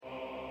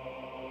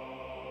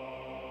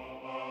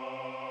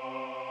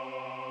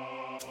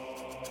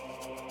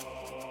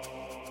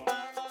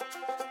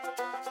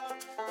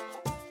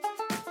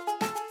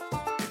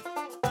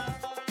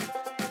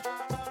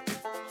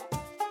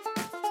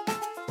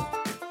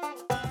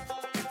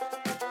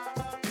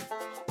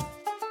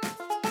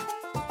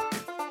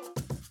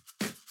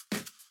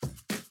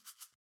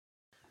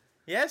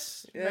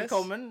Yes,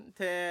 velkommen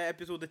til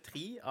episode 3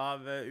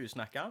 av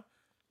Usnakka.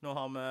 Nå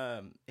har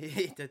vi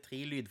etter 3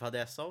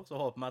 lydfadeser, så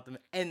håper vi at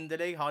vi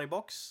endelig har i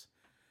boks.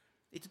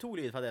 Ikke 2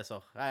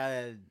 lydfadeser.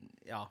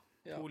 Ja,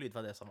 2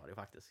 lydfadeser var det jo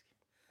faktisk.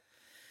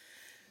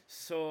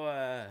 Så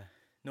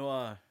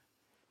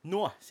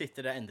nå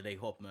sitter det endelig,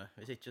 håper vi.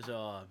 Hvis ikke så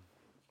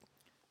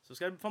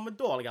skal vi få med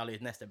dårligere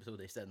lyd neste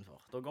episode i stedet for.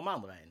 Da går vi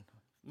andre veien,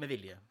 med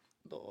vilje.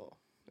 Da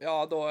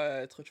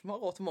jeg tror ikke vi har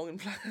råd til mange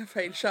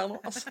feilskjær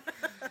nå, altså.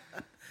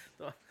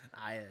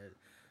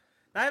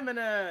 Nei, men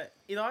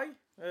i dag,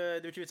 det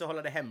er jo ikke vits å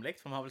holde det hemmelig,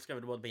 for vi har vel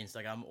skrevet det både på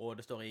Instagram, og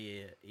det står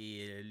i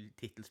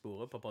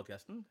titelsporet på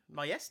podcasten. Vi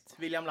har gjest,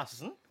 William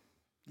Lassesen.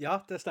 Ja,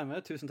 det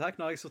stemmer. Tusen takk.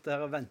 Nå har jeg sittet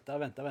her og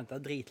ventet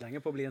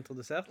dritlenge på å bli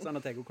introdusert, sånn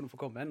at jeg kunne få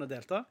komme inn og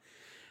delta.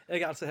 Jeg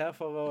er altså her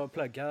for å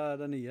plugge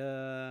den nye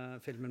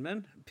filmen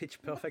min,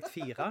 Pitch Perfect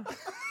 4.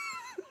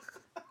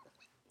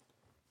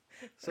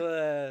 Så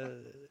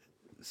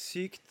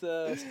sykt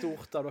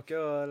stort av dere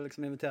å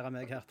liksom invitere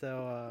meg her til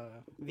å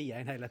vie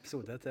en hel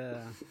episode til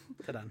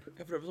den.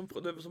 Ja, for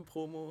du er på sånn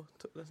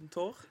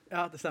promo-tår?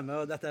 Ja, det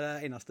stemmer, og dette er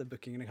det eneste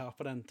bookingen jeg har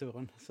på den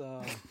turen,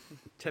 så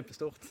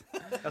kjempestort.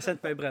 Jeg har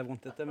sendt meg brev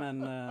rundt dette,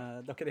 men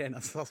dere er de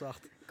eneste som har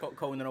svart.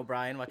 Conan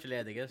O'Brien var ikke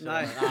ledige, så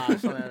Nei.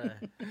 Sånn er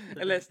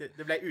det.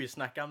 Det ble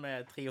usnakket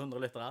med 300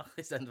 lyttere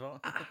i stedet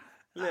for.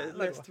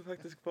 Leste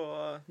faktisk på,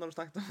 når du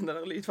snakket om den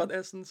der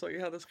lydfadesen, så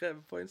jeg hadde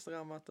skrevet på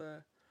Instagram at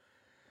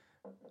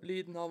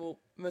lyden har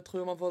vi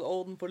tror man får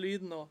orden på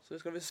lyden nå, så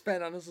det skal bli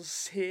spennende å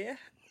se.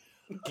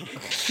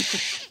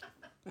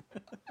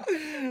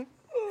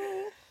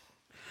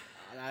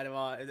 Nei, det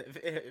var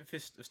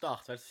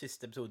startet vel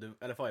siste episode,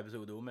 eller forrige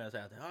episode med å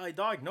si at i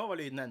dag, nå var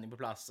lyden endelig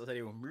på plass, og så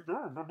er det jo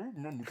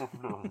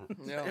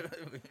Ja.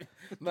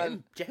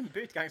 Men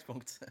kjempe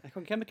utgangspunkt.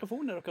 Hvilken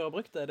mikrofon er dere har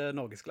brukt? Er det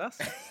Norgesglass?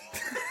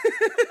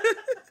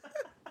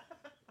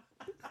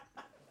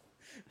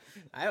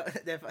 Nei,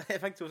 det er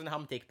faktisk sånn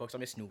ham-tikkbokser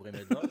med snor i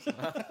midten.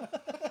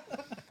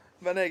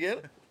 Men Egil,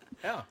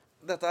 Ja.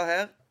 dette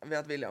her, ved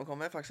at William kom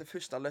med, faktisk det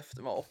første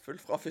løftet var oppfylt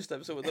fra første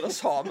episode. Da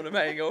sa vi det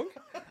med en gang,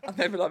 at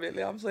vi vil ha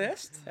William som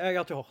gjest. Jeg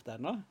har ikke hørt det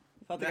ennå.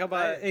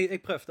 Jeg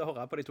prøvde å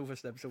høre på de 2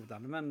 første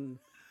episodene, men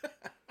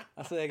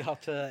altså, jeg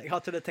har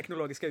ikke det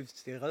teknologiske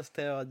utstyret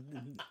til å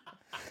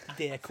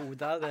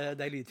dekode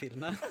de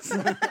lydfilene.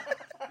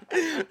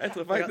 Jeg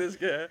tror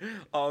faktisk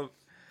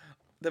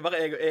det er bare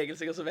jeg og Egil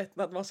sikkert som vet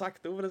at vi har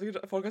sagt det, for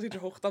folk har sikkert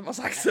ikke hørt at vi har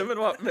sagt det,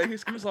 men jeg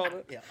husker vi sa det.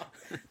 Ja.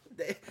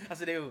 Det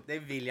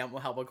er William og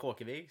Herborg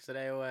Kråkevig, så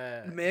det er jo...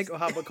 Meg og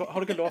Herborg,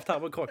 har dere lov til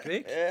Herborg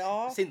Kråkevig?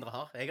 Ja. Sindre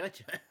har, jeg har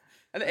ikke.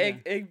 Eller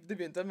det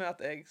begynte med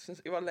at jeg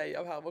synes jeg var lei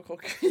av Herborg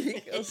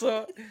Kråkevig, og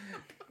så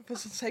på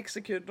sånn 6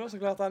 sekunder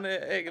så klarte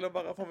Egil å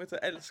bare få meg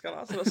til å elske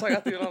han, så da sa jeg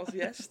at jeg ville ha hans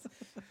gjest.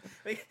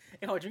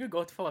 Jeg har ikke noe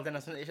godt forhold til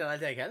henne, ikke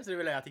helt jeg heller, så det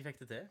ville jeg at jeg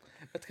fikk det til.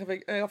 Vet du hva,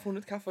 jeg har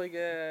funnet hvorfor jeg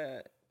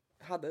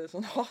hadde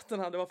sånn hatt den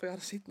her, det var for jeg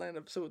hadde sittet i en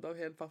episode av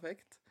Helt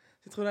Perfekt.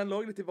 Så jeg tror den lå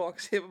litt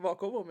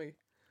bakover meg.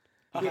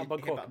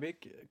 Herborg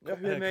Kråkevig? Ja,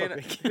 hun er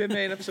med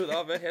i en episode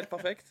av Helt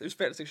Perfekt. Hun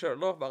spiller seg selv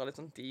da, bare litt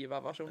sånn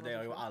diva-versjon. Det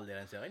gjør jo alle i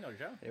den serien, gjør det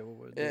ikke? Jo,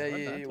 det gjør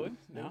det, tror jeg.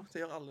 Jo,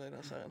 det gjør alle i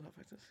den serien her,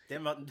 faktisk.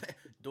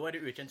 Da er du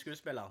ukjent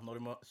skuespiller, når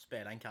du må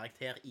spille en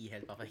karakter i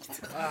Helt Perfekt.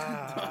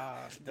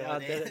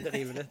 Ja, det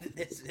river litt.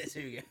 Det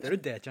suger. Det er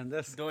du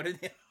det-kjendis. Da er du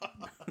det.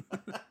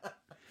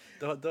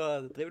 Da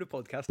driver du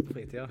podcast på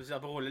fritida. Hvis du ser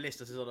på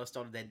rollelista, så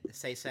står det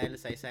 «Sei selv»,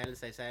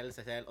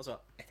 og så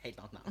et helt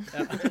annet navn.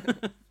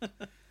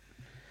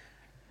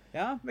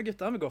 Ja, men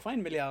gutter, vi går for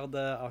 1 milliard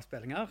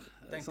avspillinger,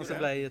 sånn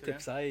som ble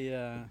tipset i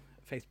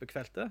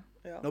Facebook-feltet.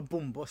 Ja. Når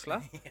bomba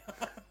slapp,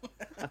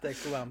 at jeg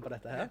skulle være med på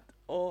dette her.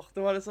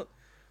 Det var litt sånn,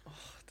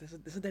 det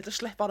er så delt å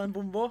slippe den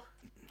bomba,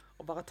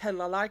 og bare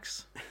telle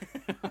likes.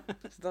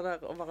 Så der,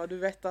 og bare, du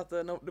vet at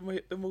du må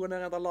gå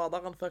ned i den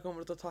laderen, for jeg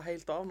kommer til å ta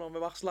helt av når vi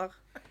varsler.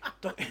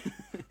 Har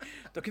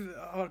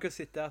dere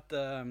sett at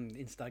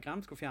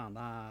Instagram skulle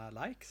fjerne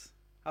likes?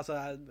 Altså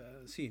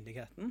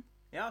synligheten?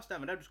 Ja,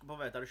 stemmer det. Du skulle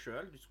bare vite det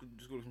selv. Du skulle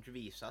liksom ikke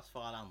vises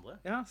for alle andre.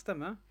 Ja,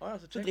 stemmer. Ja,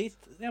 Så men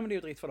det er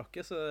jo drit for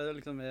dere, så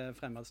liksom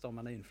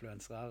fremadstormende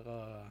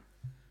influensere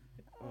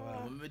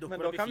men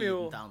da kan vi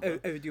jo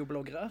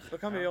audiobloggere. Da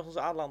kan vi gjøre sånn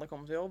som alle andre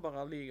kommer til å gjøre,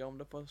 bare ligge om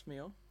det på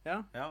smyr.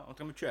 Ja, og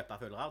så kan vi kjøpe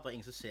følgere. Det er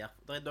ingen som ser.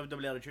 Da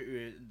blir det ikke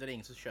det er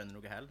ingen som skjønner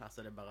noe heller.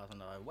 Altså, det er bare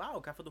sånn der, wow,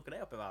 hvorfor dukker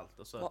det opp overalt?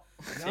 Og så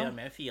ser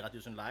vi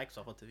 4000 likes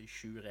og har fått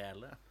 7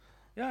 reelle.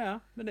 Ja,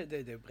 men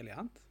det er jo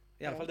brilliant.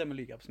 I alle fall det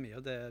med lyge på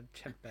smyr, det er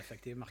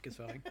kjempeeffektiv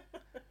markedsføring.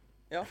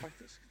 Ja,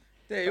 faktisk.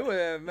 Det er jo,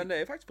 men det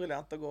er faktisk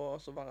brilliant å gå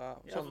og så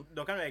bare sånn. Ja,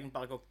 da kan du egentlig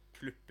bare gå og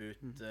klippe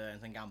ut en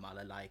sånn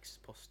gammel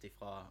likes-post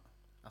ifra...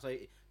 Altså,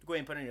 du går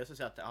inn på den nye og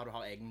ser at du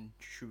har egen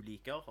 7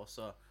 liker, og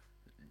så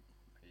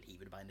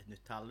hiver du bare inn et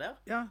nytt tall der.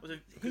 Ja, og så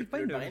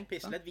klipper du bare inn,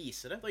 pisslett,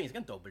 viser det. Det er ingen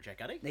som kan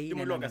dobbeltsjekke deg. Du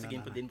må logge seg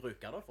inn på din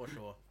bruker da, for å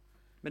se...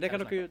 Men det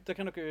kan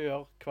dere gjøre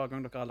hver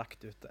gang dere har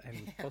lagt ut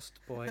en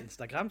post på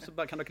Instagram, så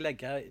bare kan dere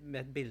legge med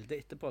et bilde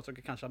etterpå, så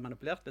dere kanskje har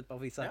manipulert litt, bare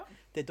for å vise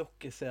det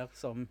dere ser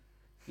som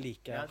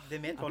liker. Ja, det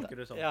er min tolker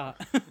du sånn. Ja.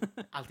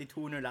 Alltid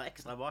 2 nuller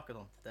ekstra bak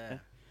og sånt.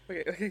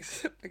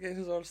 Jeg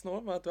synes også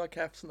nå med at du har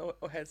capsen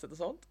og headset og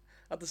sånt,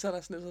 at det ser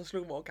nesten ut som en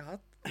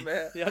slugmåkehatt.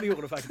 Ja, det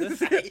gjorde det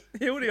faktisk.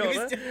 Jo, det gjør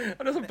det. Og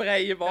det er så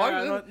breie bak.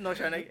 Nå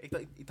skjønner jeg.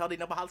 Jeg tar det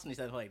inn på halsen i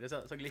stedet for deg. Det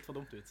så litt for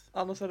dumt ut.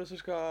 Annars er det som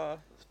skal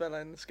spille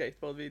en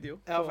skateboard-video.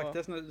 Ja,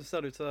 faktisk. Nå ser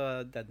det ut som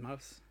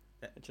Deadmau5.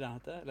 Er ikke det han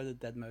heter? Eller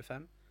Deadmau5?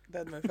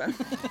 Deadmau5.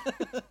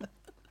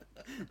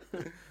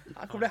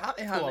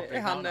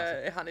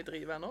 Er han i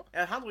drivet ennå?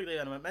 Ja, han tror jeg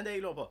driver ennå, men det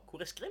jeg lurer på, hvor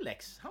er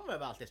Skrillex? Han var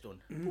overalt en stund.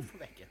 Hvorfor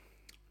vekke?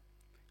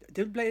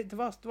 Det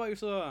var jo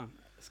så...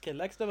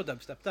 Skrillex, det var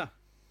dubstep, det.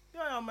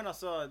 Ja, men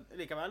altså,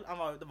 likevel,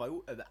 det var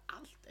jo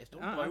overalt en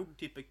stund. Det var jo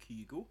type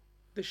Kygo.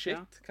 The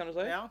shit, kan du si?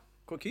 Ja.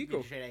 Hvor Kygo?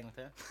 Vil ikke si det en gang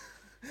til.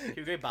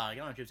 Kygo i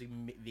Bergen, han kjøpte seg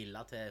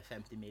villa til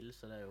 50 mil,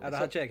 så det er jo... Ja, det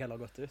har ikke jeg heller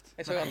gått ut.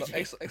 Jeg så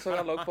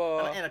han lå på...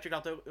 Han er ikke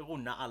klart å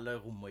runde alle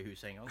rommene i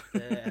huset en gang.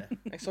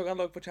 Jeg så han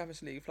lå på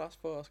Champions League-plass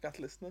på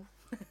skattelistene.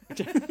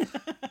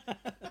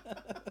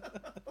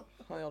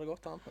 Han gjør det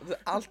godt, han.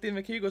 Alltid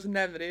med Kygo så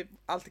nevner de,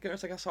 alltid kan jeg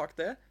huske hva sak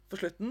det er. På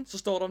slutten så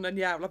står det om den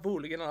jævla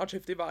boligen han har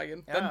kjøpt i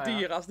Bergen. Den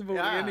dyreste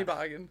boligen i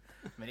Bergen.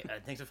 Men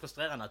jeg tenker så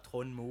frustrerende at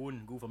Trond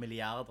Moen, god for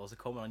milliarder, og så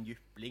kommer en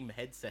jypling med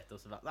headset og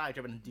så nei, jeg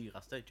kjøper den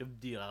dyreste, jeg kjøper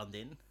dyrere enn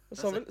din.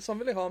 Sånn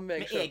vil jeg ha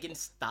meg selv. Med egen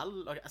stall.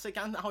 Altså, jeg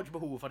har ikke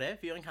behov for det.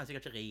 Fyren kan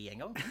sikkert ikke ri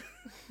engang.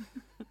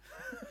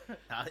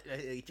 Ja,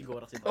 ikke gå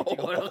der, Sindre.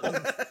 Ikke gå der.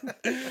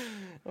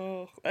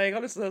 Jeg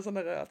har lyst til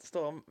sånn der, at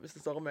hvis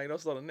det står om meg, da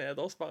står det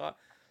nederst bare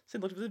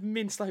Sindre kjøpte det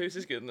minste hus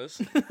i Skudenes.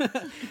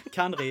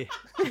 Kan ri.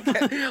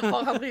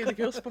 Har han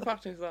ridekurs på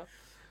Parkingstad?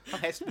 Har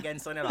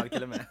hestbegenseren i dag,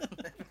 til og med.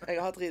 Jeg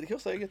har hatt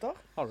ridekurs, jeg, gutter.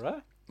 Har du det?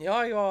 Ja,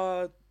 jeg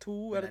var 2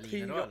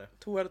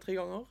 eller 3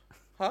 ganger.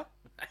 Hæ?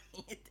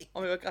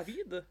 Om jeg var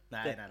gravid?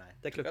 Nei.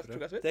 Det klipper du.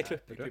 Tok jeg Det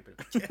klipper du.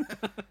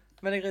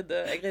 Men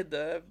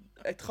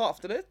jeg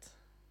travte litt.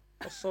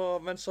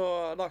 Men så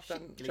lagde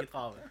han... Skikkelig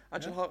trave. Han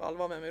Harald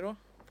var med meg da.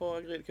 På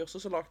ridekurset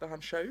så lagde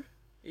han sjau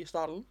i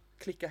stallen.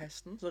 Klikket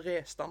hesten, så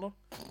reste han da.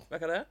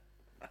 Vet du hva det er?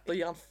 Da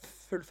gir han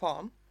full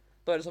faen.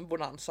 Da er det sånn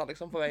bonanza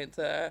liksom på veien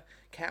til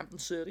Camden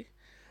City.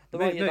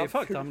 Mye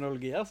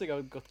fagterminologi her, så jeg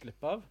har gått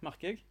glipp av,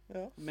 merker jeg.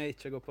 Ja. Vi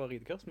ikke går på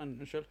ridekurs, men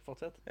unnskyld,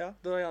 fortsett. Ja,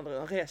 da er han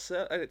rese,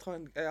 jeg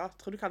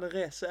tror du kaller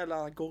det rese,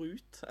 eller går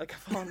ut, eller hva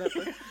faen det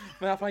heter.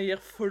 Men i hvert fall han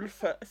gir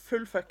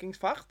full fuckings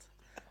fart.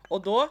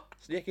 Og da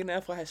så gikk jeg ned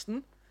fra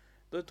hesten,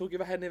 da tok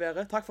jeg hendene i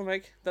været. Takk for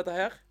meg, dette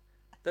her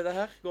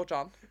går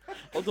ikke an.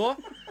 Og da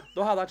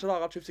hadde han ikke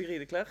Lara kjøpt seg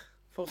rideklær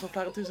for så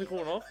flere tusen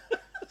kroner.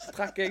 Så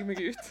trakk jeg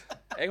meg ut.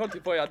 Jeg holdt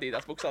jo på i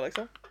Adidas-bukser,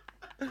 liksom.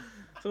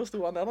 Så da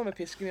sto han der da med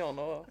pisken i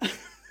hånden.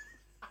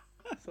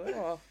 Så det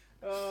var...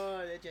 det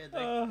er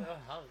kjedelig.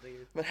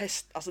 Herregud. Men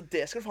hest, altså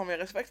det skal du få mer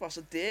respekt for.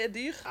 Altså det er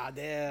dyr. Ja,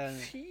 det er...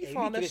 Fy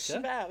faen, det er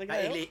svære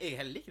greier. Nei, jeg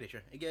heller liker det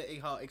ikke.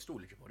 Jeg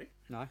stoler ikke på dem.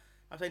 Nei.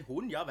 Altså en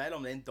hund, ja vel,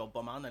 om det er en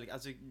dobbermann, eller...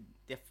 Altså,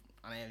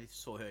 han er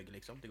så høy,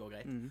 liksom. Det går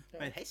greit.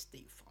 Men en hest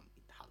er jo faen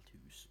et halvt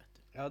hus, vet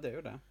du. Ja, det er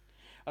jo det.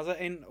 Altså,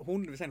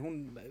 hvis en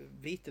hund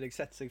viter deg,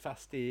 setter seg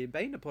fast i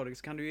beinet på deg,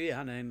 så kan du gi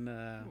henne en...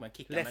 Man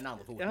kikker med en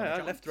andre fot.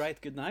 Ja, left, right,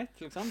 good night,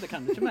 liksom. Det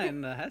kan du ikke med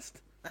en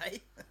hest. Nei.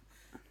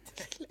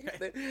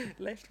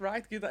 Left,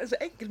 right, good night. Det er så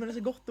enkelt, men det er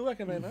så godt ord, jeg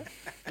kan mene.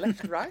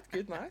 Left, right,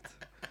 good night.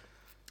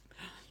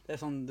 Det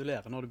er sånn du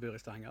lærer når du bor i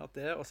Stavanger.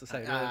 Og så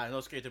sier du... Ja, nå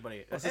skryter du på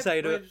deg. Og så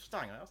sier du...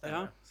 Stavanger,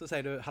 ja, så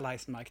sier du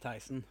Halleisen Mike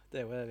Tyson. Det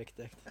er jo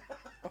viktig.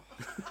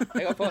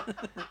 Jeg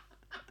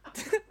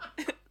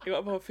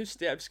var på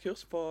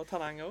førstehjelpskurs på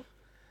Tananger.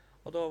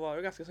 Og da var det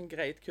jo ganske sånn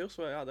greit kurs,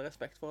 og jeg hadde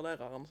respekt for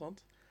læreren og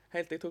sånt.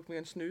 Helt til jeg tok meg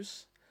en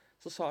snus,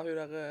 så sa hun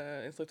der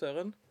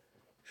instruktøren,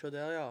 «Se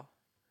der, ja.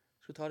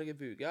 Skal du ta deg en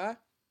buga?»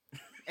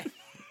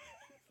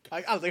 Har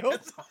jeg aldri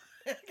hørt.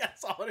 Hva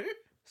sa du?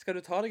 «Skal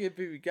du ta deg en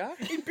buga?»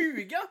 En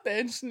buga? Det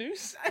er en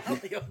snus. Jeg har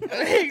aldri hørt.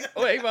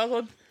 Og jeg bare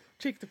sånn,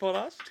 kikket på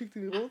det, så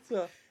kikket jeg rundt,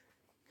 så...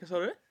 Hva sa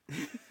du?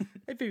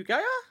 En buga,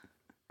 ja.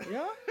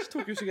 Ja, så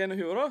tok hun seg en i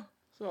huet da.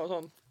 Så var det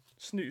sånn,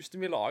 snuste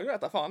vi i lag,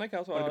 vet jeg faen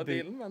ikke hva som var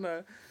dealen,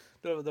 men...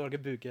 Det var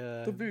ikke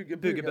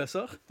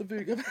bugebøsser?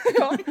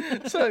 Ja,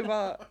 så jeg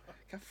bare,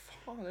 hva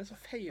faen er det så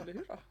feiler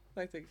hun da?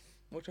 Tenkte jeg,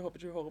 må ikke håpe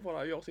ikke hun hører på det,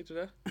 jeg gjør sikkert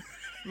ikke det.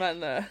 Men,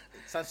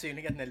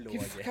 sannsynligheten er låg.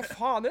 hva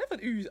faen er det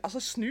for et altså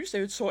snus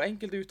er jo et så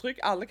enkelt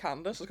uttrykk, alle kan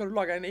det, så skal du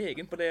lage en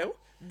egen på det jo.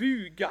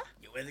 Buga.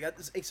 Jo,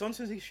 sånn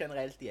synes jeg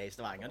generelt de er i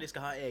Stavanger. De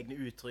skal ha egne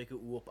uttrykk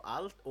og ord på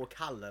alt, og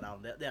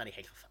kallenavn, det er de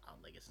helt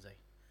forferdelige, synes jeg.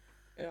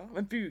 Ja,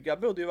 men buga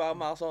burde jo være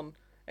mer sånn,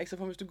 jeg ser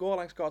for meg hvis du går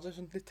langs gata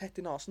sånn litt tett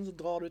i nasen, så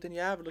drar du ut en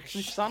jævel og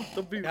knipser sant,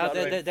 og buger ja,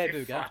 det er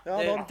buga. Ja,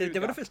 det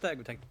var det første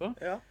jeg tenkte på.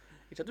 Ja,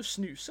 ikke at du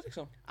snuser,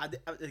 liksom. Ja,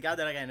 det der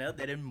greiene der,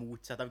 det er det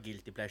motsatt av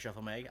guilty pleasure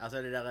for meg. Altså,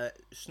 det der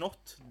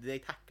snott, det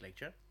takler jeg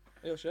ikke.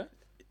 Gjør ikke?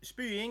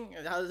 Spying,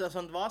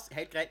 sånn vas,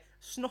 helt greit.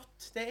 Snott,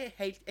 det er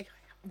helt...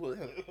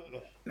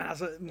 Men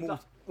altså,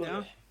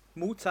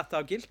 motsatt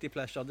av guilty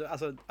pleasure,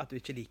 altså at du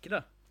ikke liker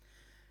det.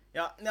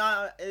 Ja,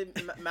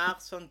 mer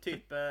sånn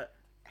type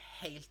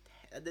helt...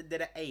 Det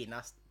er det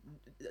eneste...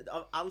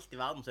 Av alt i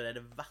verden så er det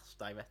det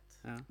verste jeg vet.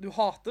 Ja. Du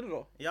hater det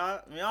da?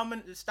 Ja,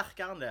 men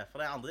sterkere enn det. For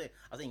det er andre...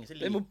 Altså, ingen som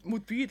liker... Det er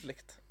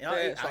motbydelikt. Ja,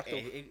 jeg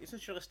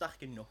synes ikke det er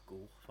sterke nok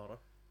ord for det.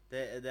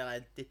 Det er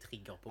et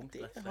triggerpunkt,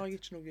 Det rett og har jeg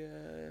slett. ikke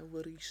noe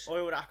worries. Å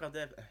jo, det er akkurat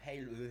det.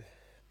 Helt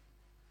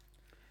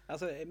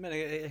Altså, men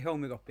jeg hang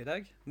meg opp i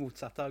deg,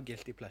 motsatt av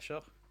Guilty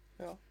Pleasure.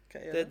 Ja, hva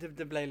er det?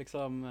 Det ble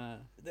liksom,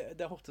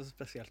 det hørtes så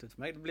spesielt ut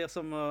for meg. Det blir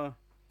som å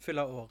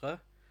fylle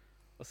året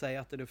og si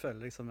at du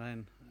føler liksom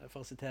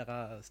for å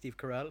sitere Steve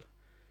Carell,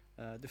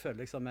 du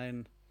føler liksom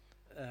en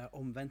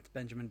omvendt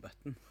Benjamin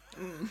Button.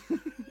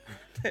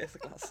 Det er så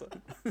klasse.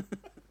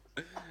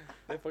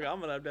 Det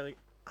programmet der blir jeg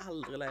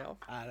aldri lei av.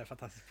 Ja, det er et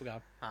fantastisk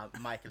program. Ja,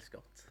 Michael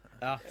Scott.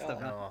 Ja,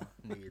 stemmer. Ja,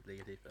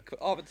 nydelig type.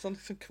 Av og til sånn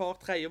hver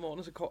tredje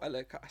måned,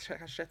 eller kanskje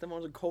sjette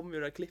måned, så kommer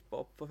jo det klippet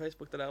opp på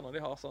Facebook det der når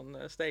de har sånn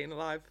Staying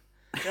Alive.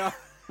 Ja.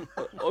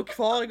 og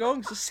hver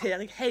gang så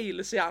ser jeg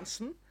hele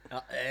seansen, Ja,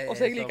 og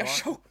så er jeg like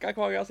sjokket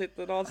hver gang jeg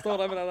sitter når han står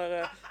der med den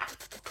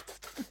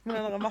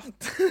der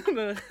matt, det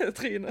der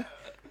trynet.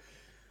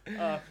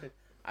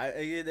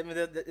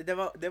 Det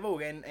var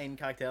også en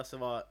karakter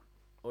som var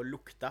å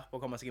lukte på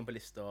å komme seg inn på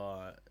lista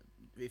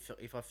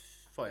fra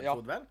forrige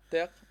episode, vel?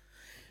 Der.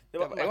 Det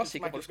var Jeg var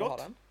sikker på at Michael du skulle ha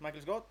Scott, den.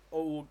 Michael Scott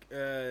og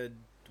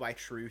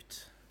Dwight Schrute.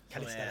 Hva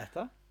liste er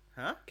dette?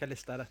 Hæ? Hva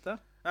liste er dette?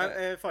 Nei,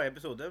 forrige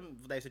episode,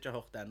 for de som ikke har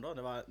hørt den da,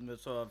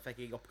 så fikk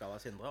jeg oppgave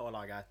av Sindre å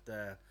lage et...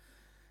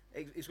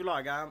 Jeg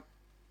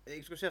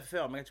skulle se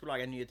før meg at jeg skulle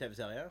lage en ny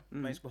TV-serie,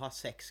 men jeg skulle ha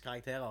 6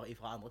 karakterer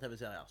fra andre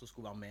TV-serier som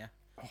skulle være med.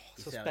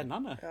 Så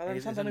spennende. Ja, den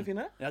er sant, den er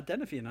fin. Ja,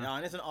 den er fin. Ja,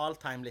 en sånn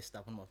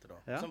all-time-liste på en måte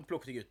da. Ja. Som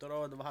plukket jeg ut,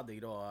 og da hadde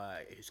jeg da...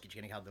 Jeg husker ikke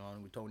hvem jeg hadde, det var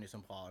noe Tony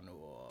Soprano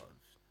og...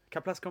 Hva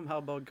plass kom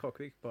Herborg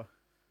Kråkvik på?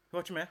 Det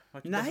var ikke med. Det var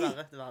ikke, Nei!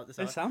 dessverre. Er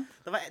det sant?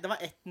 Det var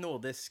et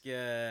nordisk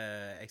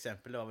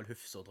eksempel, det var vel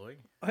Hufsår, tror jeg.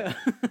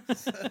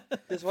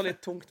 Det som var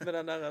litt tungt med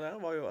den der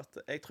var jo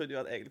at jeg trodde jo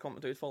at jeg kom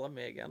til å utfordre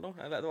meg igjen da.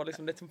 Eller det var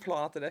liksom litt som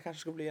plan at det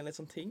kanskje skulle bli en litt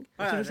sånn ting.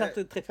 Så du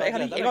satte For trippet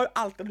jeg har jo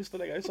alltid lyst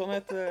til å legge ut sånn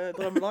et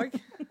drømmelag.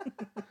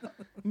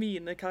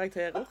 Mine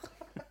karakterer.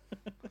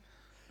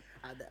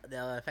 Ja,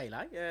 det er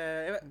feilag.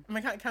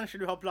 Men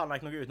kanskje du har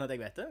planlagt noe uten at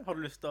jeg vet det? Har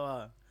du lyst til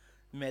å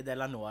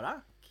meddele nå da?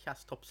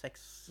 Kast topp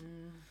 6?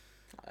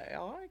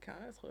 Ja,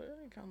 jeg tror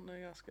jeg kan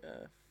ganske...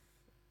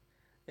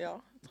 Ja.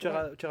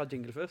 Kjøre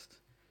jingle først.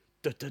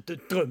 Dette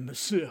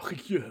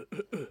drømmeserie.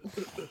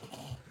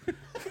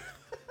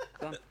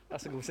 Sånn. Vær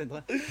så god,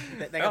 Sindre.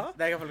 Det kan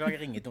folk lage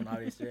ringetone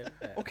av hvis du vil.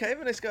 Ok,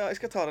 men jeg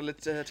skal ta det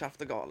litt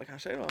kjapt og gale,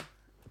 kanskje, da.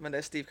 Men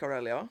det er Steve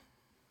Carell, ja.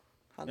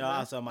 Ja,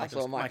 altså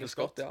Michael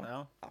Scott,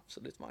 ja.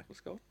 Absolutt Michael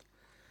Scott.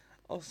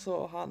 Og så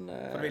han...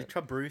 For du vil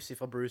fra Bruce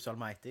fra Bruce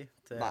Almighty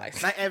til... Nei.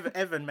 Nei,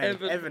 Evan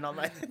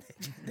Almighty.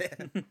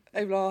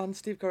 Jeg vil ha han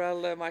Steve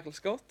Carell, Michael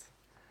Scott.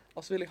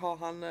 Og så vil jeg ha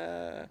han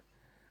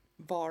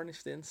Barney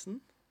Stinson.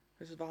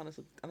 Jeg synes bare han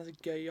er så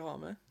gøy å ha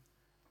med.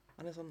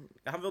 Han er sånn...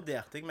 Ja, han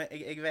vurderte jeg, men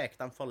jeg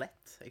vekte han for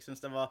lett. Jeg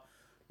synes det var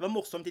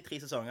morsomt i 3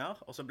 sesonger,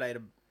 og så ble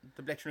det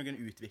ble ikke noen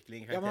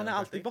utvikling i karakteren. Ja, men han er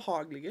alltid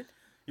behagelig.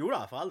 Jo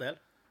da, for all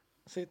del.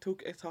 Så jeg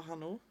tar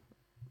han nå.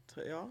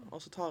 Ja, og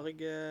så tar jeg...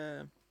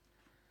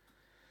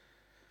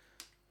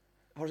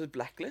 Har du sett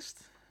Blacklist?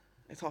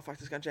 Jeg tar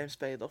faktisk en James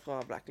Spader fra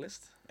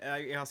Blacklist.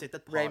 Jeg har sett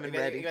et par... Raymond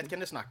Jeg Reddington. vet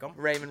hvem det snakker om.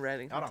 Raymond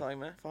Reddington Ja da. tar jeg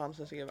med, for han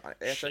synes jeg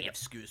er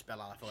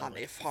Sjefskuespiller. han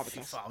er faen Fy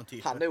klasse. faen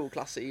type. Han er jo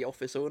klasse i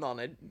Office også når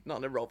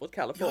han er Robert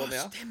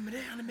California. Ja, stemmer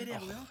det. Han er med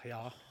der, ja.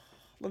 Ja.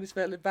 Når de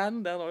spiller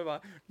band der, når vi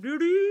bare...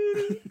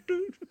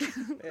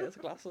 Det er så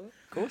klasse.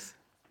 Kos.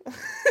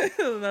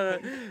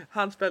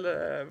 Han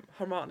spiller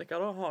harmonika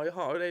da, har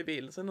jo det i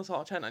bilen sin, og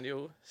så kjenner han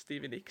jo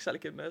Stevie Nicks, eller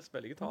ikke med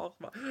spiller gitar. Så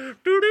bare...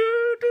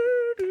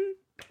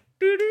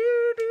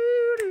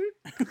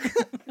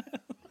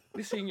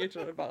 De synger ikke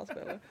når de bare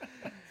spiller.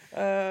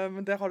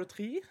 Men der har du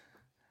 3.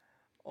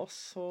 Og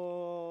så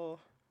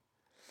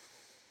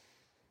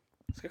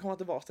skal jeg komme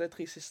tilbake til de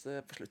 3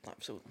 siste på slutten av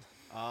episoden.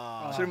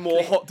 Så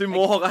du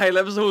må høre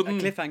hele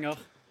episoden. Cliffhanger.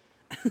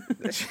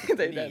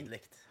 Det er den.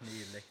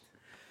 Nydelig.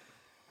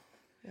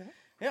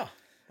 Ja,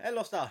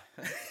 ellers da.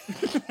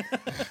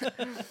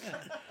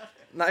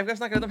 Nei, vi kan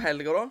snakke litt om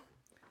helger da.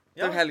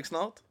 Det er jo helg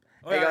snart.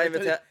 Jeg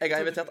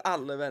har invitert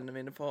alle vennene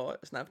mine på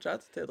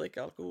Snapchat til å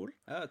drikke alkohol.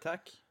 Ja,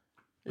 takk.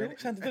 Jo,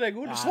 sendte til deg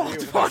god. Du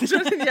svarte på han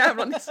selv, din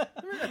jævla nisse.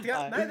 Nei, jeg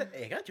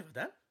har ikke gjort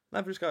den.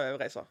 Nei, for du skal jo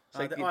reise.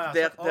 Så Ja, der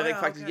ja, er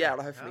jeg faktisk ok.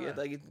 jævla høflig. Ja.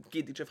 Der jeg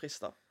gidder ikke å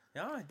friste.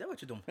 Ja, det var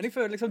ikke dumt. Men jeg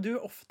føler liksom du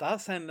ofte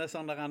sender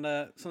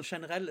sånn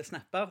generelle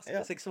snapper,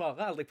 Ja. så jeg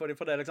svarer aldri på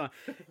dem, for det er liksom,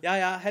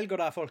 ja, helg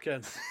og da,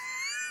 folkens.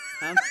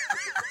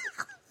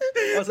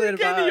 Og så er det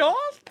bare...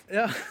 Genialt!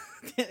 Ja,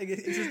 jeg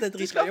synes det er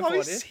Du skal dritløye bare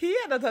på dem. se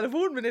den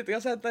telefonen min etter jeg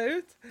har sendt deg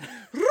ut.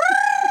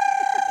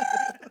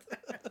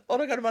 Og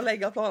da kan du bare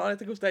legge planen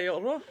etter hvordan jeg gjør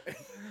det da.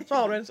 Så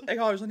har du jeg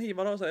har jo sånn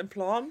hjemme da, så en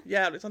plan,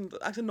 jævlig sånn,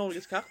 akkurat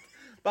Norges kart,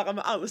 bare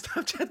med alle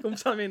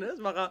Snapchat-kompisene mine,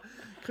 så bare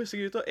krysser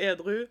jeg ut og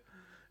edru,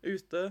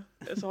 ute,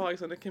 så har jeg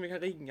sånn hvem jeg kan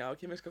ringe og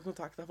hvem jeg skal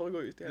kontakte for å gå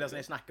ut igjen. Eller sånn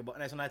jeg snakker på,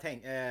 nei, sånn jeg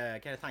tenker, hva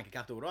er det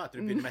tankekartord da? At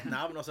du begynner med et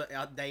navn, og så,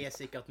 ja, de er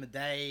sikkert med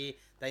deg,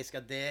 de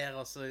skal der,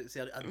 og så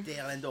sier du, ja,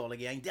 der er en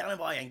dårlig gjeng, der er en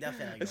bra gjeng, der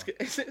ser jeg da.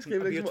 Jeg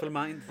skriver Beautiful liksom,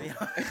 mind.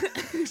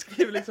 jeg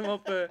skriver liksom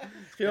opp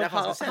Det er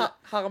faktisk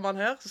Herman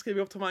her, så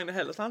skriver jeg opp Tom Magne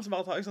Hellesland, så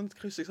bare tar jeg sånn,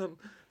 krysser jeg sånn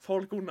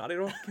folk unna de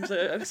da. Hvem som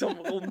er liksom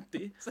rundt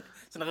de.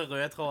 Sånne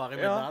røde tråder i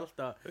midten alt.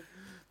 Og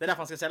det er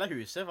derfor han skal selge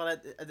huset, for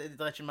det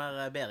er ikke mer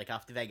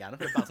bærekraft i veggene,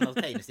 for det er bare sånne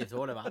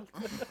tegnestifthål overalt.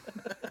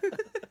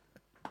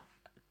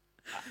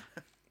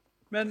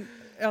 Men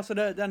altså,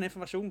 den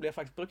informasjonen blir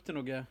faktisk brukt til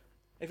noe.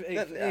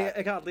 Jeg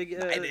har aldri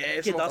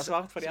giddet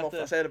svart, fordi at... Som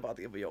ofte er det bare at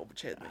jeg er på jobb og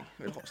kjeder meg.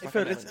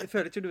 Jeg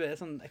føler ikke du er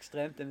sånn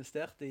ekstremt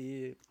investert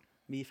i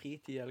min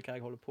fritid, eller hva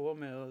jeg holder på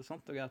med, og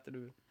sånt, og at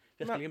du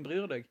virkelig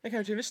bryr deg. Jeg kan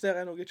jo ikke investere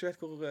i noe jeg ikke vet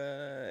hvor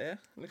er.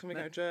 Liksom, jeg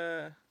kan jo ikke...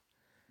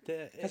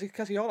 Hva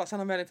skal jeg gjøre da?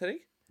 Sende en melding til deg?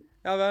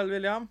 Ja vel,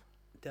 William?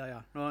 Der, ja.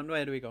 Nå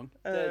er du i gang.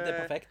 Det er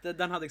perfekt.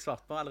 Den hadde jeg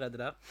svart på allerede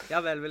der.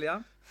 Ja vel,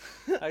 William?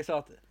 Har jeg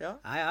svart? Ja,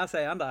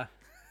 sier han det.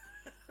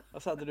 Og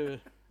så hadde du...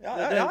 Ja,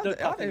 det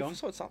er jo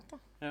så sant da.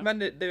 Ja.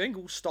 Men det er jo en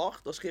god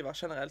start å skrive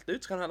generelt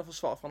ut, så kan du heller få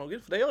svar fra noen,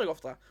 for det gjør jeg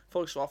ofte.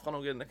 Får jeg svar fra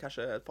noen,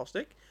 kanskje et par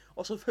stykk,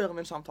 og så fører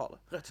vi en samtale,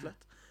 rett og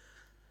slett.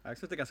 Jeg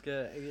synes det er ganske...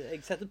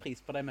 Jeg setter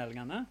pris på de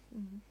meldingene,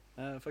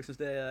 for jeg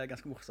synes det er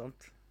ganske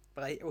morsomt.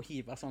 Bare å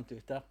hive sånt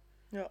ut der.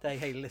 Det er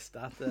en hel liste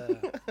at...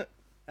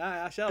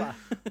 Ja, skjer det.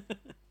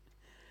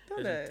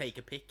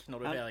 Take a pic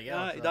når du er ferdig. Ja,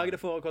 i dag er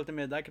det forekolt til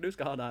middag, hva du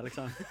skal ha der,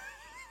 liksom.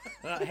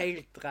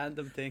 Helt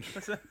random ting.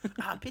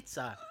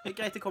 Pizza. Er det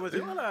greit å komme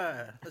tur,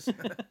 eller?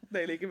 Det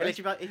er like mest.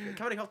 Hva var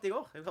det jeg hørte i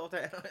går?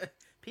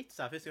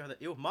 Pizza, først jeg hørte...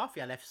 Jo,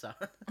 mafia-lefsa.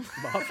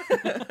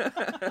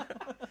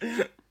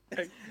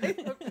 Det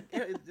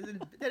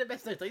er det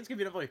beste uttrykket jeg skal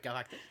begynne å bruke,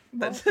 faktisk.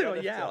 Den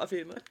var jævla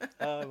fin.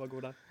 Ja, det var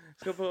god da.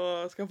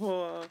 Skal på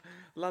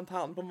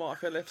lanternen på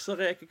mafia-lefsa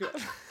reka.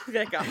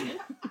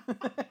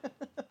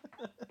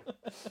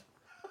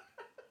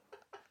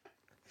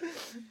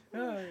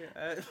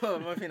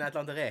 Må finne et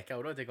eller annet reka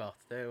også, til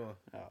hvert. Det er jo...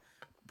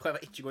 Prøv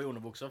å ikke gå i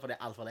underbukser, for det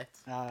er alt for lett.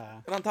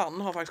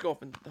 Lanternen har faktisk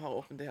åpent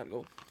i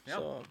helgen.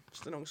 Så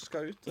hvis det er noen som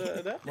skal ut der...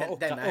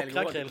 Denne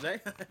helgen, krill.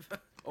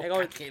 Okra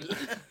krill.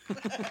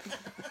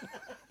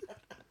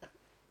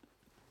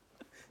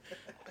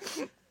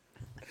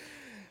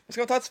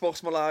 Skal vi ta et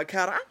spørsmål av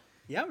Kara?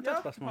 Ja, vi tar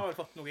et spørsmål. Har vi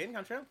fått noe inn,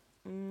 kanskje?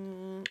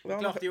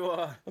 Nå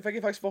fikk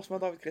jeg faktisk spørsmål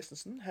av David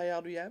Christensen. Hei,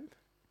 er du hjem?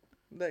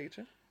 Det er jeg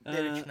ikke. Det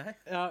er du ikke, nei.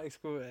 Ja,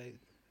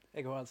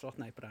 jeg har svart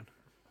nei på den.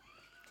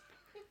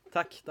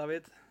 Takk,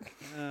 David.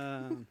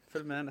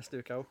 Følg med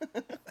neste uke også.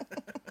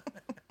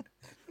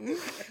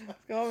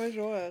 Skal vi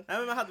se her. Nei,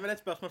 men vi hadde vel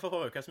et spørsmål for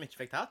forrige uke som ikke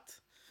fikk tatt.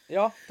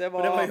 Ja, det var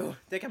jo,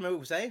 det kan vi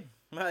jo si.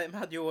 Vi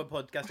hadde jo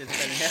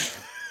podcast-innspilling her.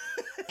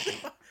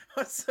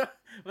 Og så,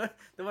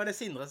 det var det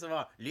Sindre som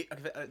var,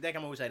 det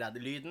kan vi jo si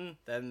det, lyden,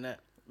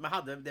 vi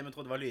hadde det vi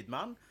trodde var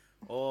lydmann,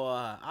 og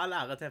all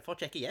ære til for å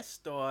sjekke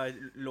gjest og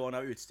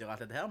låne av utstyr og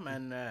alt dette her,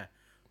 men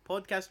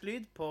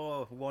podcast-lyd på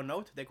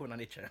OneNote, det kunne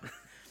han ikke.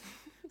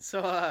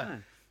 Så,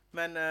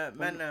 men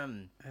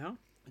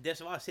det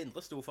som var,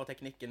 Sindre sto for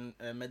teknikken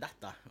med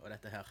data og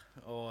dette her,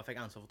 og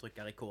fikk ansvar for å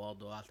trykke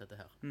rekord og alt dette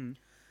her.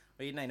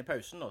 Og i den ene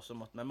pausen da, så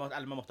måtte vi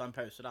ha en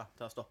pause da,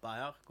 til å stoppe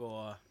her, gå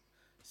og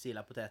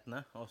sile potetene,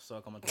 og så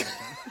kommer det til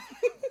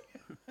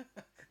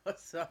og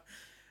så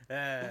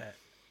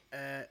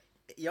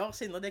gjør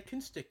Sindre det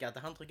kunststykket at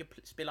han trykker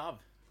spill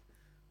av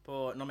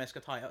når vi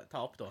skal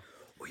ta opp da.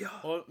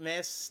 Og vi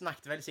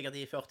snakket vel sikkert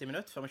i 40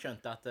 minutter før vi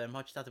skjønte at vi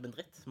har ikke tatt opp en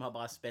dritt. Vi har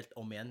bare spilt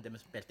om igjen det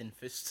vi spilte inn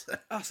først.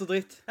 Så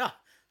dritt. Ja,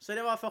 så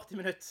det var 40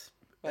 minutter.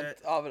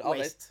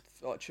 Waste.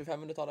 25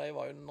 minutter av det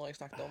var jo når jeg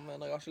snakket om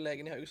når jeg var ikke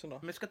legen i Haugesund da.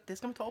 Men det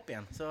skal vi ta opp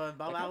igjen, så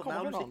bare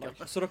vær usikker.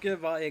 Så dere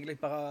var egentlig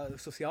bare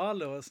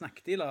sosiale og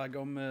snakket i lag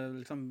om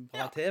liksom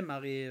bra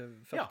temaer i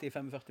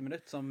 40-45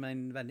 minutter som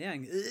en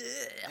vennegjeng?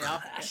 Ja.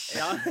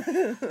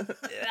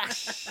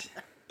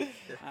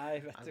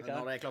 Nei, vet du hva.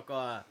 Når det er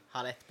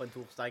 1:30 på en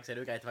torsdag, så er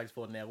det jo greit å faktisk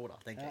få den ned ro da,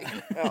 tenker jeg.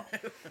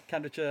 Kan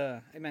du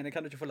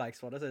ikke få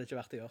likes for det, så er det ikke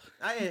verdt å gjøre.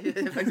 Nei,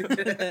 faktisk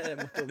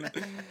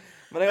ikke.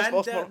 Men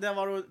der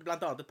var det jo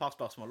blant annet et par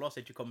spørsmål da,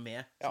 som ikke kom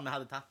med, som vi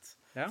hadde tatt.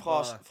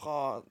 Fra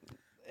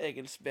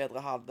Egils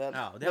bedre halvdel.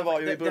 Det var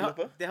jo i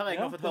bryllupet. Det har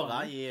jeg nå fått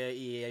høre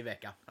i en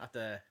veka, at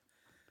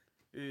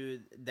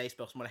de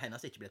spørsmålene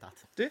hennes ikke ble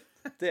tatt. Du,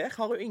 der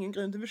har jo ingen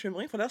grunn til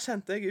bekymring, for der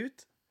sendte jeg ut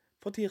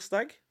på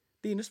tirsdag.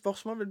 Dine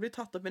spørsmål vil bli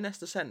tatt opp i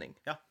neste sending.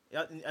 Ja,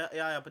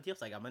 på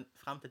tirsdag, men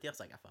frem til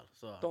tirsdag i hvert fall.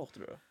 Så. Da hørte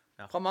du det.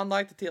 Fra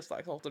mandag til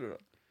tirsdag så hørte du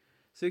det.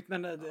 Sykt,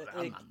 men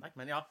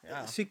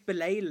sykt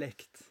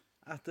beleiligt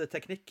at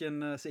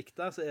teknikken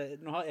sikter.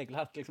 Nå har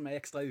Egil hatt liksom en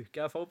ekstra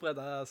uke å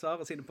forberede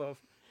svaret sine på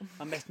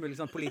mest mulig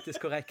sånn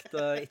politisk korrekt,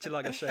 ikke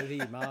lage skjøv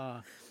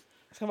rime.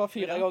 Skal det være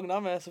 4 ganger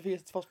med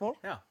Sofies spørsmål?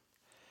 Ja.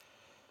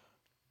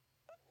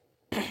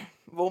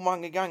 Hvor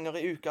mange ganger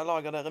i uka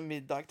lager dere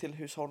middag til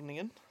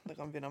husholdningen? Det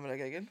kan begynne med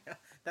deg, Egil. Ja,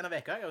 denne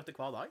veka har jeg gjort det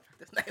hver dag,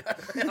 faktisk.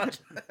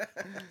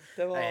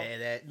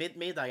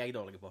 Middag er jeg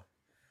dårlig på.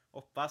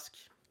 Oppvask.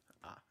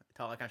 Jeg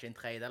tar kanskje en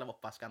tredjedel av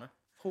oppvaskene.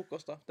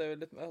 Frokost da, det er jo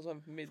litt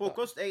middag.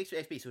 Frokost, jeg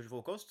spiser jo ikke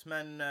frokost,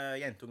 men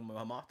jentungen må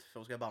jo ha mat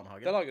før hun skal i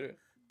barnehagen. Det lager du?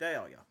 Det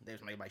gjør jeg, ja. Det er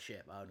jo som jeg bare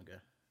skjeva og noe.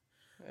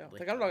 Ja,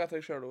 det kan du lage til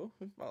deg selv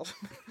også.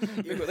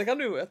 Det kan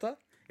du jo ete.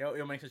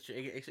 Jo, men jeg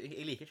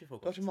liker ikke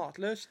frokost. Du har ikke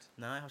matløst?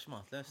 Nei, jeg har ikke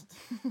matløst.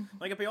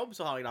 Når jeg er på jobb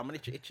så har jeg det, men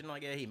ikke når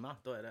jeg er hjemme.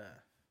 Da er det...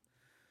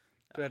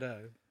 Da er det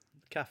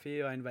kaffe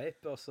og en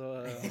vape, og så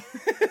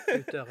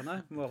ut dørene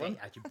på morgenen.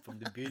 Jeg har ikke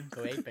fått begynt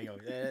på vape en gang.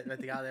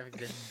 Vet du hva, det er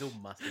faktisk det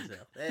dummeste jeg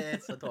ser. Det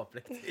er så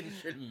tåpelig.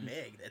 Unnskyld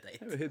meg, det er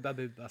teit. Det er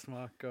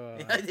Hubba-bubba-smak og...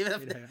 Ja, det er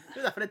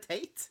derfor det er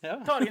teit. Ja.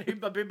 Ta deg en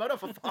hubba-bubba da,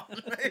 for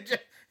faen.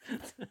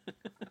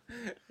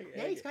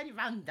 Jeg skal ha i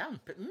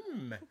vanndamp.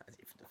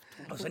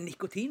 Altså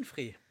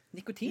nikotinfri.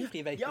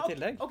 Nikotinfri vape Ja, i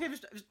tillegg. ok,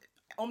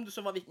 om det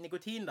så var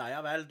nikotin da,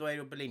 ja vel, da er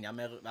det jo på linje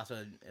med altså,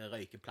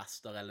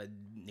 røykeplaster, eller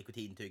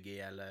nikotintyggi,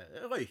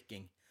 eller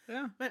røyking.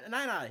 Ja. Men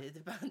nei,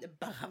 det er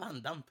bare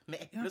vanndamp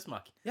med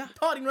eplesmak. Ja.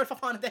 Ta deg nå for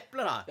faen et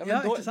eple da! Ja, men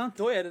Ja, da, ikke sant?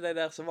 da er det de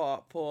der som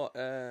var på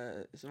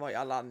som var i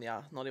Alanya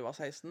når de var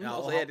 16, Ja,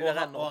 og så er de der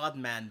og ennå. har hatt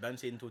man-bun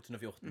siden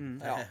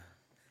 2014. Ja.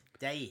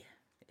 De er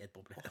et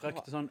problem.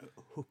 Røkte sånn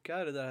hooka,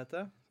 er det det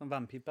heter? Sånn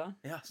vannpipe.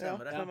 Ja, Ja,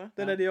 stemmer det. stemmer.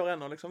 Det er det de gjør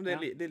ennå, liksom. Ja.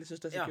 De synes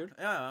det er så Ja, kult.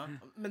 ja.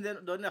 Men da er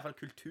det i hvert fall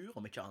kultur,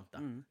 om ikke annet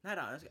da. Nei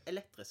da, jeg skal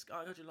elektrisk.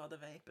 Jeg kan ikke lade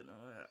vapen.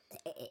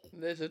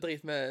 Det er så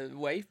drit med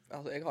vape.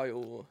 Altså, jeg har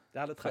jo...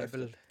 Det er alle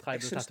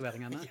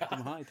tribal-tatoveringene du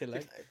må ha i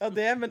tillegg. Ja,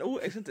 det, men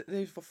jeg synes det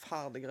er jo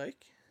forferdelig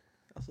røyk.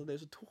 Altså, det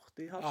er jo så tort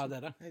i halsen. Ja, det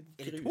er det.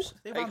 Er det Grus.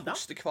 tort? Det er Jeg vanndamp.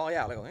 hoster hver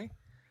jævla gang, jeg.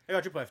 Jeg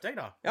har ikke prøvd deg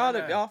da. Ja,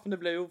 Men, ja, for det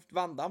ble jo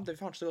vanndamp. Det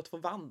er faen ikke så godt for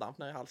vanndamp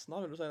nede i halsen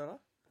da, vil du si det da?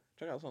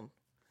 Ikke sånn,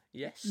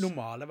 yes.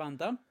 Normale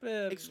vanndamp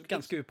er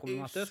ganske Jeg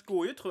uproblematisk.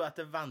 skulle jo tro at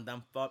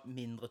vanndamp var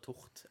mindre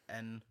tort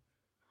enn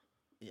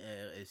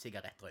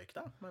sigarettrøyk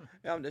da, men...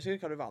 Ja, men det er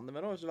sikkert hva du vanner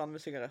med da, hvis du vanner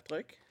med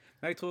sigarettrøyk.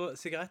 Men jeg tror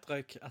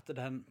sigarettrøyk, at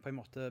den på en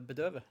måte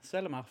bedøver.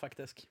 Svelger mer,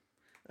 faktisk.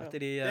 At de,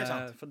 det er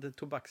sant. for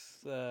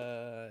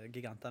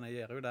tobakksgigantene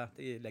gjør jo det.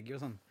 De legger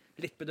jo sånn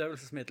litt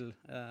bedøvelsesmiddel,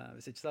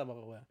 hvis ikke så er det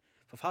bare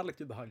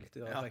forferdelig ubehagelig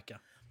å Ja. røyke.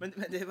 Men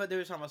det er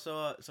jo samme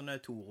sånne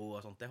Toro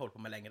og sånt, det holdt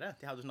på med lenge det.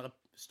 De hadde sånne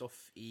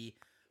stoff i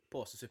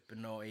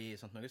påsesuppen og i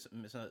sånt noe,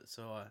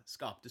 så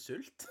skapte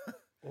sult.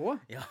 Åh,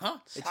 Ja.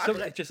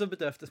 ikke så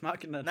bedøvte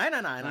smaken. Nei.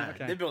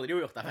 ok. Det burde de jo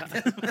gjort da,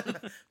 faktisk.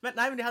 men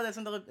de hadde et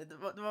sånt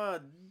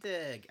der,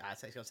 jeg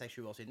skal si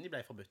 20 år siden de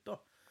ble forbudt da.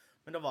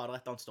 Men da var det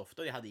et annet stoff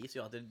da, de hadde i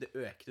som gjør at det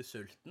økte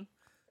sulten.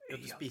 At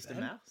du Ja spiste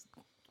vel. mer.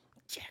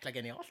 Jækla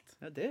genialt.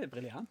 Ja, det er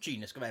briljant.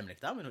 Kynisk og vemmelig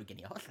der, men noe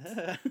genialt.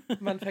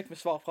 Men fikk vi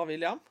svar fra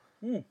William?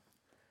 Mm.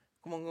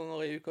 Hvor mange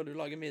ganger i uka du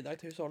lager middag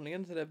til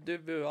husholdningen? Så du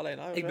bor jo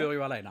alene, Jeg bor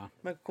jo alene.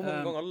 Men hvor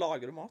mange ganger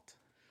lager du mat?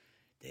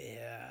 Det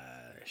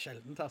er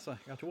sjeldent, altså.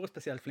 Jeg har ikke vært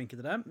spesielt flinke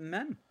til det,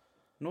 men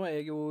nå er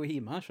jeg jo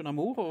hjemme, skjønner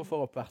mor, og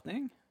får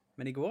oppvartning.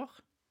 Men i går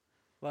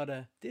var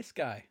det this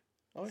guy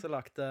Oi. som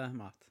lagde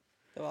mat.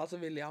 Det var altså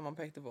William han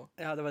pekte på.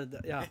 Ja, det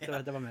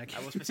var meg. Jeg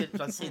var spesielt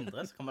sånn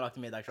Sindre, så kommer lagt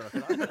til middag selv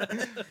da.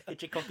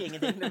 Ikke kokk,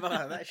 ingenting, det er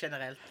bare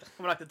generelt.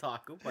 Kommer lagt til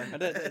taco på en. Ja,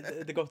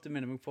 det er godt du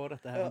minner meg på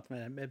dette her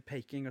med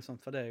peking og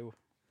sånt, for det er jo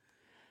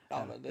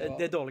Ja, men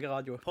det er dårlig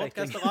radio.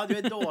 Podcast og radio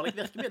er et dårlig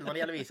virkemiddel når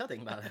det gjelder å vise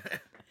ting. Bare.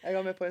 Jeg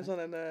var med på en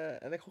sånn,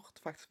 en kort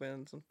faktisk på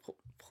en sånn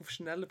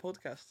profesjonelle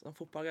podcast, en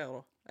fotballgreier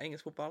da,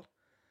 engelsk fotball.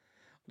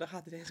 Og der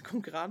hadde de en sånn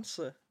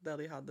konkurranse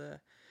der de hadde,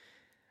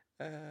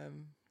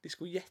 de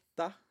skulle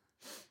gjette,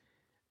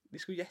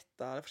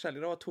 det er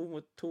forskjellig, det var to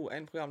mot to,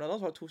 en programleder,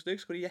 så var det 2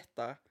 stykker, skulle de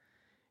gjette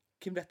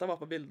hvem dette var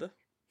på bildet.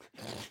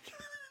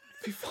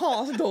 Fy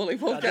faen, så dårlig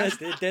Ja,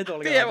 podcast! det er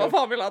dårlig Det var radio.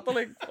 faen meg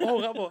latterlig å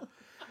høre på.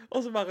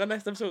 Og så bare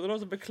neste episode da,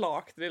 så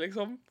beklagte de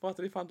liksom, for at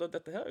de fant ut at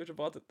dette her er jo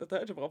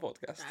ikke bra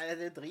podcast. Nei,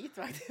 det er drit,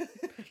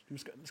 faktisk. Vi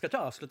skal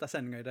ikke avslutte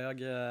sendingen i dag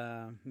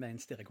med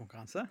en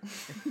stirrekonkurranse.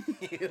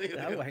 Det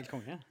her var helt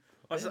konge.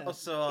 Og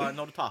så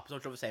når du taper, så har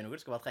du ikke lov å si noe.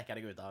 Du skal bare trekke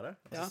deg ut av det.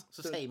 Og Ja,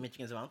 så sier vi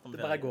ikke hvem som vant.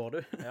 Det bare går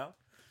du. Ja.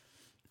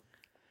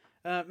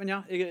 Men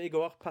ja, i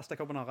går pasta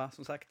carbonara,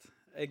 som sagt.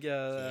 Det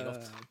er godt.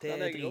 er Ja, det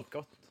er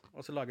dritgodt.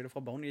 Og så lager du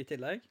fra bånn i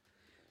tillegg.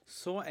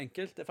 Så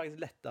enkelt, det er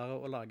faktisk lettere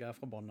å lage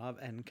fra bånn av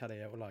enn hva det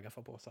er å lage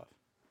fra påse av.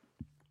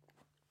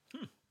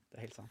 Det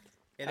er helt sant.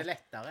 Er det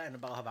lettere enn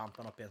å bare ha varmt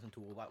den oppi en sånn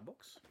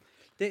Toro-boks?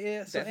 Det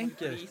er så Det er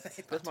enkelt.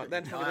 Det smaker,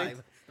 den smaker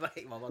dritt.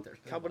 Jeg var bare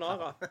tull.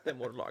 Carbonara, det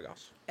må du lage,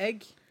 altså.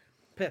 Egg,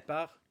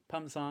 pepper,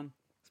 parmesan,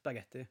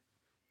 spagetti.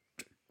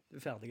 Du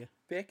er ferdig.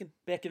 Bacon.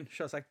 Bacon,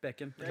 selvsagt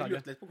bacon. Jeg Beklager.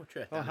 lurte litt på hvor Å,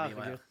 kjøttet var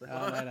herregud. her.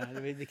 Ja, nei, det er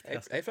det Jeg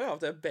viktigste. føler av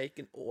og til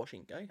bacon og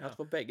skinke. Jeg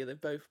tror begge det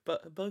er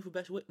both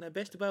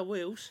best of both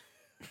wills.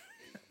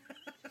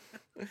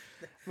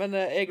 Men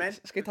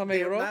skal jeg ta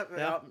meg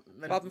da?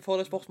 For at vi får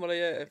det spørsmålet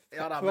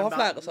Ja da, for vi har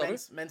flere, sa du?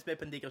 mens vi er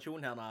på en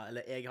digresjon her,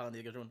 eller jeg har en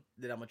digresjon,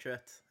 det der med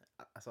kjøtt,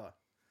 altså,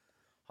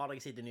 har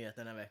dere sett i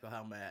nyheten denne veka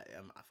her med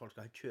at folk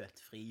skal ha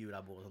kjøttfri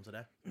julebord og sånn som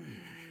det?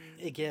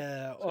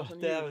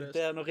 Sånn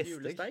Det er noe ristig.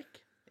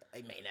 julesteik.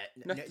 Jeg mener,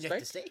 Nøttesteik?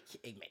 nøttesteik?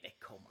 Jeg mener,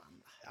 kom an.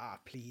 Ja,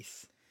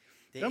 please.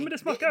 Det Ja, men det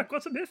smaker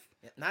akkurat som biff.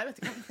 Nei, vet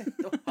du hva?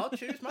 Da har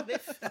ikke du smakt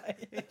biff.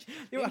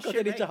 Jo, akkurat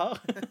det de ikke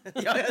har.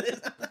 Ja, det er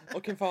sant.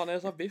 Og hvem faen er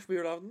det som har biff på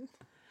julaften?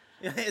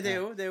 Ja, det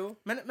er jo.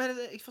 Men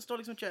jeg forstår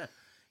liksom ikke.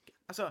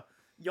 Altså,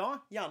 ja,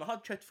 gjerne ha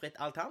et kjøttfritt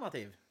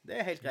alternativ. Det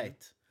er helt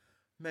greit.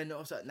 Men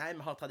også, nei,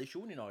 vi har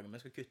tradisjon i Norge. Vi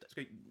skal kutte,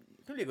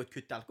 kan vi godt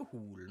kutte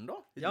alkoholen da?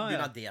 Ja.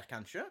 Begynne der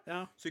kanskje.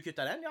 Ja. Så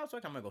kutte den, ja, så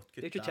kan vi godt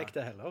kutte. Det er ikke kjekt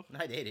det heller.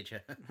 Nei, det er det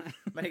ikke.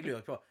 Men jeg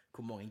lurer på,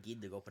 hvor mange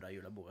gidder gå på det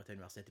julebordet til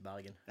Universitetet i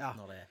Bergen? Ja.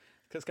 Når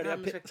det Skal de Ja, ha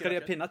men skal ikke skal de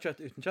ha ha kjøtt.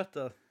 pinnekjøtt uten kjøtt?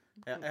 Da?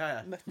 Ja.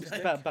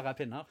 Nøttestek. Bare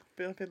pinner.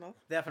 Pinner.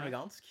 Det er for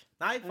vegansk.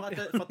 Nei, for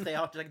 3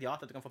 har ikke sagt ja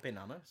til at du kan få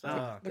pinnene. Så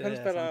Ja. Da kan du Det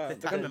er spille, sant.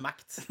 det da tar kan, med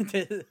makt.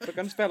 da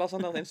kan du spille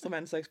sånne der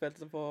instrument som jeg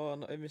spilte på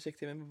i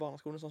musikktimen på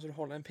barneskolen, sånn som du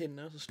holder en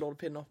pinne, så slår du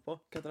pinnen oppå.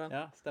 Hva heter den?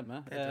 Ja,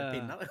 stemmer. Heter det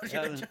pinner?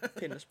 Ja,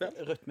 Pinnespill.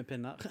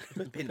 rytmepinner.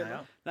 Pinner,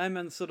 ja. Nei,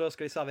 men så da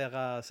skal de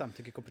servere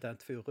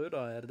samtykkekompetent furu,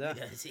 da, er det det?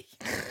 Ja,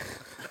 sikkert.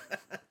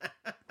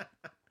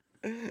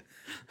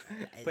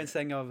 På en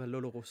seng av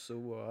Lolo Rosso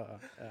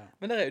og ja.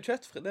 Men det er jo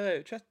kjøttfri, hva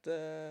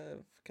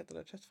heter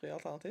det, kjøttfri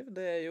alternativ?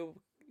 Det er jo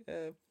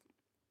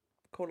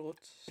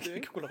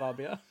kålrotstuing.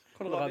 Kålrabia.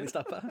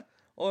 Kålrabistappe.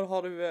 Og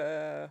har du,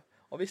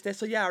 og hvis det er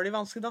så jævlig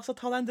vanskelig da, så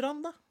ta deg en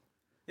dram da.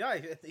 Ja,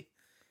 jeg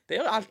Det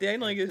gjør alltid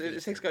jeg når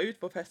hvis jeg skal ut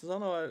på fest og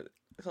sånn,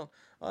 og sånn,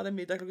 det er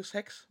middag klokka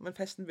 6, men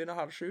festen begynner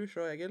 6:30,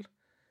 så Egil.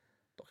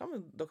 Da kan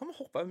vi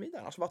hoppe over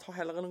middagen, altså bare ta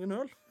heller noen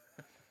øl.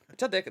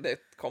 Ikke at det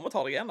kommer og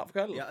tar deg igjen da for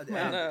kvelden. Ja,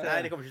 men, nei,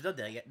 det kommer ikke til å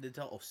ta deg. Det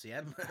tar oss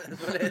igjen.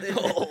 Så det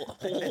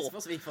er for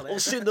svikt for det.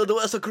 synder du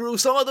er så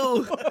cruiser,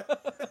 du!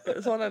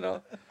 Sånn er det.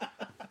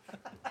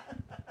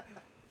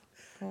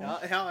 Ja,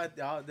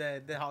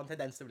 det har en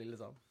tendens til å bli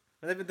litt sånn.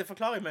 Men det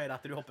forklarer jo mye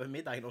at du hopper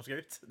middagen når du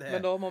skal ut.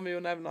 Men da må vi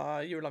jo nevne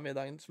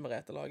julemiddagen som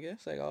Merete lager,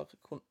 så jeg har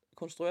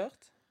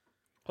konstruert.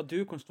 Har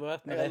du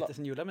konstruert Merete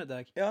sin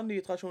julemiddag? Ja,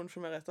 ny tradisjon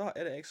som Merete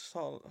er det jeg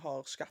som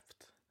har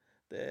skapt.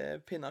 Det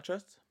er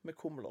pinnekjøtt med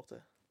kumler til.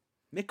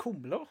 Med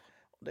kumler?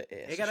 Det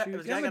er Jeg så hadde-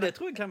 sjukt. Ja, men det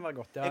tror jeg kan være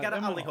godt. Ja, Jeg hadde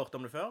det må- aldri hørt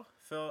om det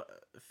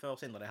før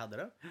Sindre de hadde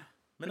det.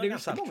 Men det det er er jo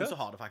ganske mange saltkjøtt. som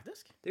har det,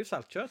 faktisk. Det er jo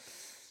saltkjøtt.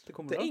 Det Det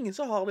kumler. er ingen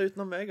som har det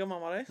utenom meg og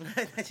mamma og deg,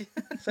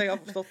 så jeg har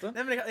forstått det.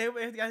 Nei,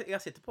 men jeg har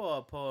sittet på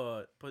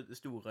det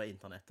store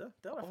internettet.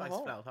 Det har det faktisk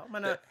Aha. flere her.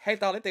 Men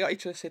Helt ærlig, jeg har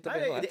ikke sittet på Nei,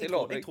 internett. jeg Jeg tror-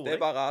 lover jeg deg. tror Det er det.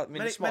 bare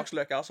mine Men-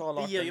 smaksløkere som har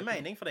det lagt gir jo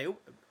mening, for det er jo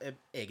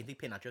egentlig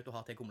pinnekjøtt du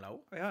har til kumla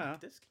òg, Ja, ja.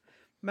 faktisk.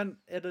 Men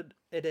er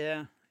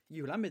det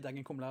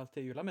julemiddagen kumler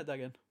til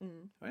julemiddagen?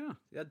 Å ja.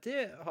 Ja,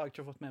 det har jeg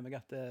ikke fått med meg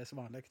at det er så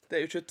vanlig.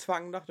 Det er jo ikke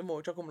tvang da, du må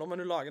jo ikke ha kumler, men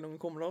du lager noen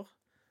kumler.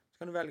 Så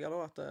kan du velge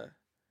da at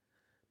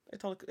jeg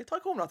tar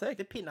kumler til Det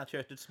deg. er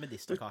pinnekjøttets Du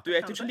medisterkake.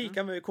 vet jo ikke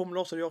like mye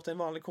kumler som du gjør til en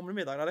vanlig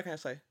kumlemiddag, da, det kan jeg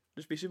si.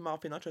 Du spiser jo mer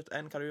pinnekjøtt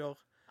enn hva du gjør.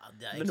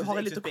 Men du har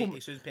en liten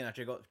Jeg syns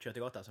pinnekjøtt er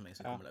godt, altså, men jeg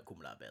syns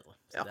kumle er bedre.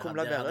 Så Ja, det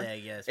kumle er hadde bedre.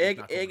 jeg spist Jeg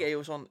mer kumle. er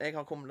jo sånn, jeg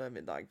har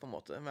kumlemiddag på en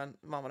måte, men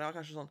mamma har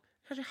kanskje sånn,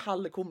 kanskje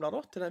halve kumler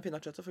da, til den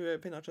pinnekjøttet, for hun er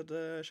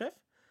pinnekjøttsjef.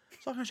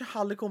 Så har kanskje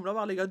halve kumler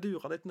bare ligget og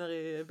dura litt ned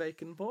i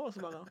bacon på, og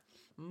så bare,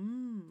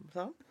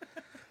 sånn.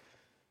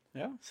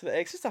 Ja. Så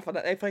jeg synes derfor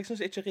det, for jeg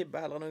synes ikke ribbe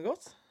heller er noe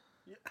godt.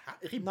 Hæ?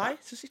 Ribbe? Nei,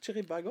 jeg synes ikke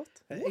ribbe er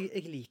godt.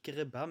 Jeg liker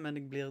ribba, men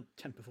jeg blir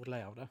kjempefort lei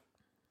av det.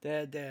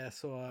 Det er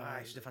så Nei,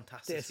 ikke det Det er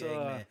fantastiske så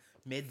med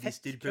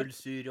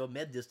medisterpølser og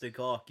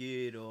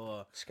medisterkaker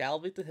og Skal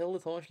vi til hele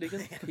ta en slik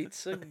en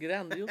pizza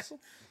grandiosa?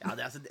 Ja,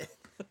 det, altså,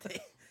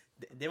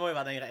 det må jo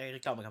være den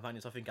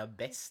reklamekampanjen som funker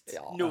best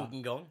Ja. noen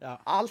gang. Ja.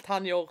 Alt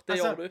han gjør, det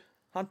Altså- gjør du.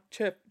 Han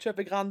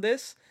kjøper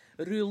Grandis,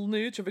 ruller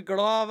den ut, kjøper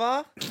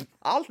Glava.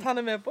 Alt han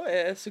er med på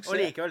er Og suksess.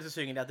 likevel så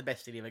synger de at det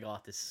beste i livet er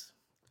gratis.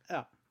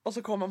 Ja. Og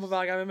så kommer han på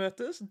hver gang vi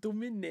møtes,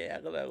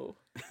 dominerer det jo.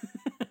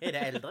 Er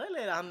det eldre, eller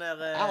er det han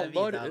der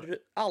Aldar Vidar?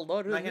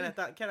 Aldar Nei, hva Rune.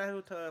 heter hva er det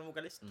hun tar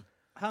vokalisten?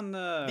 Han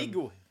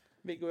Viggo.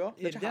 Viggo, ja.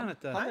 Det er Er det ikke han han.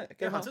 heter? Han Nei, er,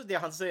 det er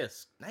han som sier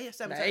Nei,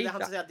 stemmer. Nei, Det er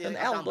han som sier at de den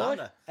at andre Eldar. har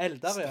det.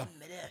 Eldar, ja.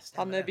 Stemmer det. han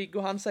Stemmer er det.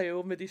 Viggo, han sier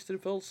jo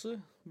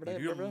medisterpølse. Bla,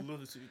 bla, bla.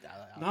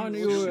 Men han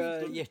har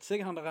jo gitt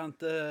seg, han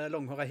der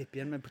langhåret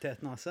hippien med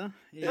potetnase.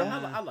 Ja,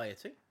 alle har gitt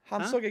seg.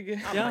 Han Hæ? så jeg Ja,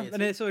 har gitt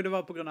men jeg så jo det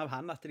var på grunn av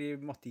han at de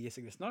måtte gi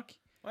seg visstnok.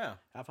 Å ja.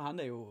 Ja, for han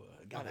er jo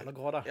gammel og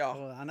grå, da. Ja.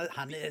 Og han er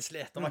Det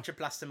sliten. var ikke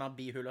plass til mer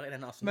bihuler i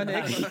den nasen. Men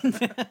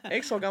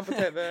jeg så han på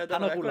TV Han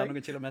denne har rullet veka.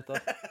 noen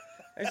kilometer.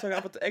 Jeg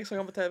så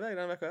han på TV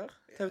denne veka her.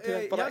 TV2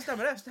 hjelper Ja, deg.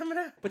 stemmer det. Stemmer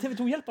det. På TV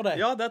 2 hjelper det!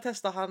 Ja, der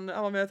testet han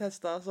var med og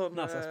testet sånn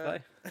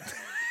Nesespray.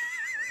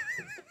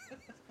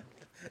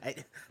 Nei,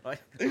 oi.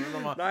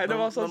 Nei, det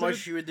var sånn Når man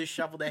som- 20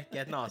 dusjer for å dekke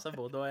et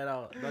nesebor, da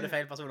er det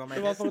feil personer med.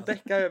 Det var for å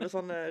dekke over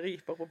sånne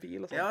riper på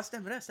bil og sånn. Ja,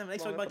 stemmer det. Stemmer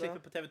det. Jeg så Var bare det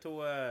på klippet på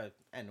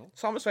TV2.no.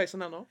 Samme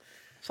sveisen ennå.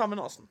 Samme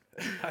nasen.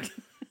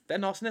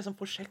 Den nasen er som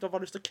prosjekt, og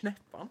bare lyst til å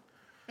kneppe den.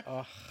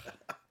 Åh.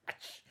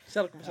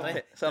 Ser dere på sånn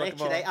Det ser er dere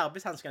ikke de på,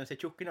 arbeidshanskene som er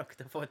tjukke nok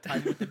til å få ta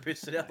imot en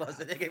pusse der.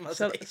 Altså, det kan jeg bare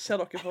ser, si. ser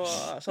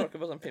dere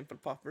på sånn pimple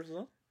poppers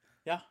og sånn?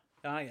 Ja.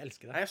 Ja, jeg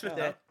elsker Nei, det. jeg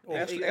sluttet.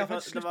 Ja. Jeg har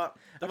faktisk det var,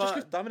 Jeg har ikke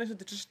sluttet, men jeg synes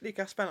det er ikke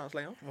like spennende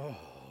lenger.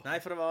 nei,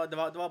 for det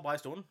var bra en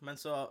stund, men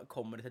så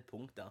kommer det til et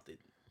punkt der at vet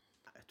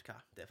du hva,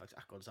 det er faktisk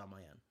akkurat det samme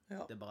igjen.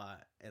 Ja. Det er bare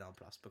en annen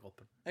plass på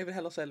kroppen. Jeg vil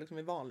heller se liksom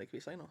i vanlig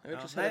kviser nå. Jeg vil Ja.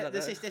 ikke se Nei, det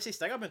det der.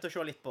 siste jeg har begynt å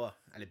se litt på,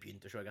 eller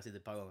begynt å se, jeg har sittet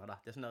et par ganger da,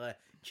 det er sånn der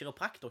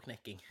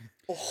kiropraktorknekking.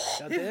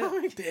 Ja,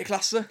 Det er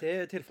klasse. det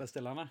er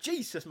tilfredsstillende.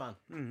 Jesus, mann!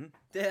 Mhm.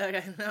 Det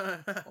er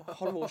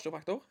Har du vært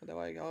kiropraktor? Det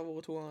var jeg har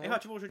vært 2 ganger. Jeg har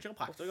ikke vært så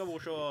kiropraktor, jeg har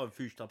vært så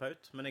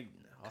fysioterapeut, men jeg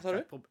har Hva sa du?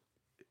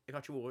 jeg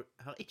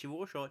har ikke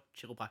vært så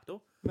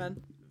kiropraktor,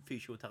 Men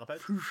fysioterapeut.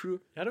 fusju.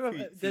 Ja, det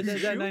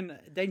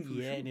er en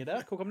J inni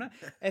der. Hvor kom det?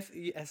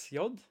 FYSJ.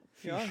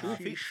 Ja,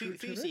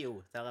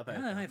 fysioterapeut.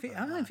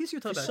 En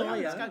fysioterapeut. Ja, Ja,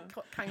 jeg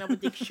skal krangle på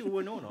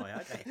diksjonen nå,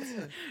 ja, greit.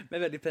 Vi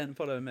er veldig pene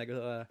på det, meg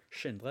og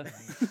Skyndre.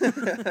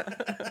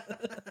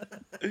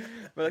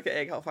 Men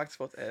jeg har faktisk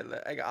fått, jeg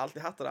har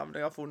alltid hatt det der, men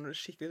jeg har funnet det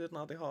skikkelig ut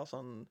når jeg har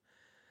sånn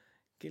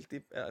guilty,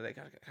 eller det er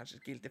kanskje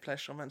ikke guilty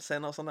pleasure, men ser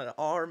når sånne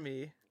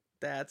army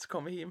dads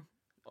kommer hjem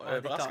og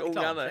overrasker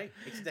ungene. Jeg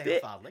synes det er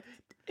helt farlig.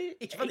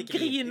 Ikke for at Jeg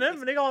griner,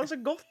 men jeg har det så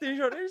godt i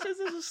selv. Jeg synes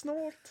det er så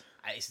snålt.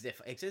 Nei, jeg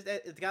synes det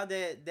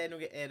er noe,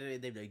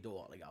 det blir jeg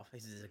dårlig av.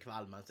 Jeg synes det er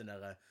kvalmende, den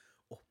der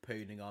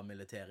opphøyning av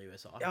militæret i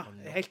USA. Ja,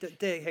 det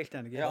er jeg helt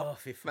enig i. Ja, Å,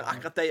 fy faen. men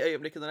akkurat de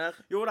øyeblikkene der,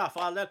 Jo da,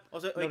 for all del.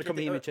 Også, Når det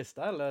kommer hjem i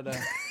kista, eller er det...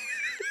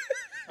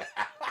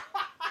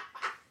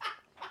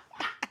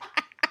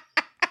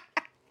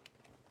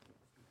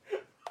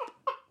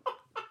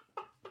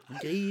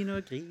 Griner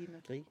og griner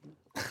og griner.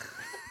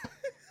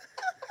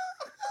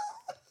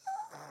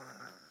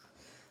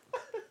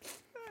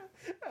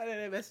 Ja, det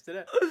er det beste,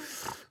 det.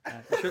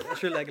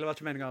 Unnskyld, det var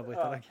ikke meningen å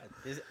avbryte deg.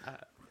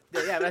 Det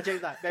er jævla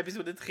kjent, da. Det er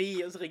episode 3,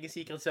 og så ringer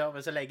Secret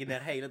Service og legger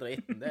ned hele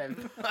dritten. Det er...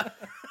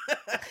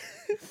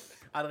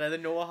 Allerede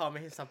nå har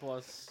vi hisset på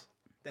oss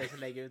det som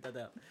legger ut det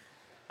der.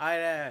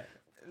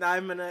 Nei,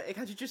 men jeg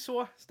kan ikke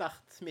så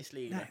sterkt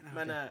mislike det.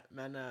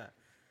 Men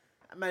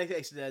jeg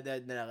synes det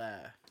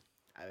der...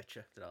 Jeg vet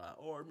ikke, det der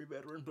Army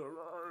veteran...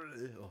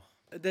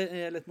 Det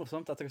er litt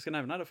morsomt at jeg skal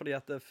nevne det, fordi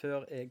at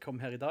før jeg kom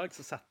her i dag,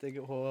 så satt jeg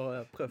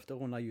og prøvde å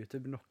runde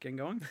YouTube nok en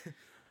gang.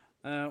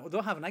 Og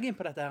da havnet jeg inn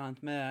på dette her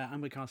med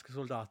amerikanske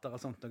soldater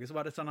og sånt noe. Så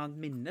var det et sånn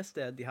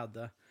minnested de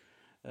hadde,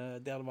 der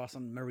det var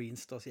sånn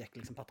Marines da, som gikk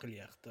liksom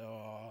patruljerte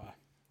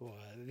og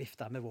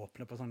viftet med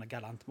våpnet på sånne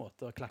galant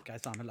måte og klakket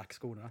i samme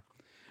lakkskoene.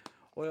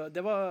 Og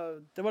det var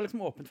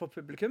liksom åpent for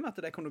publikum at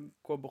de kunne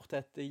gå bort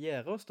til et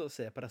gjerde og stå og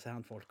se på disse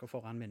her folka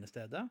foran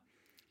minnestedet.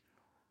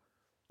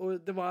 Og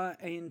det var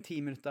en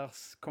 10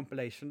 minutters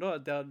compilation da,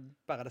 der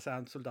bare disse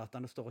her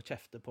soldatene står og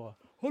kjefter på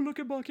 «Hold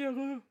dere bak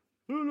gjerdet!»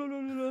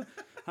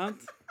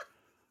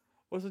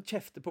 Og så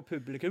kjefter på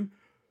publikum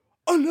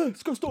 «Alle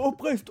skal stå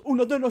oppreist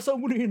under denne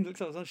seremonien!»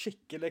 liksom, sånn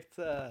skikkelig,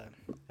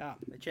 ja.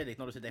 Det er kjedelig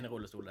når du sitter inne i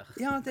rullestol der.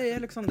 Ja, det er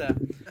liksom det.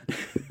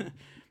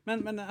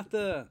 men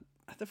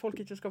at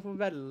folk ikke skal få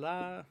velge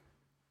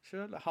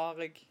selv,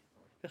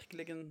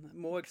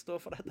 må jeg stå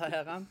for dette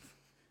her?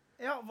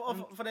 Ja,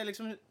 for det er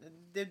liksom,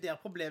 det er der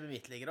problemet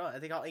mitt ligger da.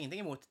 At jeg har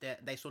ingenting imot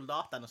de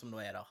soldatene som nå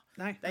er der.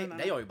 Nei.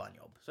 De gjør jo bare en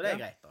jobb, så det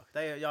er greit da.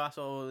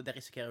 De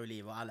risikerer jo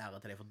livet og all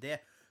ære til det for det.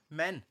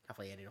 Men,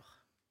 hvorfor er de der?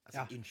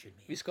 Altså, unnskyld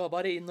meg. vi skal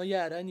bare inn og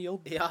gjøre en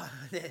jobb. Ja,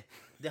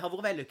 det har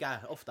vært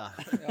vellykket, ofte.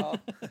 Ja.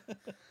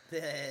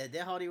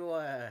 Det har de jo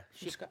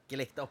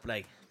skikkelig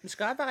opplegg. Vi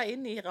skal bare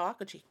inn i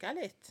Irak og kikke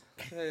litt.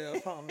 Det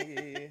gjør faen meg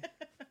i...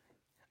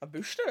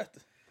 Bush, det vet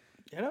du.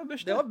 Ja, det var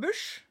Bush. Det var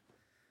Bush.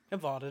 Ja,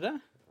 var det det?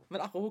 Men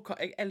akkurat,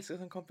 jeg elsker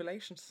sånne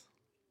compilations.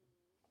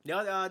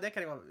 Ja, det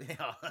kan jeg jo...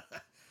 Ja.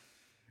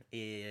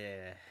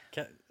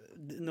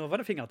 Nå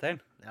var det fingertegn.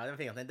 Ja, det var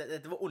fingertegn.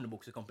 Dette var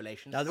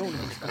underbukse-compilations. Ja, det var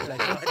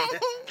underbukse-compilations.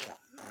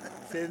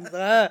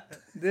 Sindre,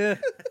 du.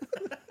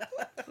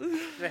 Du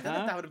vet at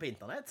dette har du på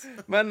internett?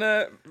 Men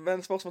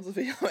spørsmål til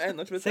Sofie har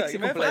enda ikke blitt Sexy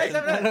tagget med.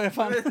 compilation. Nei,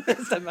 faen,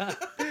 stemmer.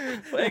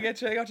 For jeg har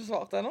ikke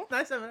svart ennå.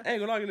 Nei, stemmer. Jeg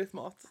går lager litt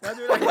mat. Ja,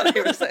 du Det var det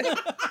jeg vil si.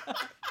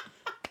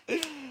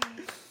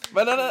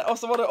 Men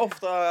også var det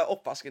ofte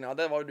oppvasken, ja.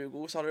 Det var jo du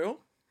god, sa du jo.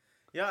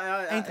 Ja.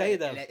 En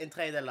tredjedel. En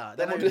tredjedel, da.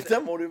 Der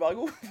må du være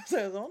god, for å si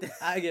det sånn.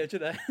 Nei, jeg er jo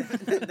ikke det.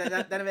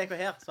 Denne veka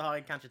her så har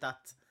jeg kanskje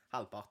tatt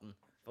halvparten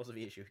for så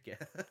vi er syke.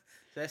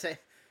 Så jeg sier,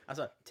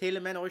 altså, til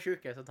og med når jeg er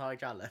syke, så tar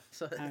jeg ikke alle.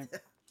 Så,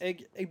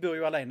 Jeg bor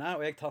jo alene,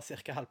 og jeg tar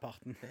cirka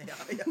halvparten. ja.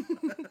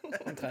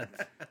 Omtrent.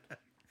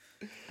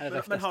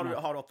 Men har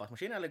du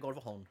oppvaskmaskin, eller går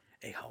det for hånd?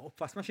 Jeg har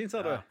oppvaskmaskin,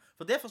 sa du. Ja.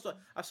 For det forstår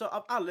altså,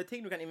 av alle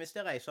ting du kan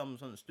investere i som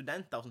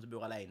studenter som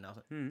bor alene,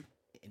 altså,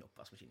 en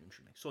oppvaskmaskin,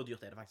 unnskyld meg, så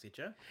dyrt er det faktisk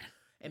ikke.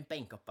 En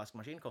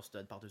benkoppvaskmaskin koster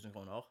et par tusen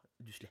kroner.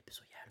 Du slipper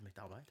så jævlig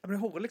mye arbeid. Ja, men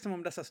jeg hører liksom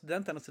om disse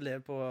studentene som lever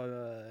på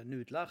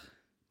nudler.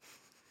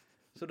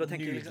 Så da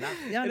tenker jeg liksom...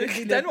 Ja, de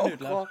lever på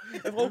nudler.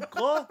 Jeg var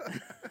okra.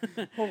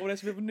 Håper det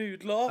som blir på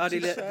nudler.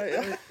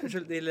 Ja,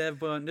 unnskyld, de lever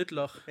på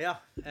nudler. Ja.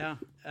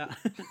 Ja.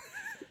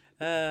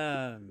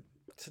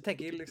 Så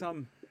tenker jeg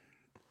liksom...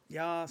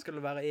 Ja, skal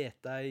det være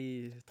ete i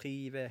 3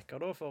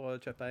 veker da, for å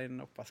kjøpe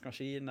en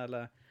oppvaskmaskin,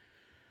 eller...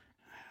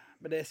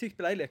 Men det er sykt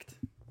beleiligt.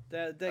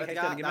 Det er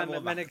helt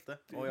enig, men jeg...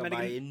 Å jobbe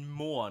i en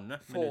måned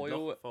med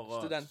nudler for å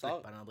studenter.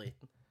 slippe denne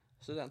driten.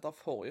 Studenter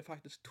får jo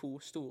faktisk 2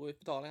 store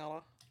utbetalinger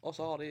da. Og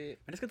så har de...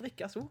 Men det skal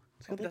drikkes også.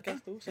 Skal drikkes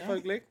også,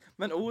 selvfølgelig.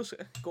 Men også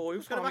går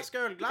jo... Skal du vaske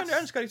ølglass? Du kan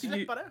jo ønske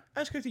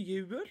deg til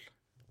jul.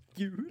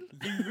 Jul?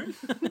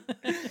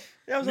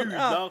 Ja, sånn,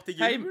 Nudler til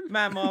jul? Hei,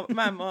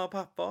 mamma og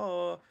pappa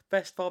og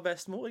bestefar og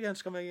bestemor, jeg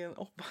ønsker meg en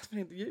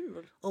oppvaskmaskin til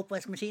jul.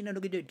 Oppvaskmaskin og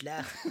noen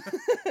nudler.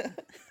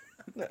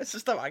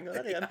 Så Stavanger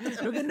der igjen.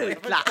 Noen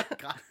nudler.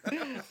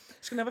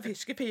 Skal ned på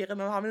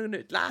fiskepiren og ha med noen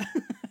nudler.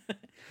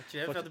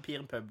 Ikke for at du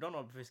Piren pub da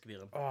nå på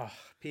fiskepiren.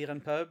 Piren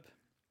pub.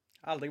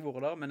 Aldri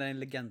vært der, men det er en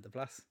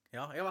legendeplass.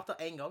 Ja, jeg har vært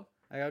der en gang.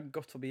 Jeg har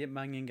gått forbi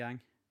mange en gang.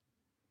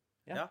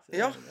 Ja.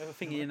 Ja.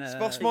 Fingine,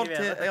 Spørsmål Ikke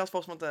til, vet det. jeg har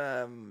spørsmål til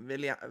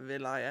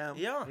Will.i.am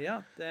Ja,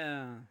 Ja, det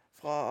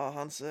fra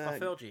hans, fra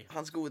Fergie.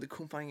 hans gode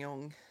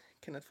kompanjong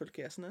Kenneth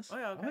Fulkesenes.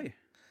 Ja, ok. Oi.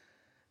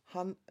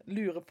 Han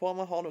lurer på om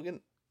han har noen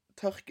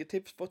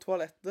tørketips på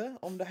toalettet,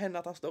 om det hender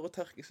at han står og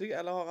tørker seg,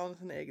 eller har han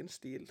sin egen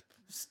stil.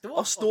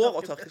 Og står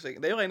og tørker seg.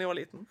 Det gjorde jeg da jeg var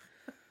liten.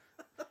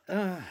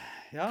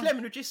 Ja.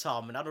 Klemmer du ikke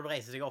sammen da når du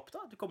reiser seg opp da?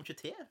 Du kommer ikke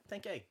til,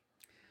 tenker jeg.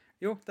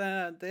 Jo, det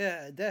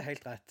er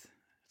helt rett.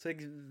 Så jeg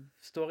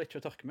står ikke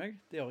og tørker meg.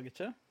 Det gjør jeg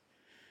ikke.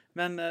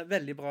 Men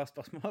veldig bra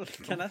spørsmål,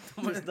 Kenneth.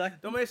 Tusen takk.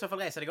 Da må du i så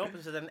fall reise deg opp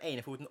og sette den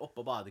ene foten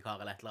oppå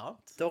badekar eller et eller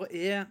annet.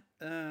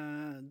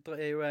 Der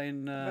er jo en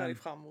Veldig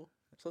fremme.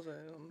 Så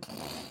er det en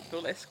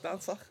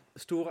burlesk-danser.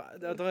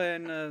 der er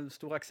en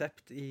stor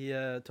aksept i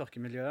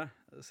tørkemiljøet,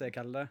 som jeg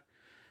kaller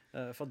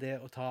det, for det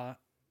å ta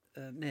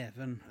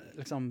neven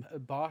liksom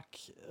bak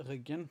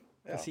ryggen,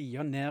 på Ja.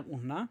 siden, ned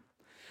under.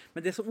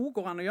 Men det som også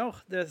går an å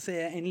gjøre, det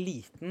er en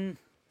liten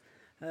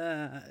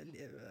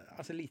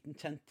liten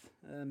kjent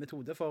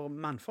metode for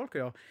mannfolk å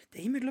gjøre. Det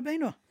er imellom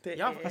beina. Det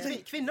Ja, er- altså,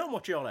 kvinner må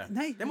ikke gjøre det.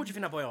 Nei. De må ikke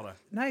finne på å gjøre det.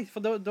 Nei, for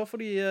da får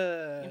de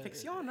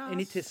Infeksjoner. inn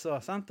i tissa,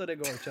 sant? Og det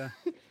går ikke.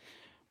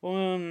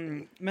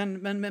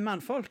 Men med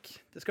mannfolk,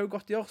 det skal jo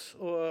godt gjøres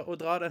å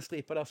dra den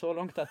stripa der så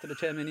langt at det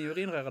kommer inn i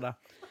urinrøret der.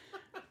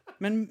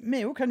 Men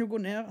vi jo kan jo gå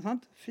ned,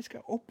 sant?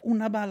 Fiske opp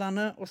under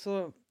ballene, og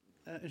så,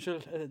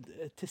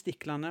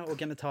 testiklene og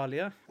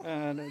genitaliet.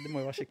 Det må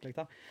jo være skikkelig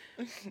da.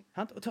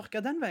 Sant? Og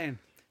tørke den veien.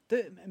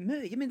 Det er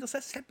mye mindre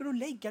stress. Slipper du å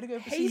legge deg over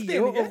på Helt siden,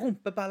 enig. og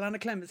rumpeballene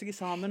klemmer seg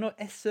sammen, og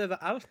S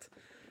overalt.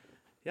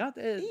 Ja,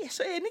 det er Jeg er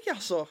så enig,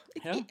 altså.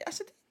 Ja.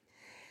 Altså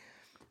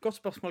godt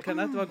spørsmål,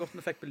 Kenneth. Det var godt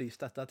vi fikk belyst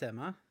dette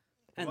temaet.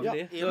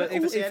 Endelig. Ja,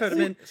 Så jeg føler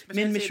min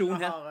spesielt misjon siden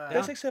vi her. har,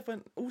 Det som jeg ser på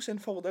en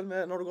fordel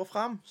med når du går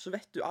frem, så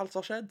vet du alt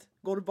som har skjedd.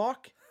 Går du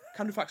bak,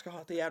 kan du faktisk ha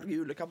hatt en jævlig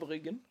ulykke på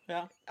ryggen.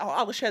 Ja. Det har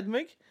aldri skjedd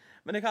meg,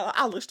 men jeg har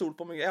aldri stolt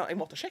på meg. Jeg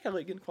måtte sjekke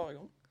ryggen hver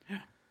gang.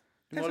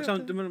 Du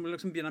må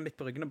liksom begynne midt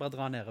på ryggen og bare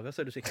dra nedover, så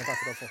er du sikker på at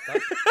du har fått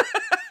det.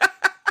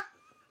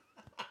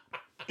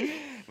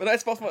 Men det er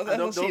et spørsmål, det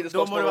er et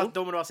sidespørsmål.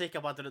 Da må du være sikker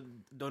på at det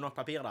er nok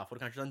papir der, for du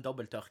kan ikke ta en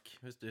dobbelttørk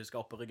hvis du skal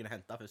opp på ryggen og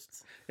hente først.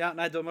 Ja,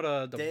 nei, da må du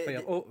dobbelt på Det-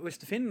 gjøre. Og hvis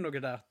du finner noe der,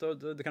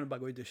 da kan du bare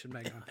gå i dusjen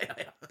med en gang.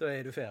 Da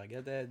er du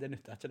ferdig. Det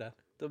nytter ikke det.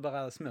 Da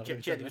bare smører du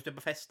Kjedelig hvis du er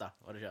på fest, da,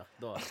 og det skjer.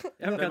 Da,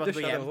 Ja, men da er kan det bare å dusje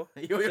gå der hjem. også.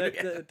 Jo, Det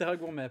har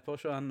jeg vært med på,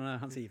 så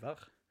Hans Ivar.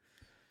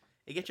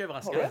 Jeg er ikke Har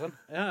overrasket. du det? Øren.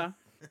 Ja.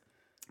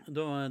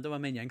 Da var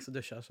min gjeng som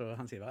dusja, så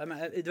Hans Ivar. Men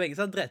det var ingen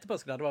som drete på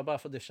seg der, det var bare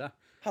for å dusje.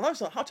 Han har jo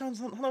sånn, han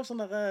har jo sånn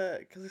der,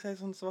 hva skal jeg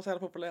si, sånn, som var så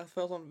jævlig populært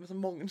før, sånn, med så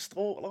mange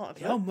stråler.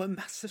 Ja,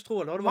 masse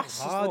stråler. Det var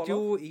Masse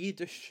radio i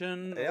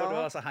dusjen, Ja. og det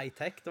var så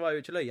high-tech. Det var jo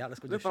ikke løye, alle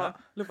skulle dusje.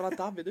 Lurer på han har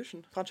dab i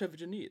dusjen, for han kjøper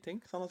ikke nye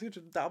ting, så han har sikkert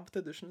ikke dab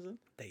til dusjen sin.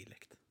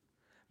 Deilig.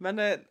 Men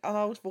han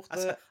har jo spurt,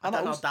 Altså, han at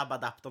har han også har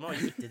DAB-adapter nå i i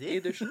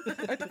ettertid. dusjen.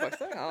 Jeg tror faktisk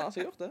det, han har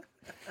sikkert gjort det.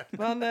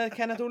 Men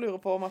Kenneth også lurer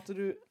på om at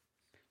du,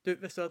 Du,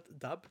 visste du at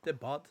DAB, det er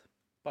bad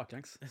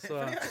baklengs,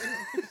 så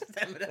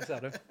Stemmer det. det ser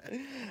du.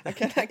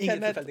 Kenneth,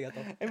 Ingen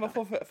tilfeldigheter. jeg må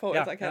få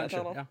Ja, ut av Kenneth her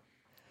unnskyld, nå. ja.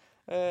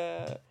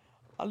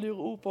 Han lurer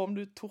også på om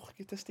du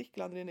tørker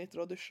testiklene dine etter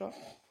du har dusja.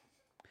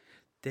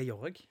 Det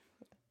gjør jeg.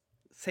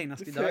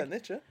 Senest Du i dag. føner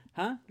ikke.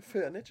 Hæ? Du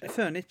føner ikke. Jeg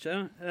føler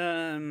ikke.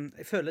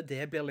 Jeg føler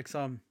det blir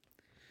liksom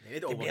Det er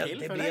litt Det overkill,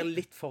 blir føler jeg.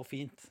 litt for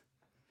fint.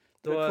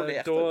 Det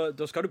er polert,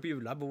 Da skal du på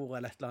julebord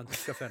eller et eller annet. Du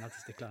skal føne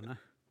testiklene.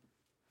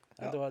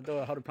 Ja,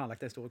 da har du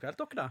planlagt en stor kveld.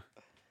 Dere, da?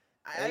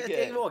 Nei,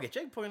 jeg våger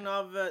ikke, på grunn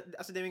av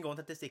altså, det er min grunn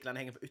til at testiklene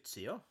henger på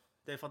utsida.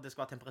 Det er for at det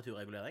skal ha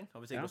temperaturregulering. Og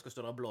hvis jeg Ja. da skal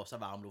stå der og blåse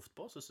varm luft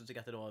på, så syns jeg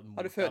at det da Har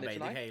du født ikke, motarbeider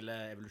nei?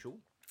 hele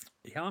evolusjon.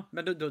 Ja,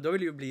 men da vil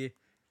det jo bli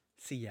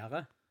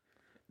sidere.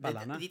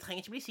 Ballene. De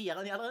trenger ikke bli sidere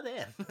enn de allerede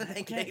er.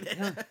 tenker jeg det.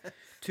 Ja.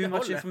 Too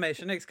much holder.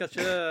 information. Jeg skal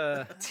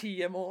ikke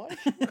TMI.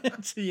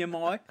 si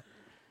meg.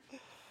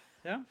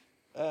 Ja.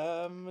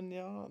 Men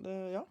ja,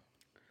 ja.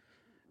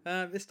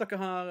 Hvis dere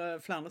har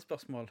flere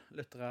spørsmål,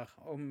 lyttere,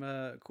 om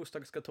hvordan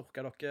dere skal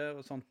tørke dere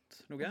og sånt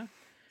noe,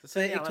 Så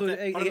send jeg gjerne tror- til,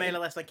 har du jeg-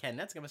 mailadressen til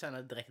Kenneth, så kan vi sende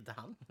det direkte til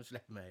han. Så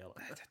slipper vi å gjøre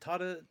det.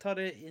 ta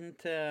det inn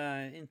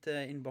til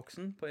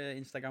innboksen på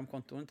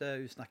Instagram-kontoen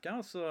til Usnakka,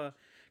 og så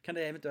kan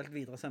det eventuelt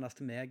videre sendes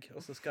til meg,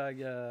 og så skal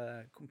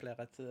jeg kompilere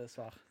et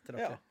svar til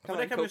Ja. dere. Kan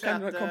det kan du du si ha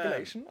en at,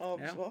 compilation av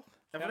ja. svar?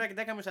 Ja, for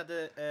det kan vi si at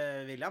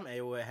William er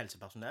jo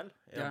helsepersonell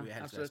Ja, i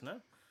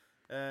helsevesenet.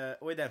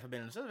 Og i den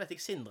forbindelse vet jeg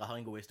Sindre har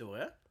en god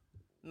historie.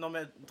 Når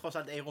vi tross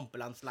alt er i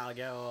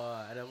rumpelandslaget,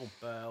 eller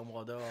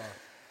rumpeområdet.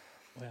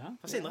 Ja.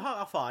 For Sindre har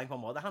erfaring på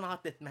området. Han har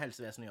hatt litt med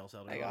helsevesenet å gjøre,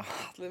 ser du. Jeg har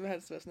hatt litt med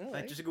helsevesenet.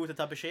 Jeg er ikke så god til å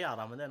ta beskjeder,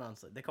 da, men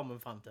det kommer vi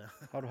frem til.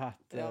 Har du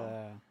hatt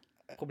Ja.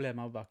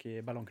 problemer bak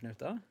i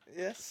ballongknuter?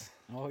 Yes.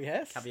 Oh,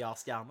 yes.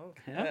 Kaviarstjerner.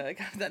 Ja.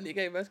 Den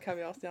liker jeg best,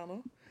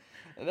 kaviarstjerner.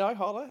 Ja, jeg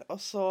har det. Og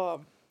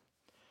så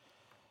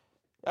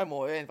Jeg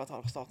må jo inn på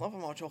ta starten av, for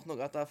vi har ikke hørt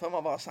noe av det før. Vi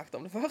har bare sagt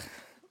om det før.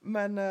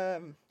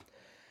 Men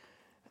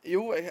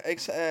jo,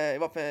 jeg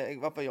var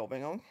på jobb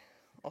en gang,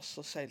 og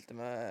så seilte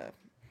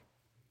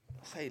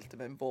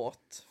vi en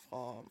båt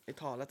fra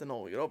Italia til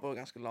Norge da, på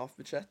ganske lavt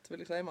budsjett, vil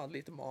jeg si. Vi hadde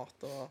lite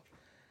mat og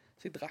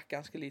Så jeg drakk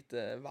ganske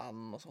lite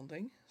vann og sånne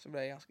ting. Så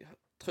ble jeg ganske...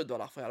 Trodde det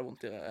var derfor jeg hadde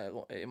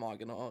vondt i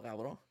magen og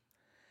ræva da.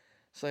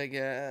 Så jeg...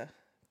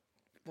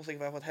 For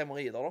sikkert jeg fått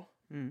hemorrider da.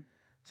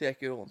 Så jeg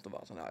gikk jo rundt og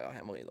bare sånn, ja,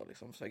 hemorrider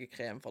liksom. Så jeg gikk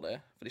krem for det.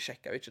 For de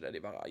sjekket jo ikke det,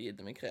 de bare gitt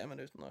meg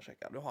kremen uten å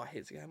sjekke. Du har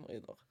helt sikkert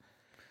hemorrider.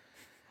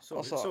 Så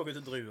ut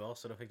til druer,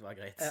 så det fikk være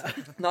greit.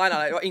 Nei,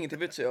 det var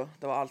ingenting på utsida.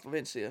 Det var alt på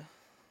vindsida.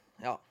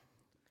 Ja.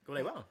 Går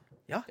det bra?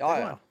 Ja,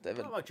 Ja. Det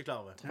Det var jeg ikke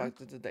klar over.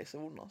 faktisk det er de som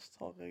er vondest,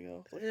 har jeg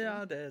hørt.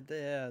 Ja,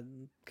 det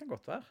kan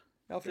godt være.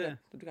 Ja, for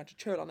du kan ikke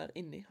kjøle ned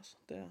inni, altså.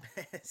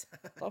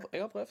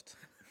 Jeg har prøvd.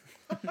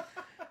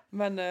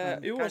 Men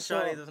jo, Kanskje så...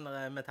 ha litt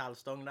sånn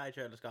metallstong der i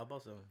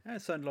kjøleskapet, så... Ja,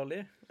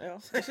 Sunlolly. Ja.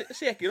 Så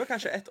gikk jeg da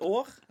kanskje et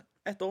år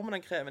med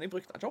den kremen. Jeg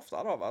brukte den ikke ofte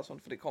da,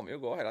 sånn, for det kommer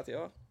jo å gå hele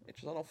tiden.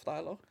 Ikke sånn ofte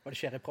heller. Var det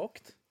Sherry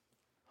Proct?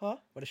 Hæ?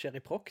 Var det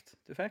Sherry Proct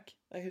du fikk?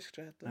 Jeg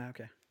husker ikke hva det heter. Nei,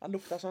 ok. Han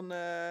lukta sånn,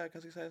 hva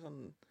skal jeg si,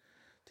 sånn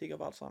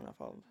tigerbalsam i hvert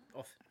fall.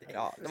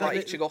 Ja, det Så var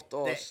ikke godt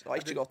å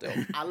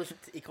gjøre.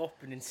 Alt i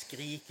kroppen din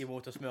skriker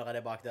mot å smøre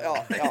det bak der. Ja.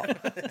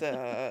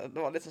 Det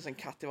var litt sånn som en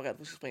katt jeg var redd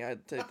for å springe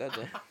til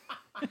dette.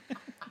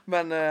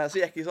 Men så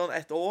gikk jeg sånn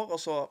et år, og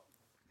så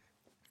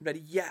ble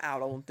det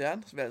jævla vondt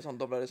igjen. Så ble det sånn,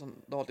 da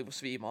holdt jeg på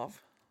å svime av.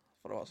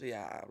 For det var så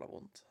jævla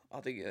vondt.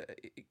 At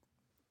jeg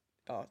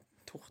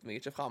torde meg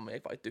ikke frem.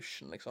 Jeg gikk bare i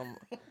dusjen, liksom.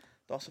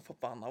 Det var så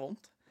forbannet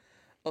vondt.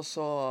 Og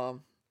så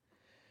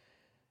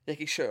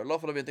gikk jeg selv,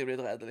 for da begynte jeg å bli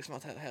litt redd, liksom,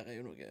 at her er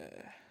jo noe...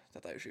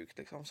 Dette er jo sykt,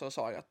 liksom. Så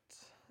sa jeg at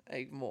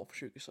jeg må på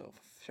sykehuset og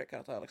sjekke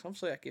dette her, liksom.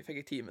 Så fikk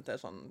jeg time til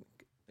sånne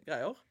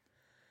greier.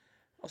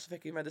 Og så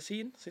fikk jeg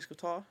medisin, så jeg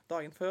skulle ta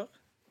dagen før.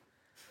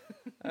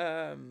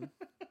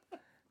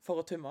 For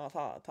å tømme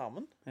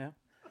tarmen. Ja.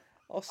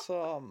 Og så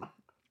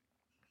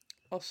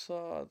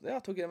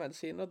tok jeg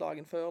medisinen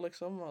dagen før,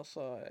 liksom, og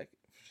så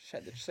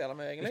skjedde ikke så jævla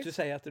mye, egentlig. Hvis du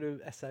sier at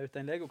du esset ut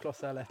en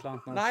Lego-kloss eller et eller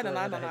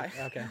annet... Nei.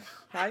 Ja, ok.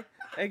 Nei,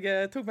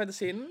 jeg tok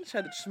medisinen,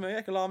 skjedde ikke så mye,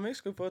 jeg gikk og la meg,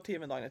 skulle på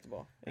timen dagen etterpå.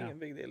 Ingen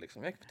big deal,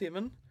 liksom. Jeg gikk på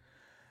timen,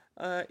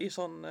 i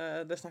sånn,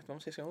 det snakket vi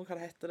om sist gang, hva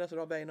det heter det, så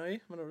du har beina i,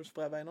 men når du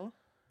sprer beina.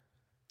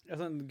 Ja,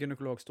 sånn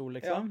gynekologstol,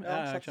 liksom.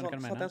 Ja, jeg skjønner hva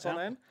du mener. Satt en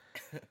sånn en.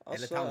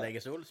 Eller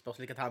tannlegestol,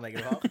 spørs hvilken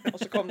tannlege du har. Og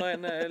så kom det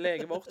en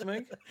lege bort til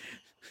meg.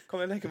 Da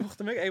begynte jeg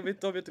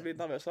å bli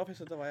nervøs, for jeg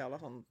syntes det var jævla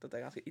sånn, dette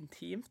er ganske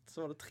intimt,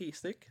 så var det 3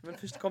 stykk. Men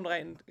først kom det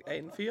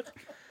en fyr,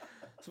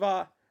 så var,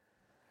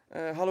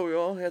 hallo,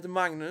 jeg heter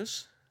Magnus.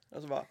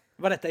 Og så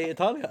Var dette i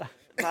Italia?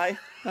 Nei,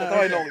 dette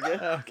var i Norge.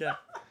 Ja, ok. Ja,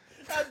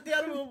 det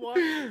hadde vært bra.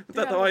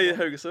 Dette var i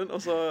Haugesund,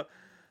 og så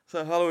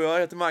hallo,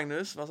 jeg heter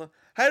Magnus. Og så,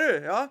 hei du,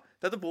 ja,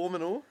 dette er bror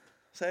min nå.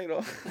 Sier jeg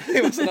da.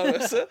 Jeg var så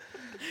nervøs.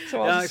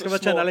 Ja, jeg skal bare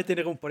kjenne litt inn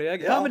i rumpa di.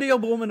 Ja, men det gjør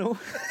bror min nå.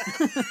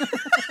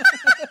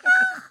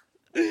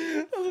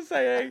 Og så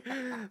sier jeg,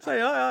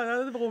 ja, det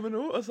er bror min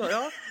nå. Og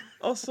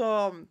så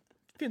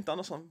begynte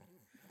han sånn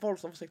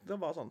voldsomt forsiktig,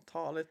 og bare sånn,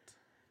 ta litt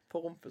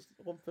på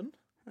rumpen.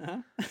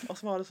 Og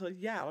så var det så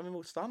jævla mye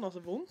motstand, og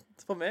så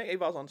vondt for meg.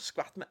 Jeg bare sånn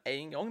skvatt med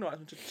en gang. Det var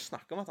liksom ikke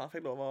snakk om at han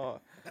fikk lov å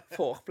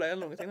foreplay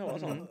eller noen ting. Det var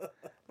sånn,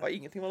 det var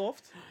ingenting var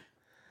lovt.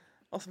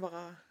 Og så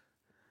bare...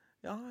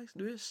 Ja,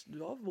 du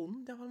har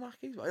vondt, jeg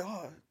merker jeg.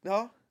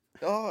 Ja.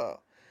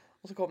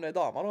 Og så kom det en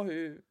dame da,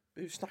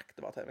 hun snakket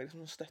bare til meg,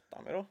 liksom, hun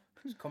støttet meg da.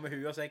 Så kommer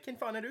hun og sier, hvem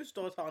faen er du?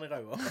 Står og tar han i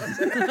røva.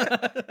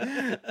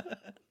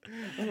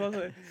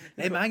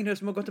 Nei,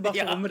 Magnus, må gå tilbake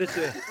til rommet ditt,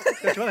 du.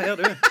 Skal ikke være her,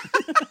 du.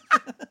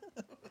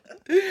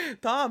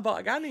 Ta han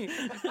bak han i.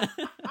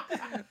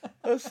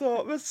 Men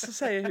så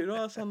sier hun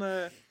da, sånn...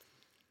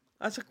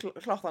 Så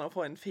klarte han å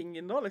få en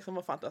finger da,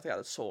 liksom, og fant at jeg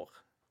hadde et sår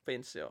på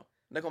innsiden.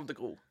 Det kom til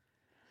å gro.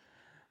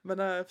 Men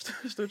jeg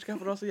forstod ikke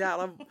hvorfor det var så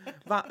jævla...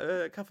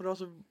 Hvorfor det var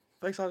så...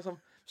 For jeg sa liksom,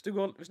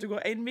 hvis du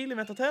går 1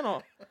 millimeter til nå,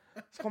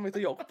 så kommer jeg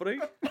til å jobbe på deg.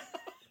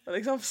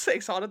 Liksom, så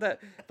jeg sa det til...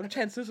 For det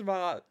kjennes ut som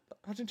bare...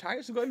 Har ikke en chance,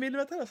 hvis du går 1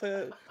 millimeter til, så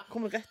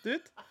kommer det rett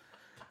ut.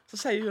 Så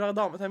sier hun der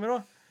dame til meg da,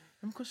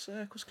 men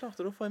hvordan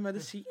klarte du å få en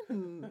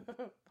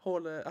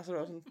medisinhåle? Altså, det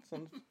var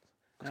sånn...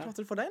 Hvordan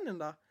klarte du å få den inn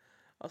da?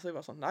 Altså, jeg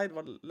var sånn, nei, det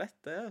var lett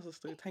det. Så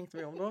jeg tenkte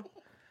meg om da.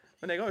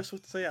 Men jeg har jo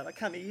suttet så jævla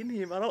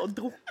kaninhimer da, og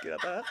drukket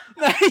dette her.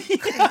 Nei!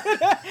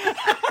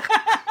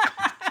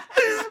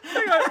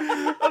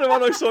 Og det var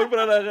når jeg så på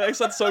det der, jeg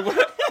satt og så på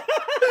det.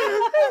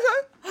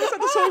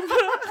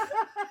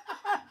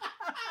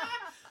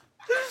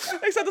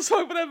 Jeg satt og så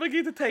på den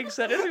Birgitte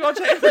Tengs-serien, så jeg var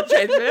ikke helt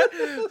kjent med.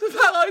 Så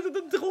bare har jeg satt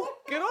og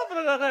drukket da, på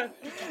det der.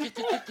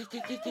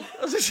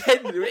 Og så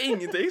kjente det jo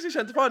ingenting, så jeg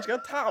kjente faen ikke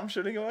at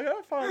tarmskylling var, ja,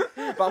 faen.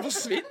 Bare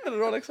forsvinner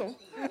det da, liksom.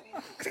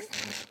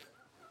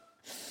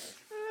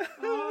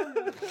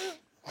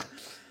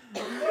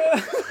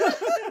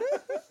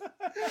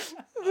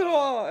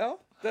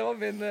 Det var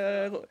min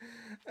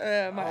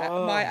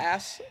my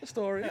ass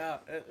story. Ja,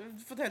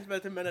 fortalte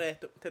meg til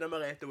Merete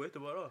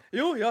etterpå da.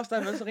 Jo, ja,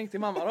 stemmer, så ringte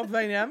mamma da på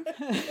veien hjem.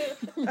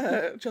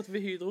 Kjørte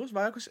vi Hydro, så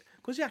bare,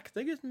 hvordan gikk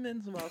det, gutten min?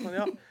 Så bare sånn,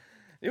 ja.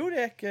 Jo, det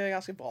gikk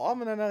ganske bra,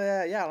 men den der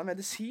jævla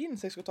medisinen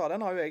som jeg skulle ta,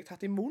 den har jo jeg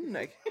tatt i munnen,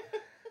 jeg.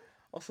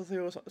 Og så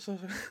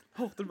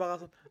hørte du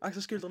bare sånn,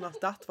 så skuldrene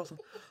hans datt, bare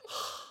sånn,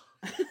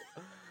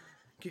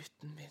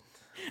 gutten min.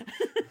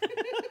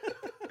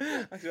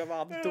 Jeg skulle være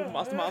verdens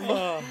dummeste mann.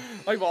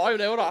 Og jeg var jo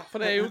det jo da, for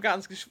det er jo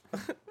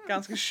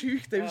ganske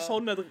sykt. Det er jo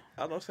sånn at...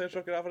 Ja, nå ser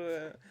jeg ikke der, for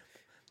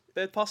det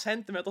er et par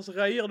centimeters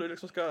røyer du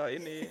liksom skal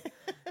inn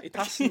i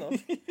tassen.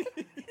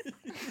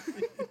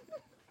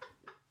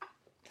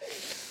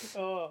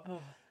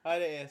 Nei,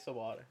 det er så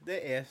bra det. Det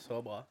er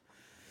så bra.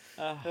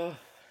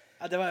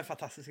 Ja, det var en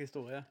fantastisk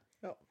historie.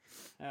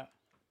 Ja.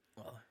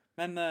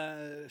 Men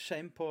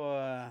shame på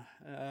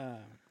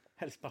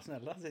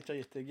helsepersonellet som ikke har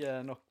gitt deg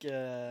nok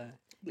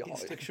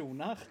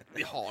instruksjoner.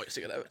 Vi har jo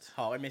sikkert det, vet du.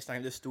 Har jeg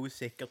mistanke, det sto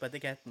sikkert på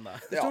etiketten da.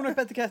 Det sto nok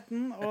på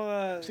etiketten, og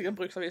Sikkert en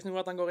bruksanvisning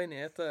hvor at han går inn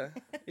i et...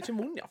 Ikke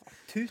munn, i hvert fall.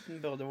 tuten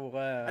burde Ja,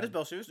 vært... det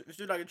spørs jo, hvis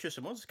du lager et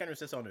kyssemål, så kan det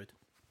jo se sånn ut.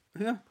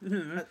 Ja.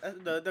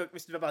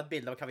 Hvis du vil bare et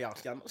bilde av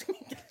kaviarstjerner, så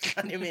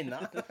kan det jo minne.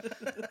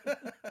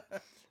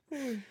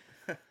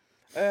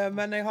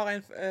 Men jeg har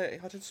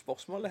ikke et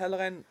spørsmål, det er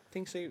heller en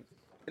ting som jeg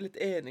er litt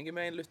enig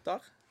med en lytter.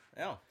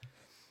 Ja.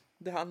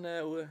 Det er han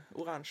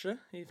oransje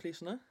i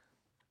flisene.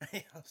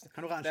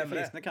 Han oransje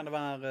flisene, kan det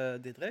være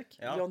Didrik?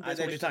 Ja. John Nei, det,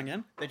 er Solli ikke,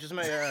 Tangen? det er ikke så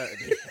mye...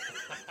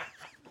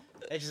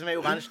 Det er ikke så mye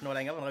oransje nå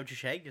lenger, men han har jo ikke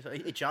skjegg. Så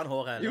ikke han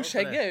hår heller. Jo,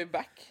 skjegget er jo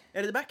back.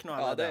 Er det back nå?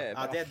 Ja, eller? det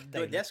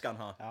er Ja, det skal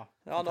han ha. Ja,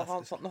 Ja,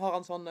 nå har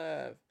han sånn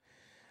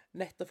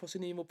nettet for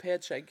sin nye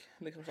mopedskjegg,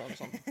 liksom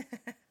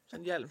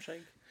sånn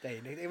hjelmskjegg.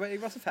 deilig. Jeg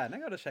var så fan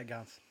av det skjegget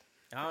hans.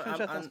 Ja,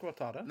 Kanskje at han skulle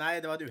ta det? Nei,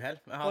 det var et uheld.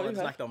 Jeg har Var det allerede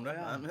uheld? snakket om det.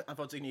 Ja. Han har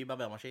fått seg ny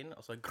barbermaskin,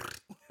 og så...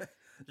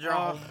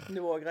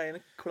 Nivågreiene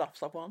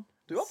kollapser på han.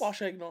 Du har bra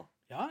skjegg nå.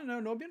 Ja,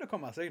 nå begynner det å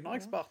komme seg. Nå har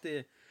jeg spart i...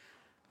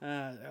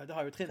 det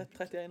har jo trint.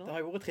 31 Det år. har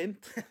jo vært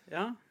trint.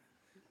 Ja.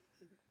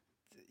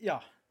 Ja.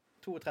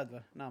 32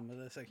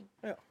 nærmer det seg.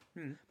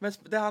 Men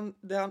det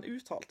han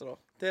uttalte da,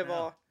 det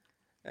var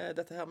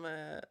dette her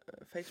med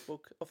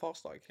Facebook og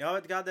farsdag. Ja,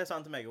 vet du hva? Det sa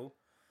han til meg også.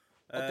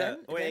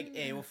 Og jeg den-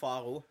 er jo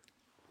far også.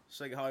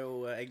 Så jeg har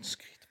jo...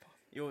 Skryt på.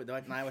 Jo, det var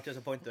ikke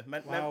så pointet.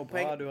 Men Wow, bra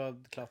poeng... du har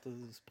klart å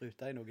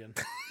sprute i noen.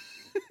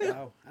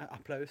 Wow,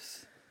 applaus.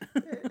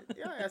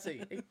 Ja,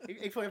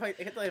 jeg får jo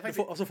faktisk...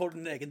 Og så får du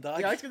din egen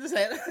dag. Ja, jeg skulle si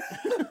det.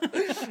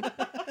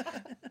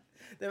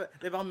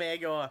 Det var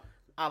meg og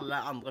alle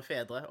andre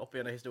fedre opp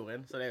gjennom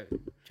historien, så det er jo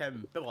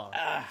kjempebra.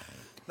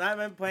 Nei,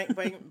 men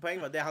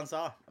poeng var det han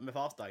sa med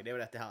farsdag, det er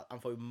jo dette her.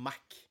 Han får jo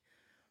makk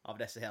av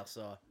disse her,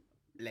 så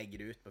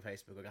legger det ut på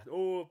Facebook og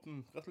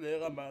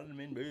gratulerer mannen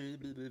min,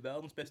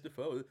 verdens beste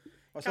far.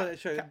 Og så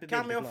kjører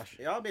bildekollasj.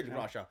 Ja,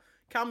 bildekollasjer.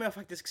 Kan vi jo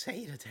faktisk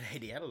si det til de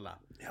ideelle?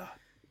 Ja,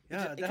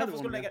 det hadde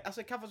Hvorfor vært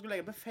skulle jeg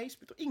legge på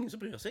Facebook? Det er ingen som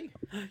bryr seg.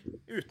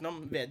 Utenom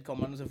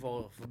vedkommende som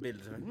får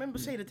bilder, selvfølgelig. Men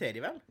si det til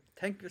de vel.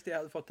 Tenk hvis de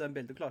hadde fått den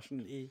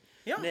bildekollasjen i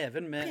Ja,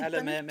 neven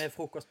med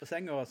frokost på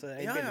senga, og så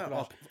en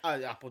bildekollasj.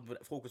 Ja, på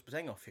frokost på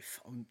senga. Fy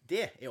faen,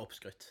 det er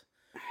oppskrytt.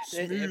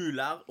 Det er-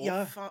 Smuler og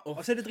Ja, faen.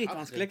 og så er det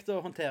dritvanskelig å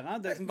håndtere.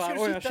 Det er liksom bare, Skal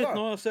du åja, sitte shit, da?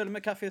 nå søler vi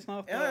kaffe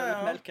snart, og Ja.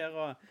 litt melk her,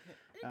 og...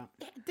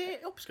 Det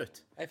er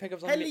oppskrytt. Jeg fikk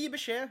opp sånn... Hellig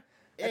beskjed.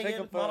 Jeg fikk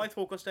Jeg opp- har lagt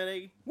frokost til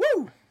deg.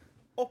 Woo!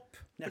 Opp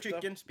på Nettopp.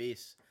 kjøkken,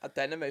 spis. At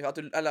den er mye,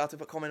 eller at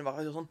det kommer inn og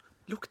bare sånn,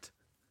 lukt.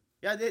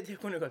 Ja, det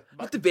kunne jo godt.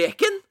 Lukter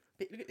bacon?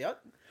 Ja.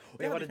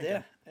 Ja, var det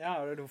det?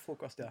 Ja, det var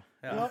frokost, ja.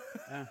 Ja.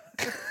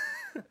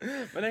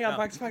 Men jeg har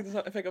faktisk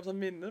jeg fikk opp sånn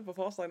minne på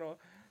farsdag nå,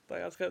 da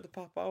jeg hadde skrevet til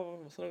pappa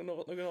for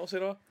noen år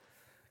siden.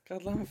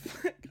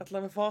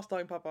 Gratulerer med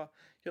farsdagen, pappa.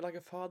 You're like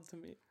a father to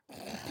me.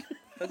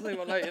 Det synes jeg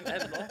var løyen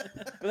enda.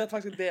 Men det er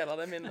faktisk en del av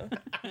det minnet.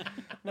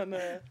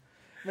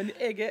 Men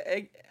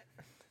jeg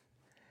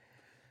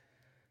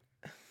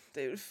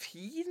det er jo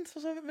fint,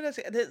 for så vidt, men det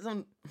er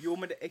sånn... Jo,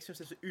 men jeg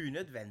synes det er så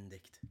unødvendig.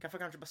 Hvorfor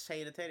kan du ikke bare si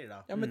det til dem da?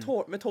 Ja, vi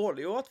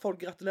tåler jo at folk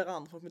gratulerer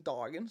andre folk med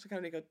dagen, så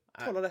kan vi like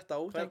tåle dette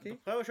også, tenker jeg.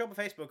 Prøv å se på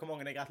Facebook hvor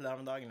mange jeg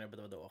gratulerer med dagen i løpet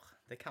av et år.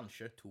 Det er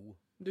kanskje 2.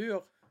 Du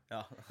gjør.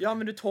 Ja. Ja,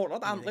 men du tåler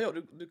at andre gjør.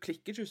 Du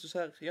klikker ikke hvis du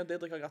ser Jan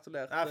Didrik har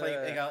gratulert. Nei, for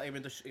jeg har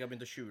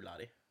begynt å skjule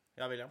dem.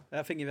 Ja, William?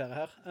 Jeg har finger i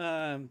været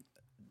her.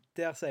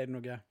 Der sier det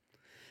noe.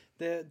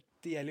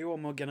 Det gjelder jo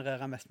om å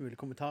generere mest mulig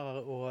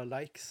kommentarer og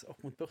likes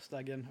opp mot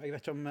bursdagen. Og jeg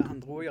vet ikke om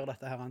andre også gjør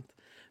dette her,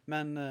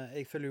 men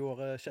jeg følger jo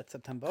året 6.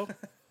 september.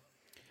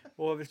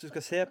 Og hvis du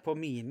skal se på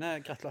mine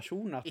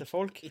gratulasjoner til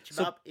folk...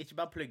 Ikke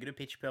bare plugger du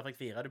Pitch Perfect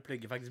 4, du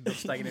plugger faktisk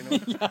bursdagen din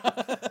nå.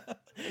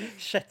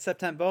 6.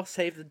 september,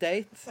 save the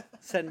date.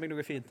 Send meg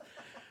noe fint.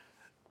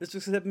 Hvis du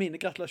skal se på mine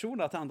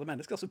gratulasjoner til andre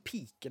mennesker, så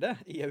piker det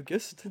i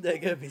august. Det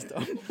er jeg overbevist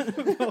om.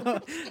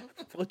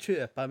 For å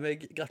kjøpe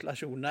meg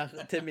gratulasjoner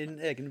til min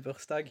egen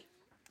bursdag.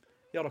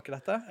 Gjør dere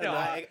dette? Ja,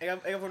 jeg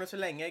har funnet så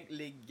lenge jeg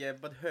ligger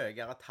på et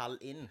høyere tall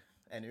inn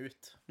enn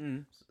ut,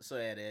 så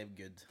er det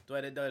good.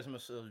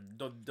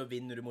 Da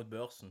vinner du mot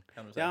børsen,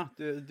 kan du si. Ja,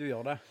 du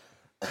gjør det.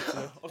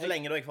 Og så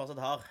lenge da jeg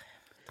fortsatt har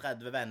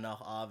 30 venner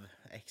av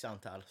x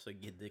antall, så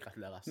gidder jeg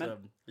gratulere. Så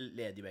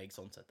leder jo jeg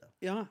sånn sett.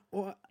 Ja,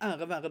 og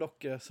ære være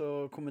dere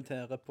som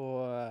kommenterer på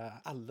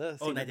alle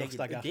sine nei, det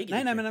bursdager. gidder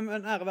Nei, ikke.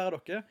 men ære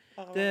være dere.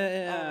 Det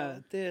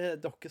er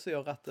dere som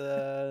gjør at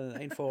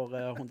en får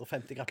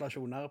 150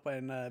 gratulasjoner på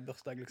en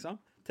bursdag,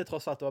 liksom. Til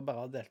tross for at du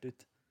bare har delt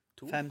ut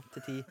 5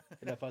 til 10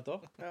 i løpet av et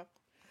år. Ja.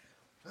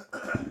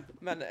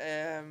 Men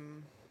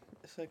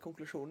så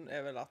konklusjonen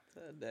er vel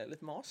at det er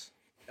litt mas.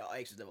 Ja,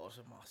 jeg synes det var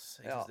så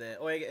masse. Ja.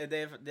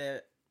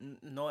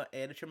 Nå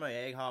er det ikke mye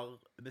jeg har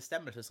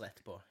bestemmelsesrett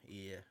på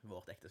i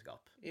vårt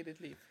ekteskap. I ditt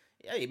liv.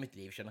 Ja, i mitt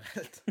liv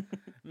generelt.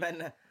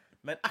 men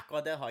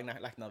akkurat der har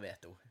jeg lagt ned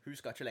veto. Hun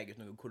skal ikke legge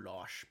ut noen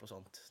collage på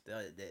sånt. Der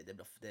har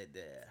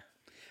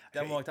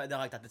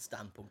jeg tatt et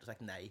standpunkt og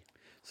sagt nei.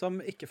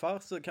 Som ikke-far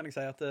så kan jeg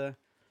si at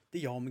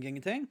det gjør meg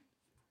ingenting.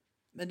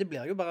 Men det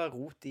blir jo bare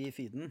rot i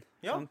feeden.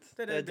 Ja, sant?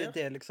 det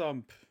Det er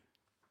liksom...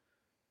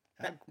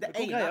 Det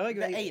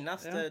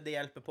eneste det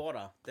hjelper på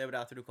da, det er jo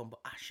det at du kommer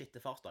på, shit, det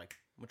er farsdag.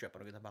 Må kjøpe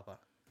noe til pappa.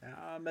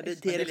 Ja, men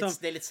Det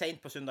er litt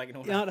sent på søndagen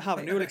nå. Ja, det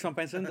havner jo liksom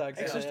på en søndag.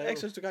 Jeg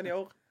synes du kan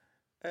gjøre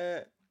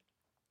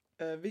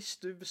hvis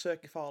du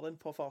besøker far din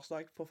på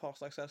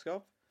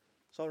farsdagsselskap,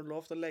 så har du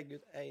lov til å legge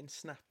ut en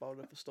snap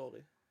av det på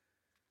story.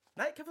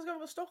 Nei, hvorfor skal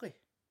det være story?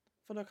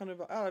 For da kan du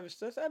bare,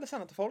 eller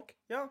sende til folk.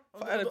 Ja.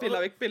 Eller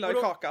bilder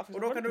av kaka.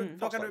 Og da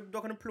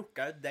kan du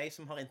plukke ut de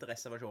som har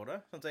interesse av å se det.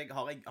 Sånn at jeg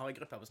har en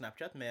gruppe på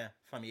Snapchat med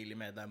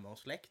familiemedlemmer og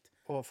slekt.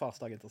 Og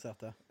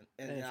farsdag-interesserte.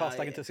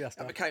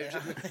 Farsdag-entusiaster. Ja, men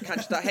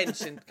kan ikke ta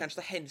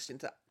hensyn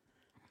til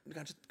du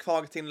kan ikke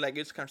hver ting du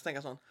legger ut, så kan du ikke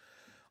tenke sånn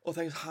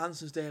han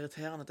synes det er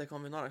irriterende at jeg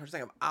kommer unna det. Kan ikke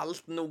tenke om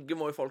alt, noe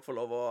må jo folk få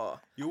lov å...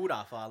 Jo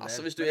da, for alle.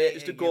 Altså, hvis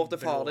du går til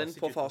far din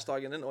på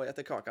farsdagen din og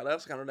etter kaka der,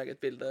 så kan du legge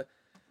et bilde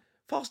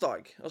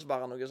farsdag, og så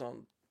bare noe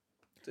sånn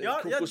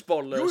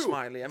kokosbolle,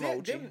 smiley,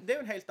 emoji. Det er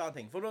jo en helt annen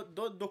ting, for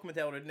da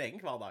dokumenterer du din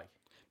egen hverdag.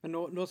 Men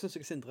nå synes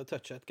jeg Sindre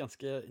toucher et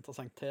ganske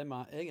interessant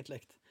tema,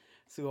 egentlig,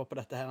 som går på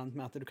dette her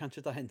med at du kan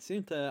ikke ta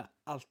hensyn til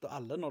alt og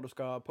alle når du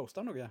skal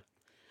poste noe.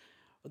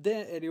 Og det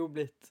er det jo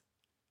blitt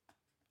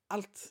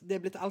det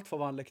er blitt alt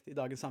for vanlig i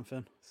dagens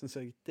samfunn, synes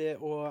jeg. Det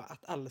og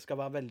at alle skal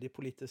være veldig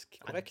politisk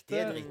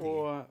korrekte,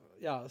 og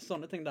ja,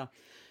 sånne ting da.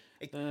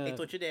 Jeg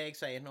tror ikke det jeg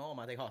sier nå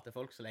om at jeg hater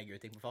folk som legger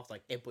ut ting på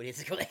farsdag er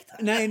politisk korrekt.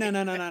 Nei, og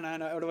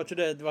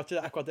det var ikke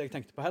akkurat det jeg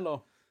tenkte på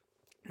heller.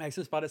 Men jeg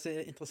synes bare det er så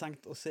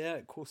interessant å se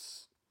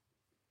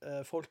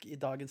hvordan folk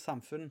i dagens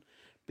samfunn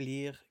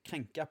blir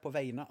krenket på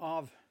vegne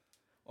av.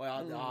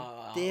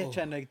 Det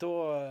kjenner jeg da,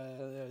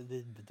 det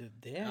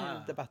er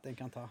en debatt jeg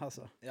kan ta,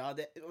 altså. Ja,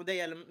 det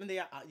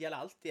gjelder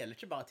alt. Det gjelder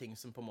ikke bare ting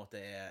som på en måte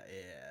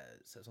er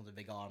sånn som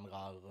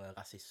veganere,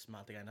 rasisme,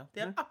 alt det greiene.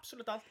 Det gjelder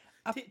absolutt alt.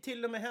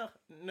 Til og med her,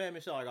 nå er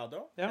vi i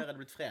Søragata, her er det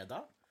blitt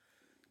fredag.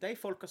 De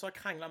folka som har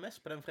kranglet mest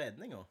på den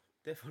fredningen,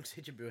 det er folk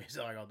som ikke bor i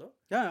Søragata.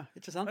 Ja,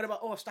 ikke sant? Og det er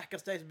bare,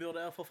 stakkars de som bor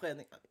der for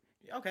fredning.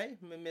 Ja, ok,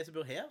 men vi som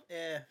bor her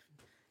er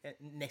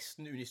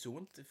nesten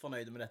unisont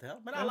fornøyde med dette her.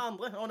 Men alle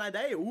andre, nei,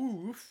 det er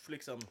jo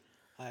liksom.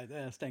 Nei, det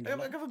er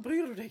stengende. Hvorfor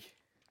bryr du deg?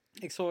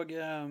 Jeg så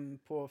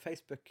på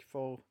Facebook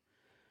for,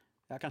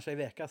 kanskje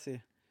en veke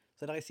siden,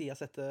 så der jeg sier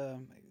at jeg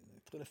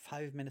tror det er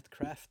 5 Minute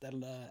Craft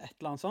eller et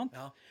eller annet sånt,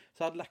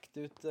 så hadde lagt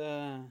ut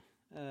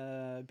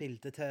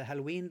bildet til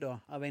Halloween da,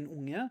 av en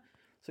unge,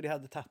 så de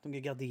hadde tatt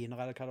noen gardiner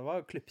eller hva det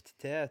var, og klippet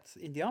til et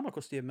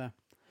indianerkostyme.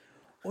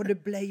 Og det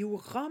ble jo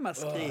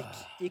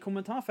ramaskrik i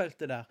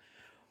kommentarfeltet der.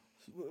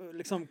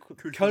 Liksom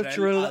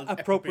cultural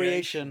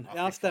appropriation.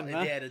 Ja,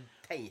 stemmer. Det er det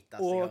teiteste.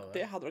 Og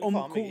det hadde dere om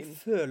faen meg hvor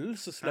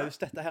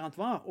følelsesløst dette her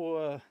var.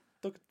 Og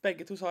dere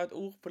begge to sa et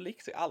ord på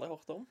likt som jeg aldri har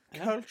hørt om.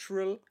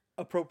 Cultural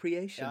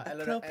appropriation. Ja,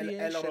 eller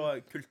da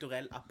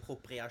kulturell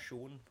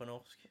appropriasjon på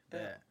norsk.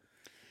 Det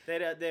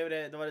er jo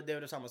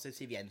det samme som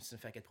Siv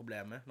Jensen fikk et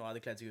problem med når hun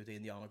hadde kledd seg ut i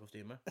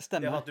indianerkostyme.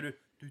 Stemmer. Det var at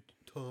du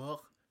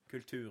tar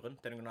kulturen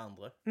til noen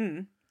andre.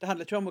 Det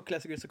handler ikke om å kle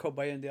seg ut som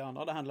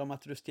cowboy-indianer, det handler om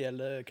at du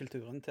stjeler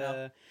kulturen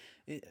til...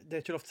 Det er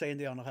ikke lov til å si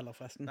indianer heller,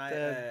 forresten. Nei,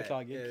 det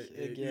beklager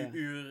jeg.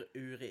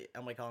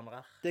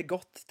 Ur-amerikanere. Det er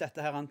godt,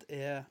 dette her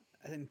er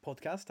en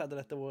podcast. Hadde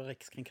dette vært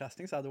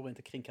Rikskringkasting, så hadde det vært inn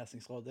til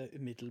Kringkastingsrådet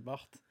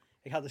umiddelbart.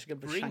 Jeg hadde ikke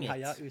blitt Shanghai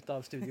ut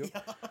av studio.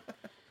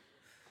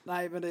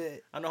 Nei, men det...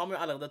 Ja, nå har vi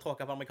jo allerede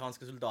tråkket på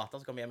amerikanske soldater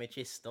som kommer hjem i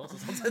kister.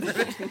 Sånn.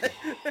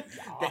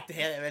 Dette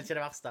her er vel ikke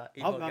det verste.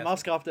 Ja, men vi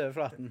har skrapt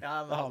overflaten.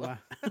 Ja, det har vi.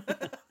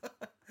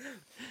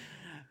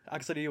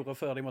 Akkurat som de gjorde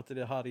før de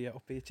måtte ha de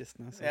oppe i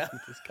kistene, så måtte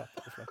de skrape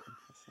overflaten.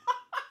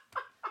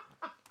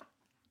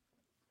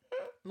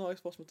 Nå har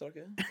jeg spørsmål til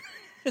dere.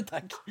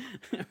 Takk.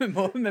 Vi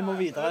må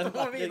videre.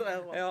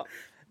 Ja,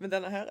 men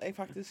denne her er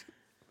faktisk...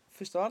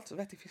 Først av alt så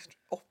vet jeg først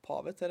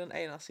opphavet til den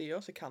ene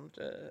siden, så jeg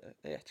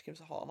vet ikke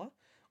hvem som har den.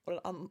 Og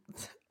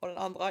den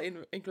andre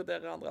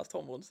inkluderer Andreas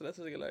Tomrund, så det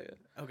synes jeg er løye.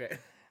 Ok.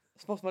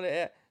 Spørsmålet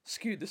er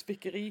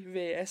skudespikkeri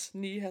vs.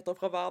 nyheter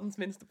fra verdens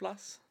minste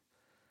plass.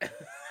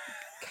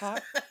 Hva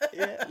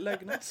er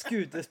løgnet?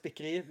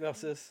 Skudespikkeri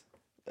versus...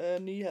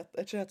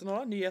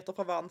 Nyheter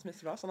fra verdens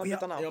minste plass. Han har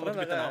byttet navn på det.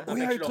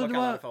 Jeg trodde det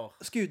var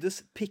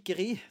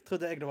skudespikkeri,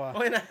 trodde jeg det var.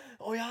 Nei.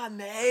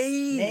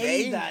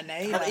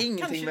 Nei. Har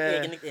ingenting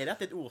med... Er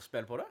det et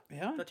ordspill på det?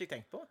 Ja. Det har ikke jeg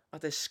tenkt på.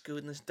 At det er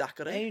skudenes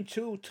dakkeri? 1,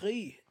 2, 3...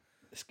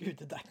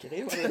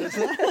 Skudedakkeri, var det det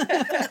så?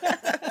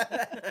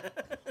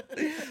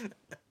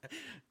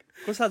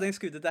 Hvordan hadde en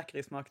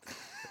skudedakkeri smakt?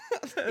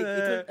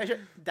 Ikke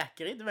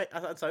dakkeri,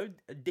 han sa jo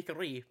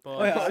dikkeri på...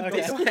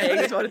 Okay.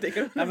 Egentlig var det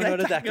dikkeri. Ja, men nå er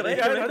det dakkeri.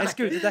 En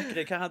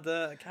skudedakkeri, hva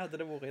hadde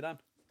det vært i den?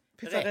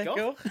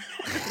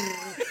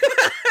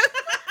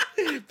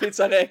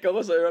 Pizzareker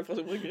og så øl fra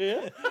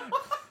bryggeriet.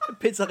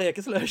 Pizza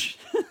rekeslush.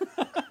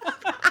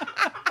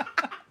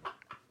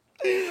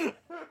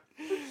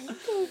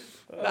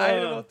 Nei,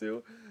 det måtte jo.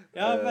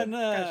 Ja, men...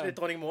 Kanskje litt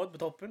dronning Maud på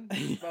toppen.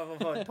 Bare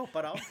for å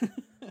toppe det av.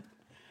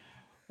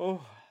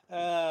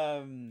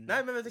 Nei,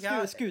 men vet du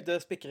hva?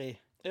 Skudespikkeri.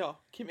 Ja,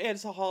 hvem er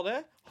det som har det?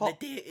 Nei,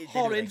 det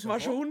Har du lurer jeg så på.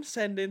 informasjon,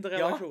 send det inn til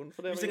redaksjonen.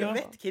 For det Hvis vil dere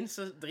jeg vet hvem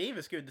som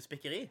driver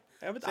skudespikkeri,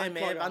 Jeg har blitt så er vi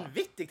anklaget.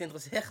 vanvittig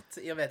interessert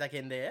i å vite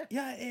hvem det er.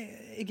 Ja,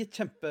 jeg er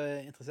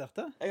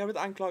kjempeinteressert. Jeg har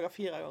blitt anklaget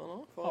 4 ganger nå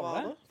for å Har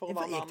være du det. det? For å For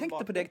være jeg mannen tenkte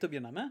bak på deg til å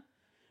begynne med.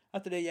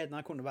 At det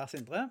gjerne kunne være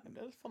Sindre. Jeg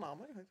ble litt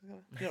fornærmet,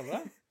 faktisk. Gjør du det?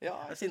 Ja,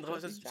 Sindre,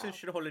 syns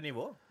ikke det holder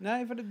nivå. Nei,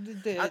 for det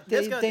Ja,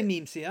 det skal- er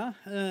meme-sida.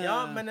 Ja,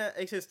 men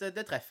jeg syns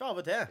det treffer av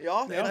og til. Ja,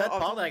 Det er et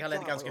par der jeg har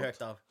ledd ganske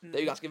høyt av. Det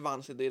er jo ganske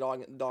vanskelig i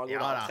dag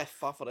Ja, å da.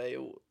 treffe, for det er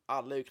jo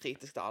alle er jo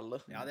kritiske til alle.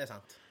 Ja, det er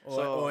sant. Og,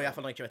 Så- og i hvert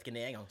fall når jeg ikke vet hvem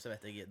det er engang, så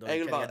vet jeg da Jeg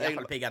vil kjenner bare- jeg i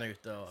hvert fall piggene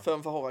ut. Og... Før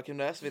vi får høre hvem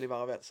det er, så vil jeg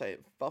bare si,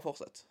 bare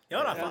fortsett.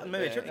 Ja da, Ja, vi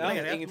vil ikke ja,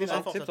 lenger ned. Vi ingenting må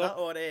bare sant, tipp fortsette.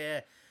 topp. Og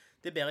det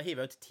er bedre å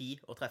hive ut 10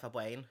 og treffe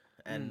på 1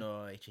 enn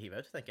å ikke hive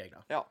ut, tenker jeg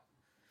da. Ja,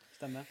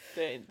 Stemmer.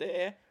 det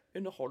er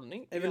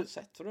underholdning Jeg vil-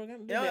 uansett. For du Ja,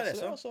 det leser er det,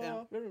 så. og så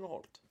Ja. blir du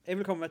underholdt. Jeg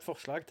vil komme med et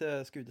forslag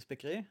til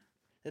skudespikkeri.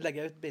 Jeg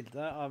legger ut bilde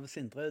av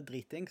Sindre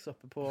dritings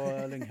oppe på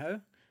Lynghaug.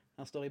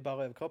 Han står i bar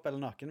overkropp eller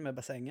naken med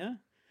bassenget.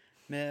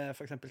 Med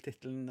for eksempel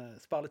titelen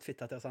 «Spar litt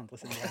fitta til oss andre,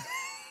 Sindre».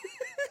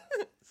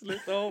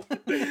 Slutt opp.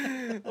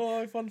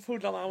 Jeg får en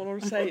full av armen når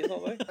du sier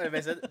sånn. Jeg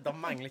vet ikke, det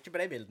mangler ikke på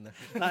de bildene.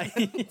 Nei,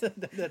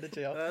 det er det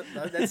ikke gjør.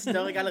 Det er et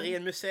større galleri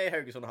enn museet i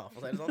Haugesund har,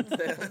 for å si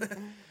det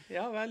sånn.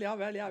 Ja vel, ja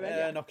vel, ja vel. Det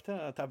er Ja. nok til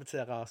å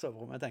tapetsere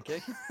soverommet, tenker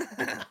jeg.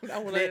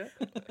 Ja, men det-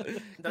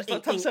 Det Ta-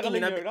 ta seg av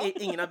Lynghaug, da.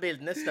 ingen av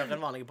bildene er større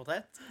enn vanlige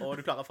portrett, og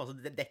du klarer fortsatt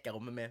å dekke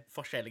rommet med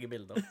forskjellige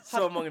bilder.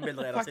 Så mange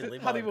bilder er det av Sindre i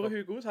Faktisk, hadde jeg vært bare.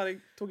 Hugo, så hadde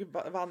jeg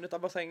tatt vann ut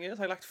av bassenget, så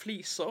hadde jeg lagt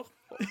fliser,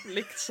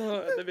 likt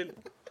så det vil,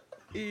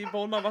 i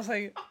bånd av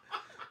bassenget.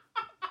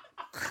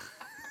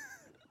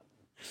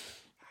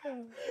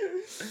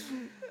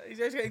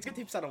 Jeg skal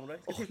tipse deg om det.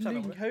 Jeg skal tipse deg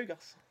om det. Lynghaug,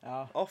 altså. Ja,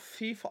 Å,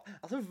 fy faen.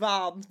 Altså,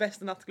 verdens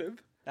beste nattklubb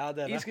ja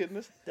det er i det.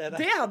 Skudenes. Det er det.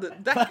 Det hadde,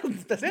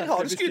 Verdens beste der har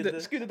du nattklubb i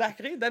Skudenes.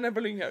 skudedekkeri. Den er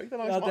på Lynghaug. Den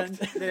har Ja, jeg den,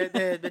 smakt.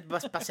 Det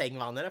er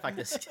bassengvann er det,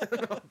 faktisk.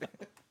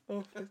 Å,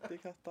 fytti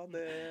katta.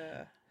 Det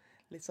er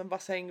litt sånn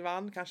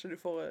bassengvann. Kanskje du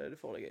får deg øl. Du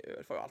får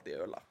jo alltid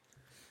øl, da.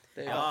 Det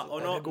er jo Ja, alltid- og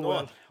det nå, er god nå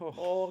øl. Åh.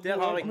 Og Der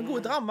har jeg- men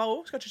gode drammer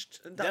òg. Skal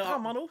ikke der har-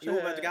 drammer nå? Jo,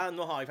 vet du hva,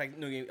 nå har jeg faktisk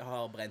noe jeg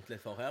har brent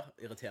litt for her.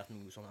 Irritert meg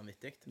noe sånn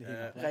vanvittig.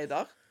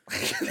 Reidar.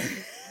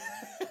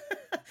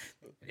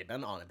 Det blir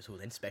en annen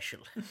episode, en special.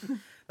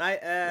 Nei,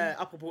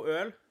 apropos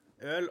øl.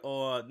 Øl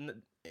og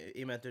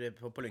i og med at det er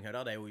på Lynghaug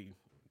der, det er jo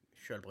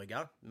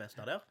sjølbrygga mest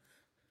av der.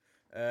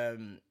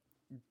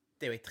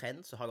 Det er jo en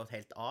trend som har gått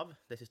helt av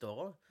de siste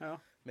årene. Ja.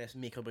 Med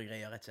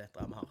mikrobryggerier, etc. Vi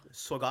har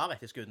sågar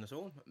etter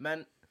Skudenesson.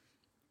 Men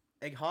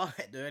jeg har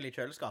et øl i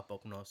kjøleskapet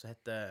oppe nå som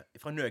heter,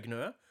 fra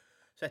Nøgnø,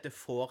 som heter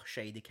Four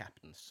Shady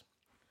Captains.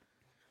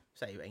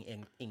 Sier jo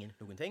ingen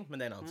noen ting, men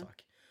det er en annen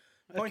sak.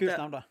 Et kult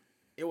navn, da.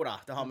 Jo da,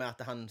 det har med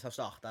at han som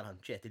startet, han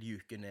Kjetil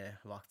Juken,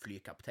 var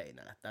flykaptein,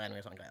 eller det er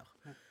noen sånne greier.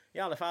 I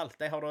alle fall,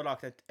 de har da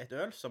laget et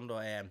øl som da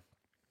er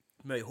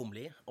mye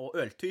humlig, og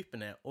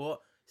øltypene,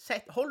 og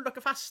hold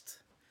dere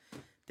fast,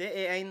 det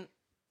er en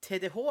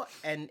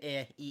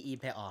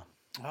TDH-NE-IPA.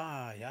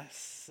 Ah,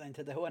 yes. En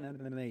TDH,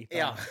 en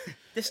Ja,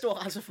 det står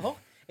altså for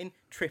en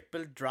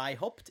Triple Dry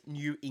Hopped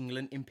New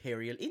England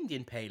Imperial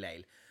Indian Pale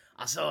Ale.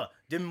 Altså,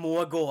 det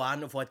må gå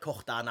an å få et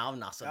kortere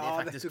navn, altså. Det Ja,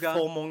 er vet faktisk du hva?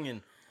 for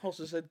mange. Høres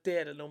ut som et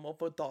delenummer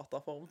på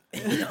dataform.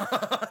 Det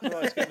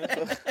var jo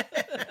skummelt.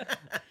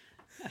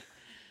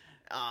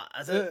 Ja,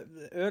 altså...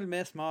 Øl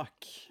med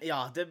smak.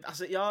 Ja,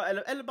 ja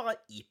eller bare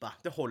IPA.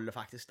 Det holder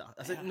faktisk, da.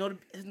 Altså, Ja. når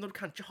du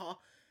kan ikke ha...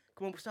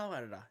 Hvor mange bokstaver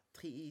er det, da?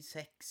 3,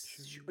 6,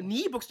 7...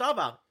 9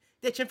 bokstaver!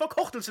 Det er ikke en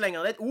forkortelse lenger,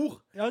 det er et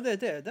ord. Ja,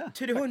 det er det.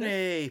 Til det hun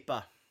er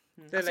IPA.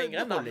 Det er lenger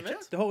enn navnet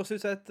mitt. Det høres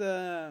ut som et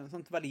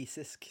sånt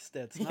walisisk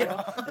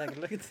stedsnavn,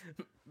 egentlig.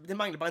 Det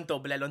mangler bare en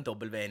dobbel L og en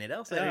dobbel V inni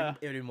der, så Ja, ja.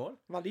 er du i mål.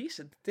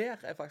 Walise, der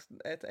er faktisk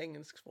et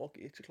engelsk språk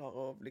jeg ikke klarer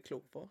å bli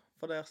klok på.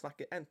 For der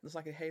enten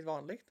snakker de helt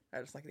vanlig,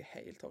 eller snakker de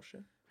helt tosje.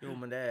 Jo,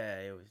 men det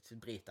er jo...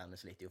 Britene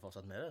sliter jo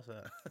fortsatt med det, så...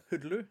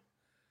 Hudlu.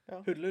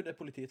 Ja. Hudlu, det er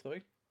politi, tror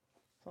jeg.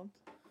 Sant?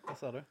 Hva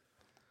sa du?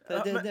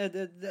 Ja, men-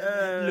 Det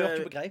lurte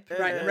ikke på greip.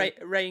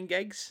 Rain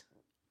gigs.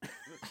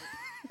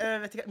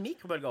 vet du hva?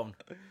 Mikrobølgeovn.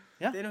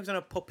 Ja. Det er noe sånn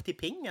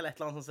pop-til-ping eller et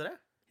eller annet sånt som det.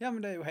 Ja, men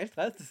det er jo helt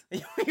rett.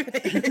 Jo,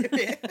 det er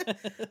det.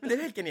 Men det er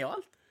jo helt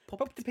genialt.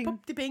 Pop-til-ping.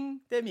 Pop-til-ping.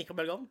 Det er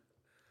mikrobølgeovn.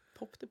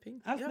 Pop til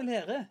ping. Alt vi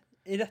lærer.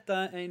 Er dette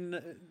en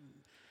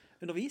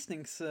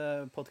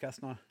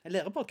undervisningspodcast nå? En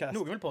lærepodcast?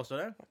 Noen vil påstå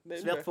det. Det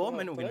er Svært bøker få, her.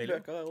 men noen Det er vil jo.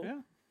 bøker her også. Ja.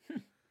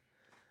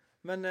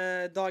 Men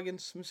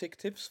dagens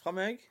musikktips fra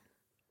meg.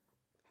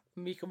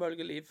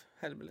 Mikrobølgeliv,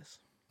 Helmeles.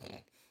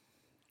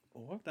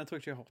 Åh, den tror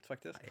jeg ikke jeg har hørt,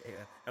 faktisk.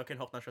 Jeg har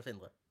kun hørt den fra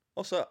Sindre.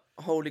 Og så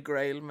Holy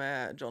Grail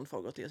med John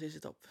Fogerty og CC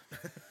Topp.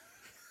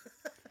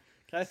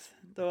 Greit,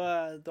 da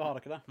har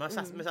dere det. Men vi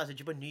satser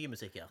ikke på ny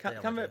musikk her. Det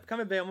gjør Kan vi vi, ikke.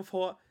 kan vi be om å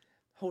få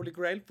holy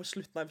grail på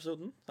slutten av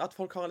episoden? At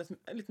folk har en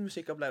liten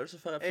musikkopplevelse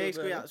før Jeg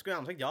episoden? skulle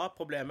gjerne sagt ja.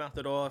 Problemet er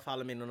at da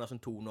faller vi inn under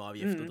sånn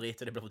toneavgift og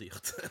drit, og det blir for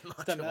dyrt. Vi har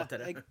ikke Stemmer. råd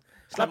til det.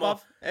 Slapp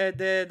av.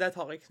 Det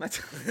tar jeg. Nei,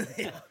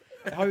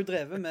 Jeg har jo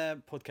drevet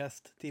med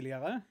podcast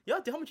tidligere. Ja,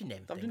 det har vi ikke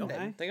nevnt det har du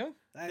engang. nevnt en gang.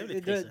 Nei, Det er jo litt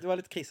det, krise. det var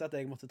litt krise at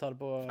jeg måtte ta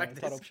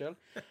det opp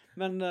selv.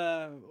 Men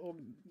og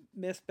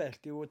vi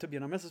spilte jo, til å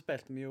begynne med, så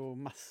spilte vi jo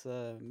masse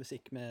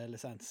musikk med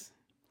lisens.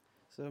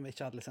 Så vi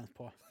ikke hadde lisens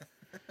på.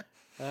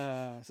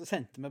 Så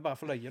sendte vi bare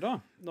for løye da.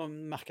 Når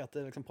vi merket at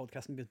liksom,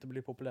 podcasten begynte å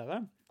bli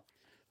populære.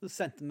 Så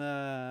sendte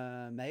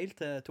vi mail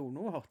til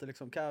Tono og hørte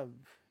liksom hva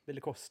vil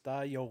det koste,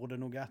 gjør det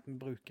noe at vi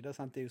bruker det,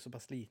 sant? Det er jo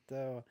såpass lite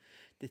og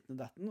ditten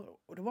og datten.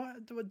 Og det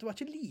var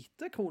ikke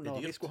lite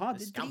kroner vi skulle ha.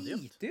 Det er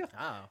dritdyrt.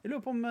 Ja. Jeg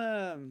lurer på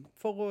om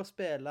for å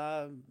spille,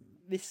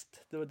 hvis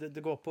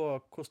det går på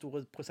hvor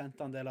store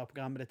prosentandel av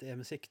programmet ditt er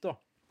musikk da,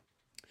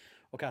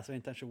 og hva som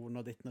er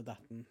intensjonen og ditten og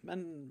datten.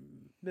 Men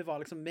vi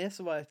var liksom med,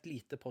 så var et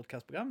lite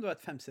podcastprogram. Det var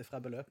et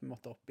 5-siffret beløp vi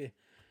måtte opp i.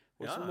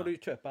 Og så må du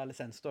kjøpe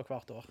lisens da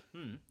hvert år.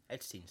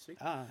 Helt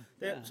sinnssykt. Ja,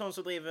 Det er sånn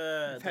som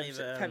driver...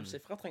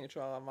 Femsifra trenger ikke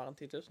være mer enn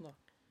 10 000 da.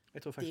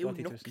 Jeg tror Det er faktisk jo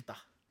det var 10 000. nok, da.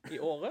 I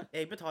året?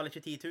 Jeg betaler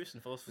ikke 10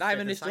 000 for å Nei, se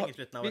men en sang i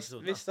slutten av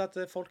episoden. hvis at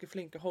folk er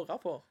flinke å høre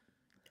på.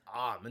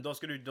 Ja, men da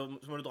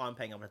må du dra inn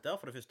penger på dette.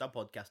 For det første,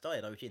 podcaster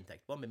er det jo ikke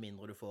inntekt på, med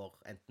mindre du får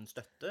enten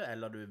støtte,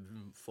 eller du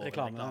får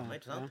reklame,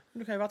 ikke sant?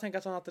 Du kan jo bare tenke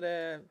sånn at det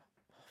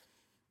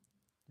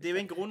Det er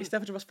jo en grunn... i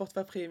stedet for å kjøpe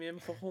Spotify Premium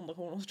for 100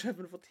 kroner, så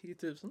kjøper du for 10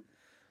 000.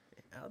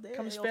 Ja, det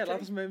Kan vi er spille ok.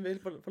 det som vi vil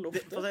på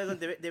luften? For å si det sånn,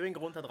 det er jo en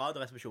grunn til at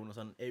radioresepsjoner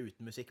sånn, er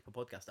uten musikk på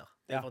podcaster.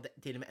 Det er Ja. for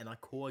at til og med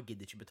NRK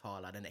gidder ikke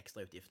betale den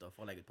ekstra utgiften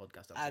for å legge ut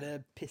podcaster. Er det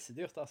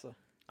pissedyrt, altså?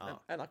 Ja.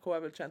 NRK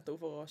er vel kjent også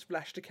for å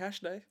splash the cash,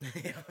 de.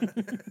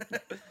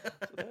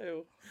 Så det er jo...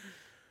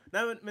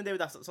 Nei, men det er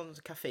jo der, sånn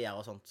kaféer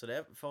og sånt, så det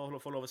er, for å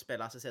få lov å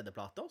spille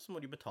CD-plater, så må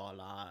du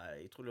betale,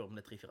 jeg tror det er om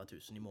det 3-4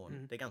 tusen i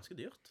måneden. Det er ganske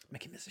dyrt.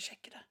 Men hvem er det som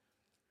sjekker det?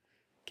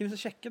 Hvem er det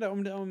som sjekker det?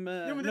 Jo,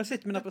 men Nå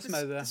sitter vi der på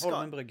Smaue, det skal-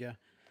 Holmen Brygge.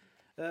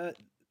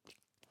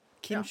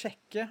 Hvem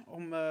sjekker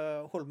om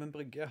Holmen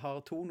Brygge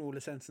har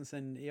Tono-lisensen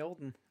sin i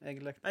orden,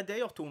 egentlig? Nei, det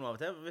gjør Tono av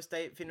og til. Hvis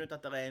de finner ut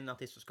at det er en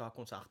artist som skal ha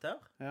konsert her,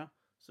 Ja.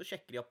 så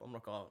sjekker de opp om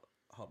dere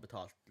har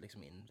betalt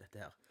liksom inn dette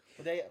her.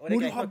 Og det er Må du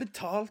greit ha nok.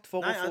 betalt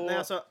for Nei, å få... nei,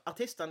 altså,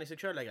 artistene i seg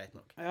selv er greit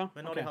nok. Ja,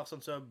 Men når ok. de har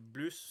sånn som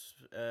blues,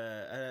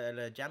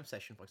 eller jam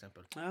session for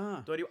eksempel, Ja.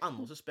 da er det jo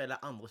andre som spiller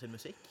andre sin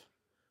musikk.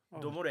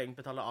 Da må du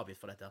egentlig betale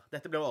avgift for dette.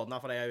 Dette blir ordnet,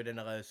 for det er jo den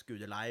der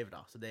Skude Live da,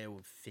 så det er jo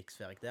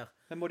fiksferdig der.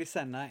 Men må de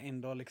sende inn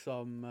da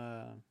liksom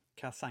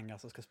hva sanger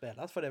som skal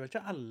spilles? For det er vel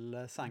ikke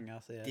alle sanger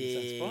som er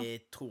lisens på?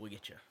 Det tror jeg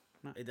ikke.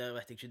 Nei. Det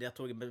vet jeg ikke. Der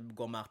tror jeg vi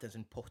går mer til en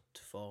sånn pott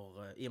for,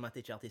 i og med at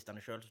det ikke er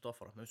artistene selv som står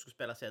for det. Men hvis du skal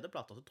spille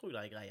CD-plater, så tror jeg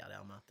det er greia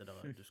der med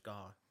at du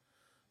skal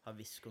ha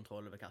viss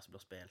kontroll over hva som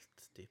blir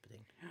spilt, type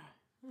ting.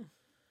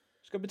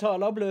 Skal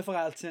betale og blø for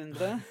alt,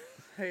 Sindre.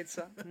 Helt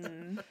sant.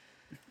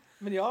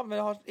 Men ja, vi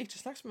har ikke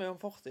snakket så mye om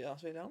fortida,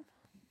 Sviljan.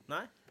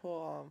 Nei? På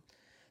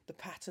The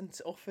Patent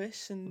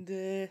Office and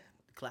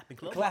Clapping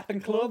Club.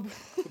 Clapping Club.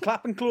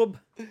 Clapping Club.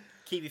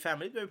 Kiwi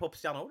Family, du er jo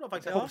popstjerne også. Du har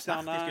faktisk Ja. en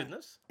popstjerne i Popstjerne.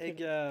 Skudenes. Jeg,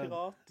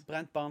 Pirat.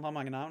 brent barn har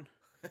mange navn.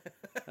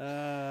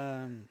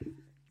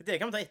 Det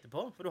kan vi ta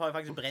etterpå, for du har jo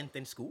faktisk brent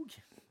en skog.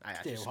 Nei,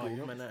 Det ikke har jeg skog,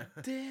 gjort. men...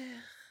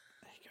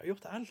 Jeg har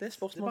gjort alt. Det er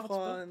spørsmål bare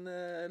fra et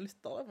en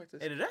lytter, det,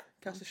 faktisk. Er det det?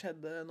 Hva som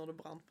skjedde når det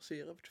brant på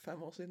Syre for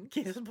 25 år siden?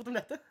 Hvem er det som spurte om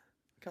dette?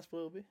 Kasper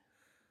Urby.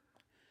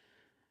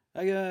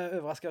 Jeg er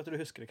overrasket at du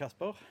husker det,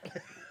 Kasper.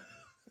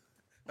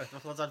 Det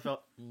var sånn før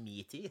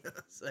min tid.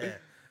 Så,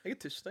 Jeg er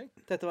tyst, jeg.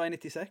 Dette var i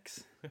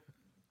 96.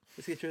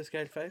 Hvis jeg ikke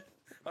husker helt feil.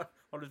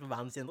 har du lyst på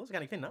vann, Sindre, så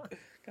kan jeg finne.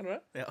 Kan du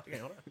det? Ja, jeg kan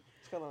gjøre det.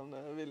 Skal han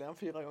William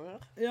 4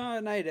 ganger? Ja,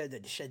 nei,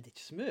 det skjedde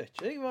ikke så mye.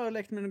 Jeg var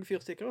lekt med noen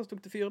fyrstikker, og så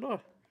tok det fyr da.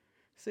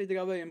 Så jeg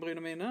av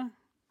øyenbrynene mine.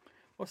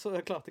 Og så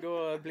klarte jeg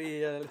å bli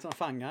litt sånn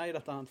fanget i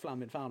dette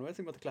flammen så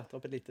jeg måtte klatre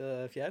opp et lite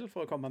fjell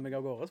for å komme meg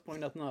av gårde. Sprang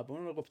ned til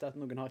naboen og ropte at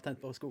noen har tent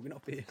på skogen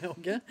oppe i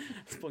Norge.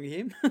 Sprang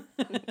hjem.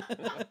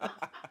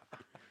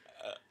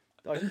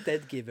 Det var ikke en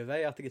dead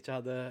giveaway at jeg ikke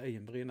hadde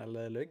øyenbryn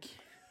eller lugg.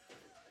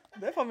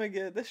 Det er for meg,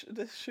 det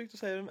er sykt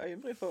å si det med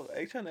øyenbryn, for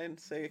jeg kjenner en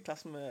som er i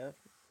klassen med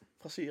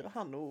fra Syre.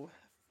 Han nå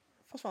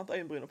forsvant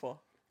øyenbrynet på.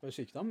 Var det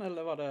sykdom,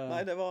 eller var det...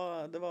 Nei, det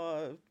var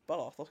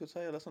ballater, skulle jeg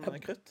si, eller sånn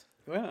krutt.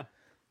 Åja.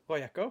 Var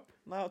Jakob?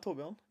 Nei, og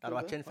Torbjørn. Ja, det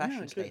var ikke en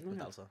fashion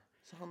statement, altså.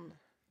 Så han,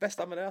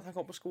 beste med det er at han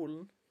kom på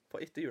skolen på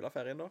etter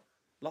juleferien da.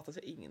 Latte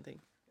seg ingenting.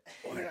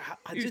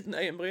 Uten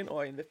øyenbryn og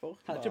øyenvipper.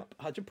 Hadde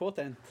ikke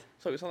påtent.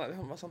 Så ut sånn,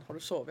 han var sånn, har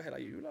du sovet hele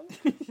jul, eller?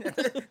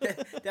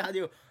 Det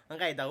hadde jo, han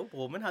Reidar opp,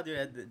 Romen hadde jo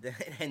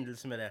en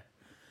hendelse med det.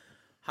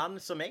 Han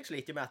som jeg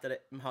sliter med at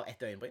vi har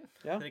ett øyenbryn.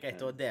 Ja. Det er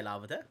greit å dele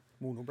av og til.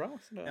 Monobrow?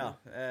 Så det... Ja,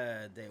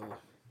 det er jo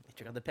ikke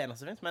akkurat det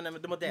peneste som finnes, men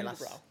det må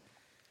deles. Unibrow.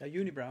 Ja,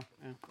 unibrow.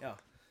 Ja. Ja,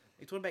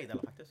 jeg tror begge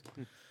deler faktisk.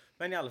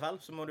 Men i alle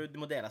fall, så må det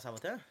må deles av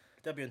og til.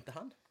 Der begynte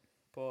han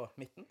på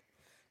midten.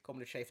 Kom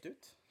litt skjevt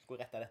ut.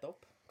 Skulle rette dette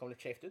opp. Kom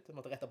litt skjevt ut. Jeg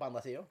måtte rette opp på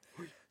andre siden.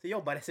 Så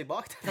jobbet det seg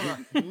bak. Det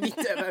var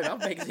midt over øynene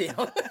på begge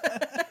sider.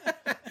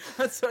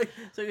 Han så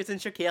ut som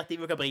en sjokkert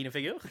Ivo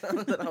Cabrino-figur.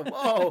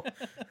 Wow!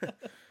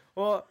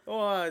 Og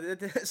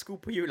det sko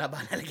på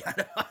julebanehelga.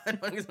 Det var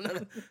noen sånne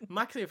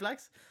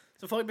maksiflaks.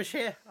 Så får jeg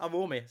beskjed av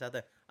mor mi, så at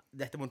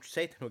dette må du ikke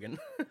si til noen.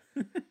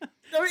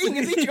 Det var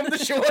ingen som ikke kom til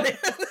å se det.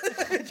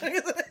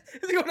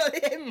 Det skulle være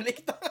hemmelig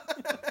da.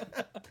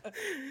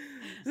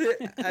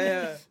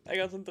 Jeg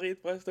har en sånn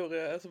dritbra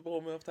historie som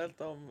broren min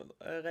fortalte om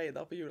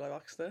Reidar på Jula i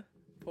verksted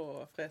på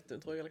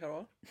Fretun, tror jeg, eller hva det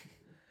var.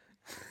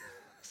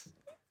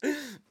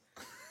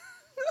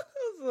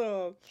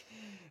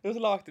 Så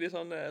lagde de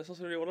sånn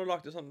som de gjorde,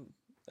 lagde de sånn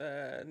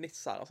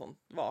nisser og sånn,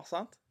 var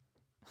sant?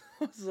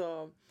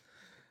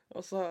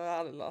 Og så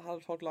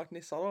hadde folk lagt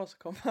nisser da, og så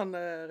kom han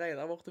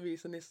Reidar bort og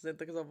viste nissen sin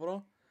til Kristoffer da.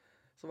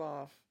 Så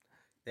var...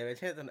 Det er vel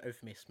ikke en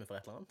eufemisme for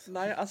et eller annet?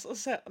 Nei, altså,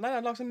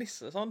 han lagde sånn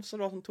nisse sånn, så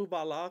det var sånn 2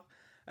 baller,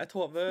 et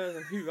hode,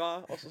 en hua,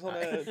 og så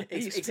sånne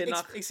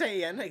ispinner. Jeg sier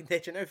igjen, det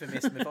er ikke en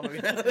eufemisme for noe.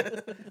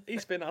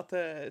 Ispinner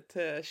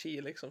til ski,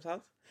 liksom,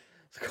 sant?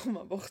 Så kom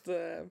han bort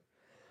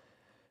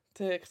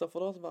til Kristoffer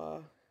da, så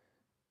bare,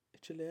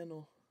 ikke le nå,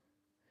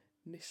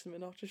 nissen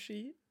min har ikke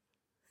ski.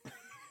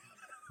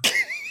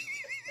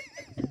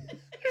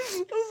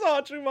 Og så sa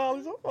han ikke noe,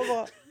 liksom. Han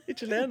bare,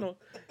 ikke le nå,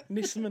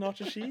 nissen min har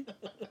ikke ski.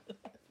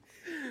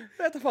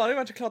 Jeg vet faen, jeg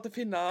var ikke klar til å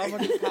finne av hva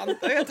de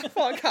fant. Jeg vet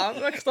faen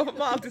hva Kristoffer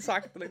har alltid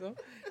sagt det, liksom.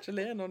 Ikke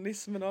le nå,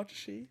 nissen min har ikke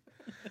ski.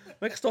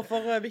 Men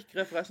Kristoffer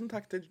Vikre, forresten,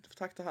 takk til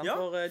han Ja,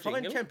 for jingle. for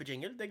en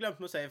kjempejingle. Det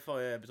glemte vi å si i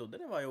forrige episode.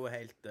 Det var jo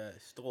helt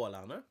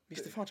strålende.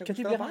 Visste faen ikke Hva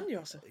tid hvordan blir han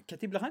gjør seg. Hva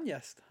tid blir han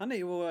gjest? Han er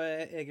jo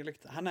egentlig...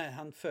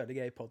 Han føler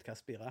jeg er i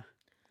podcast-spira.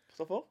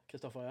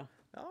 Kristoffer, ja.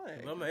 Ja,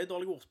 Det var mye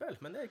dårlige ordspill,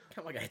 men det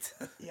kan være greit.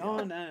 Ja,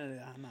 han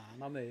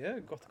har mye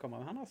godt å komme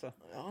med, han altså.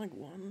 ja, han er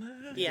god, han.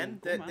 Igjen,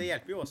 det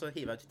hjelper jo også å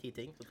hive ut 10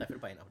 ting, så treffer du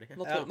på en av dem.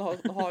 Nå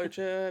har jo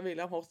ikke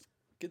William hørt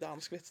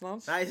gdansk-vitsen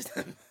hans. Nei,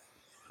 stemmer.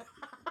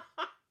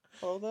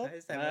 Har du det?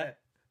 Nei, stemmer det.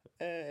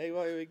 Jeg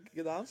var jo i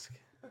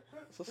Gdansk,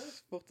 så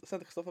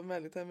sendte Kristoffer en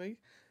melding til meg.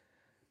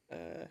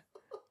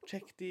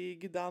 Kjekt i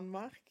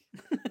Gdanmark.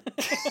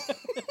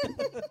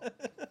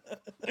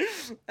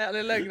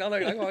 Ærlig løgner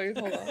kan jeg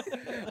holde.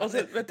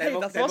 Altså, Det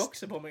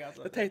vokser på meg,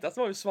 altså. det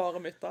teiteste var jo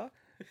svaret mitt da.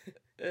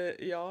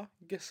 Ja,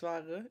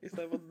 dessverre, i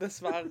stedet for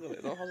dessverre. Det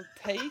var så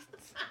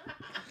teit.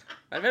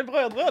 Men vel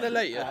brødre, det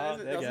løyer. Ja,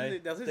 det er gøy.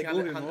 Det Det er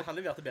god humor. Han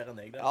leverte bedre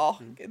enn deg. Ja,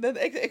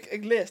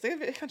 jeg leste,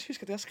 jeg kan ikke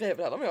huske at jeg har skrevet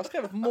det heller, men jeg har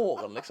skrevet på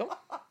morgen, liksom.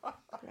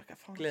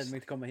 Gleder meg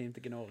til å komme hjem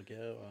til Norge.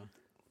 Og...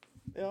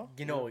 Ja.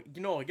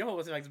 Norge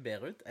høres faktisk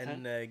bedre ut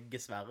enn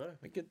Gesverre.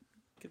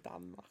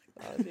 Danmark.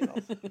 Ja, det er fint,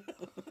 altså.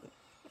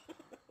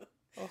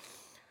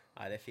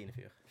 Nei, det er fine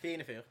fyr.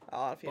 Fine fyr. Ja,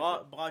 det er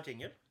fint. Bra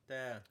jingle.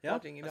 Ja,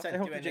 jingle, jeg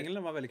hørte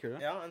jinglen, var veldig kul.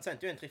 Ja, han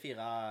sendte jo en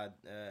 3-4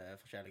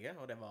 forskjellige,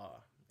 og jeg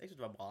synes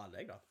det var bra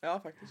anlegg da. Ja,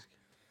 faktisk.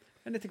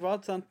 Men etter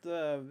hvert, sant,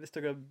 hvis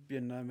dere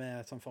begynner med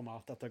et sånt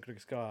format at dere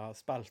skal ha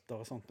spalter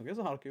og sånt noe,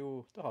 så har dere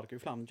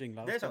jo flere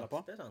jingler å Det er spille sant, på.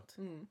 det er sant.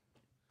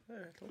 Det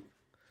er helt klart.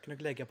 Kan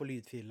dere legge på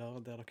lydfiler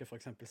der dere for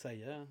eksempel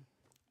sier...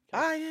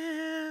 I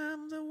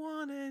am the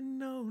one and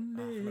only.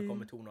 Ja, for nå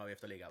kommer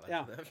toneavgift og ligger, vel?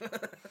 Ja.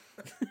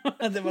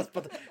 Det var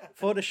spart...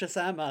 Få det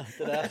Shazama,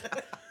 det der.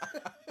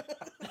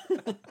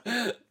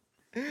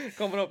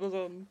 Kommer det opp noe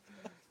sånn...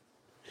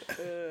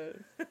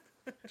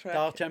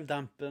 Der kommer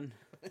dampen.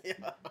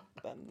 Ja.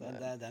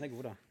 Den er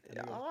god da.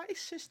 Jeg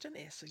synes den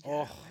er så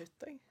jævla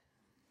høyt, jeg.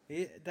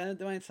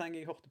 Det var en sang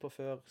jeg hørte på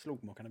før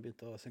Slogmåkene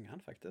begynte å synge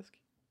den, faktisk.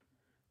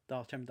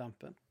 Der kommer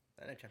dampen.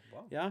 Den er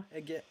kjempebra. Ja,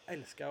 jeg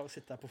elsker å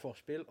sitte på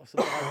forspill, og så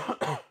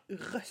bare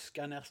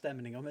røske ned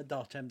stemninger med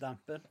Der kommer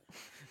dampen.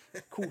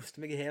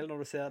 Koste meg i hel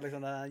når du ser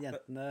liksom de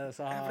jentene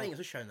som Ja, for har... det er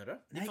ingen som skjønner det.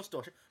 De Nei.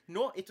 forstår ikke.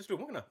 Nå, etter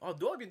Slogmåkene, da har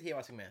de begynt å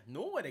hive seg med.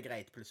 Nå er det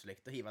greit plutselig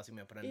å hive seg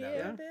med på den der.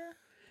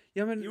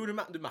 Ja, men, Jo,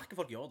 du merker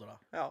folk gjør det da.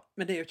 Ja.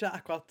 men det er jo ikke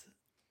akkurat...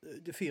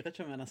 Du fyrer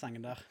ikke med den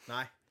sangen der.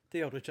 Nei. Det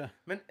gjør du ikke.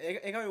 Men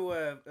jeg har jo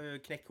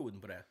knekt koden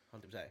på det,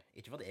 holdt jeg på å si.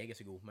 Ikke for at jeg er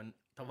så god, men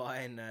det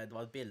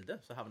var et bilde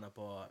som havnet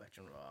på, jeg vet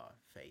ikke om det var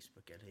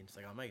Facebook eller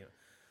Instagram,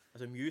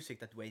 altså Music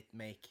that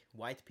make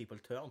white people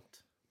turned.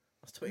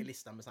 Det står i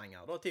lista med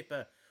sanger. Da type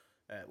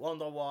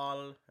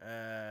Wonderwall.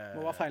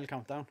 Må være feil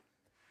countdown.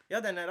 Ja,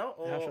 den er da.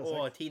 Ja,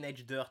 Og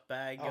Teenage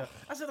Dirtbag.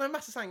 Altså, det er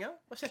masse sanger.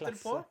 Og setter du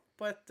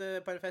på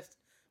en fest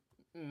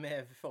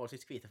med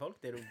forholdsvis hvite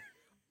folk. Det er jo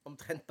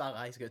omtrent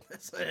bare i skudd,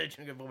 så er det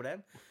ikke noe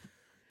problem.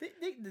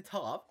 Det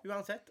tar av,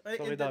 uansett.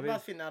 Sorry, jeg David.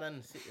 bare finner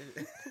den...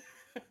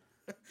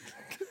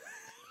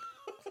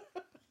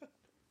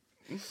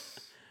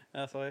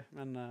 Ja, sorry,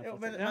 men... Jo,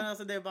 men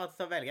altså, det er jo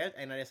bare å velge ut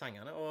en av de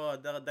sangene,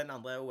 og den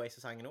andre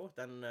Oasis-sangen nå,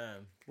 den...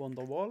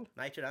 Wonderwall?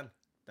 Nei, ikke den.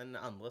 Den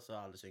andre som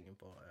alle synger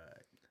på...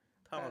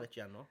 tar man litt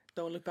igjen nå.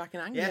 Don't look back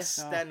in anger. Yes,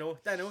 Ja. den nå.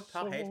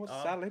 Tar helt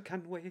av. Sally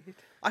can wait.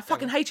 I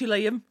fucking hate you,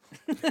 Liam.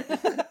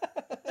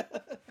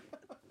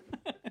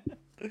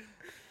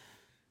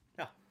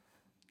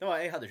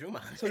 Jeg hadde ikke noe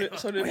mer. Så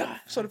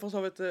du for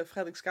så vidt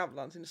Fredrik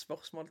Skavlan sine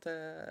spørsmål til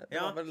det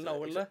var vel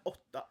Noel det?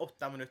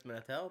 8 minutter med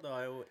dette her. Det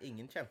var jo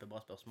ingen kjempebra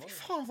spørsmål.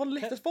 Faen, for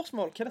litt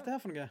spørsmål. Hva er dette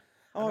her for noe?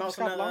 Han var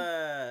sånn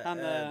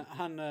Skavlan.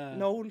 Han...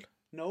 Noel.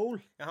 Noel?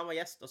 Ja, han var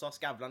gjest, og så har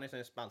Skavlan i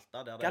sånne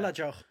spalter der det...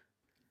 Gallagher.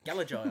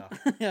 Gallagher, ja.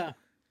 Ja.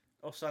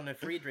 Også han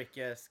Friedrich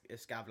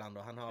Skavlan,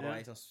 da. Han har da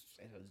en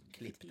sånn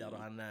klipp der da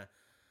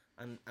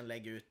han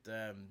legger ut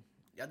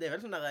ja, det er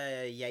vel sånn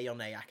der jeg og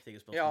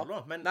nei-aktige spørsmål, da.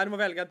 Men, nei, du må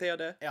velge det og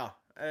det. Ja.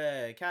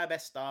 Hva er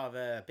best av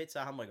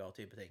pizza, hamburger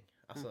type ting?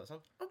 Altså,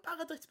 sånn.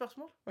 Bare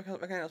drittspørsmål. Hva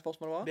kan en av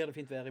spørsmålene være? Blir det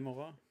fint vær i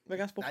morgen? Nei,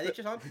 det er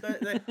ikke sant.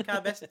 Hva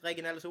er best,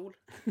 regn eller sol?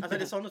 Altså,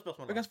 det er sånne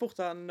spørsmål. Vi kan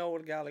spurte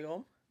Noel Gallagher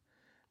om.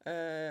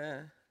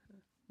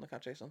 Nå kan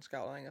ikke jeg sånn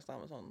skala engelsk der,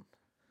 men sånn...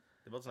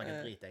 Det er bare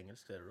snakke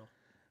dritengelsk, ser du da.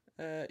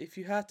 If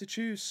you had to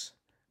choose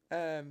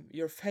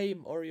your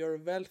fame or your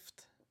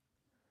wealth,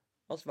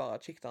 og så bare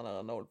kikket han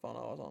der Noel på han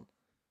og sånn.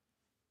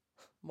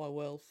 My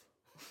wealth.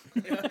 I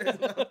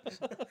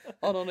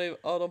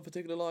don't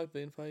particularly like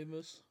being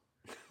famous.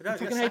 I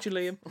fucking hate you,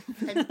 Liam.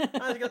 Han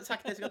har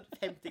sagt det sikkert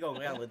 50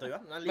 ganger i andre intervjuer.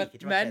 Han liker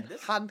ikke å være kjendis.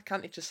 Men han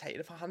kan ikke si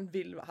det, for han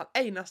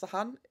eneste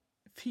han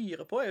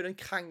fyrer på er jo den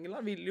krangelen.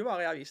 Han vil jo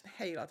være i avisen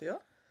hele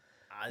tiden.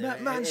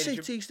 Man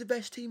City's the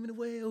best team in the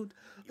world.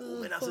 Jo,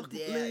 men altså,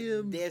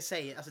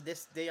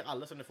 det gjør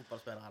alle sånne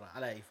fotballspillere.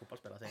 Eller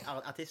fotballspillere,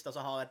 artister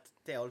som har et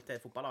tilhold til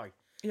et fotballag.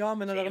 Ja,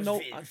 men han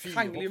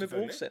krangler med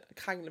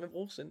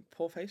bror sin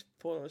på Facebook,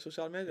 på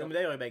sosiale medier. Ja, men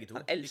det gjør jo begge to.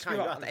 Han elsker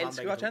jo å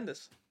være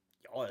kjendis.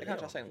 Ja, det kan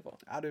ikke jeg si noe på.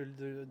 Ja,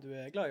 du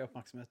er glad i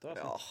oppmerksomhet da,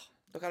 altså. Ja,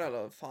 da kan jeg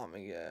heller faen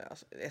meg...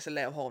 Altså, jeg er så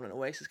lei av å ha den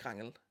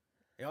Oasis-krangelen.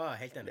 Ja,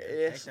 helt enig.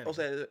 Og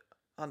så er det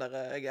han der...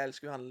 Jeg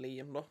elsker jo han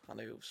Liam, da. Han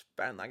er jo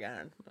spanna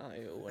gæren.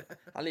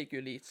 Han liker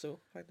jo Lizzo,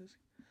 faktisk.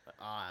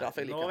 Nå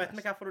vet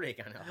vi hvorfor du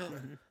liker han, ja.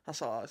 Han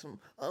sa liksom...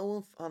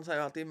 Han sier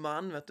jo alltid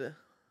mann, vet du.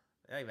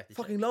 Jeg vet ikke.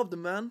 Fucking love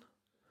the man.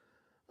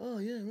 Oh,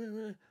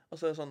 yeah. Og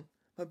så er det sånn...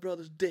 My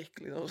brother's dick,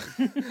 liksom.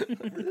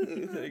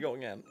 Det er i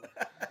gang igjen.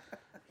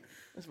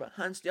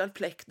 Han stjal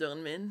plekkdøren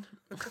min.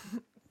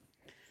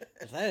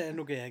 Det er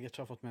noe jeg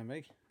ikke har fått med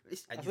meg.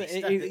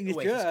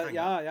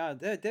 Ja,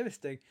 det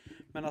visste jeg.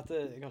 Men at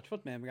jeg har ikke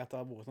fått med meg at det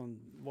har vært sånn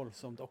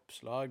voldsomt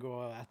oppslag,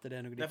 og at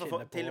det er noe de kjenner på.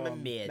 Til og med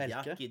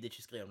media gidder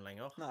ikke skrive om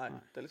lenger. Nei,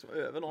 det er liksom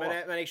over nå.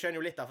 Men jeg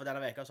skjønner jo litt da, for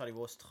denne veka så har de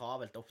vært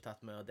travelt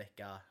opptatt med å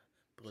dekke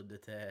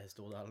bruddet til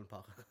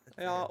Stordalen-par.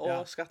 Ja,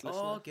 og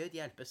skattelistene. Gud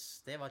hjelpes.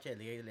 Det var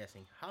kjedelig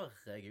lesing.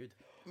 Herregud.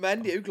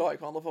 Men de er jo glad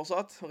i hverandre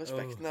fortsatt.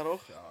 Respekten er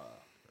der. Ja.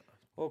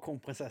 Og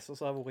kronprinsesser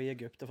som har vært i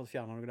Egypt og fått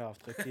fjernet noen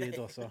avtrykk i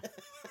dåsa.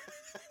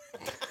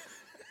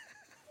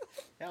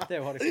 Det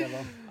har de skrevet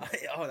om.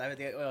 Ja, nei,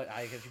 vet jeg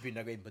kan ikke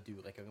begynne å gå inn på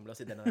Durek. Jeg blir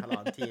sitte en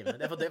halvannen time.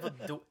 Det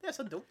er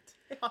så dumt.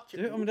 Jeg har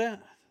ikke om det...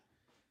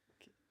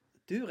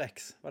 Durex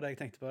var det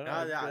jeg tenkte på.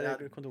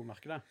 Det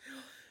kondommerket der.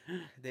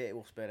 Det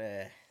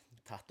ordspillet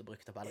tatt og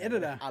brukt opp allerede. Er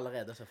det det?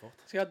 Allerede så fort.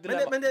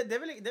 Men det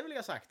vil jeg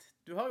ha sagt.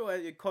 Du har jo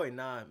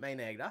coina,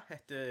 mener jeg da,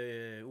 et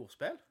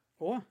ordspill.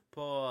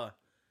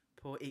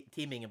 På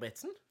Team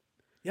Ingebrigtsen.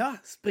 Ja,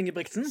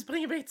 Springebrigtsen.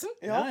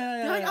 Ja.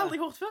 Det har jeg aldri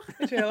hørt før.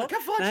 Hva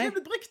faen er det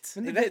blitt brukt?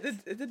 Men det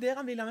er der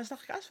han vil ha med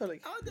snakkes, føler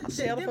jeg. Han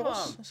ser det for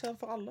oss, han ser det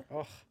for alle.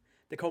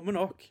 Det kommer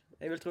nok.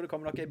 Jeg vil tro det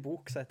kommer nok en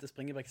bok som heter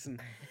Springebrigtsen.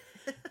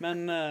 Men,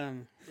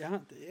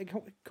 det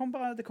kom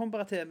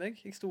bare til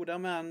meg. Jeg sto der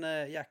med han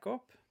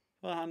Jakob,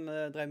 og han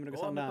drev med noe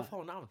sånn der. På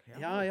fornavn.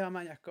 Ja,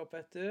 men Jakob,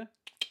 vet du.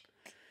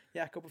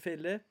 Jakob og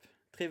Philip,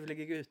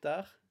 trivelige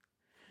gutter.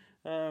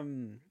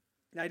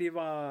 Nei, de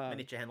var... Men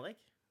ikke Henrik?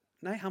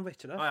 Nei, han var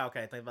ikke der. Ja, ok,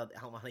 jeg tenkte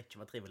han ikke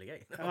var trivelig,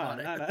 jeg.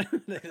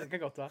 Nei, det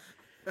kan godt være.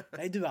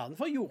 Nei, du verden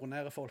for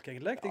jordnære folk,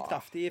 egentlig. Jeg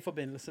traff de i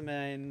forbindelse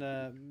med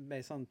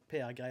en sånn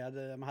PR-greie.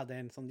 Vi hadde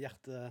en sånn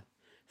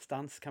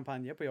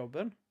hjertestanskampanje på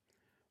jobben.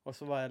 Og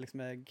så var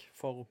jeg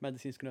for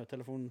medisinsk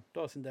nødtelefon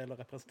da, sin del og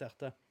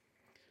representerte.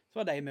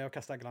 Så var de med å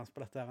kaste glans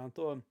på dette her.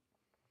 Og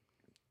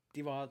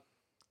de var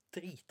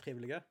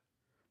drittrivelige.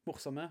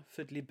 Morsomme,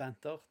 fyddelig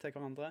banter til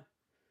hverandre.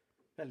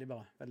 Veldig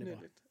bra, veldig bra.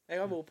 Jeg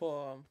har vært på...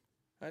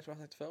 Jeg vet ikke hva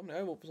jeg har sagt før, men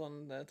jeg har vært på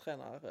sånn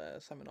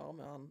trenerseminar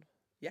med han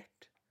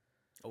Gjert.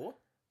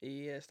 I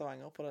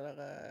Stavanger på det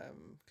der...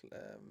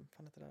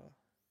 Hva heter det der?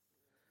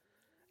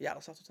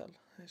 Gjerdesatt hotell.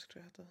 Jeg husker ikke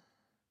hva det heter.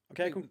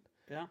 Ok,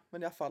 ja.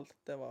 Men i hvert fall,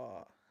 det var...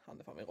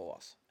 Han er faen meg rå,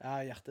 ass. Ja,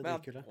 Hjertet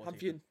er kule. Han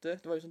begynte...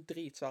 Det var jo sånn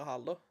dritsvære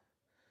hall da.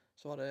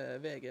 Så var det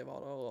VG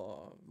var der,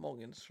 og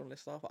morgens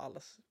journalister for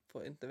alle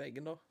på inntil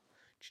veggen da.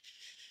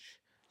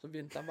 Så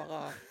begynte han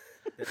bare...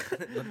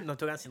 Nå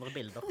tok han sine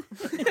bilder.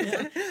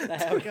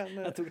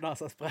 Han tok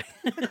nasaspray.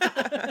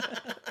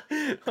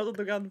 Og så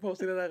tok han på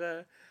seg det der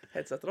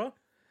headsetet da.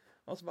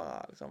 Og så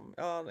bare liksom,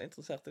 han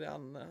interesserte de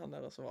han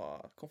der som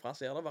var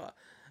konferansier da, bare,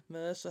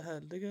 vi er så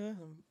heldige,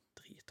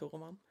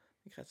 drittore mann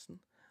i kretsen,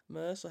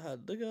 vi er så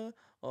heldige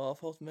og har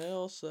fått med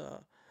oss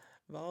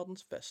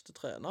verdens beste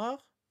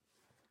trener,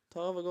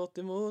 tar vi godt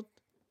imot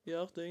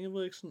Gjert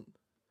Ingebrigtsen.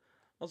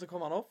 Og så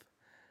kom han opp,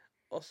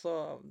 og så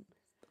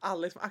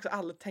alle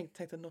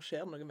tenkte nå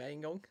skjer det noe med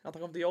en gang, at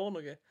han kom til å gjøre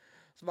noe.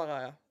 Så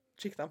bare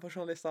kikket han på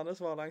journalistene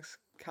som var langs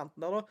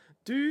kanten der da.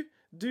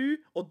 Du,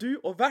 og i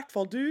hvert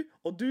fall du,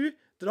 og du,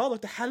 dra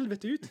dere til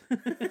helvete ut.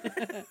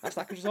 Han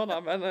snakker ikke sånn,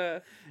 men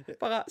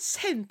bare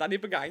sendte han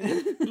de på gang,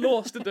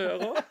 låste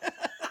døra.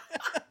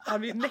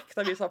 Han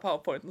nekta å vise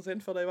PowerPointen sin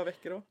før de var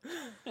vekke da.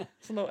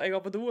 Så når jeg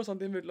var på do og sånn,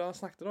 de mulig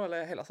snakket da,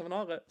 eller hele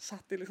seminaret,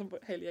 satt de liksom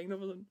på hele gjengen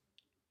og sånn,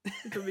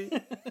 forbi.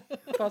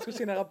 For han skal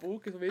signere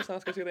bok forbi, så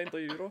han skal sikkert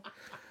intervju da.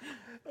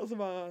 Og så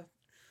bare,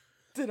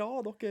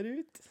 drar dere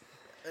ut.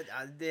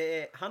 Ja,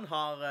 han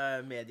har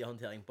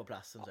mediehåndtering på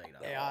plass, synes jeg.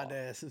 Da. Ja,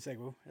 det synes jeg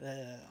også.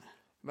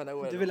 Men det er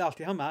jo... Du vil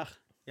alltid ha mer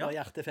Ja. når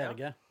hjertet er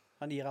ferdig.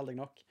 Han gir aldri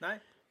nok. Nei,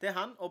 det er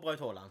han og Braut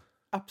Haaland.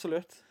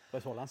 Absolutt.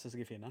 Braut Haaland synes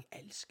jeg er fine.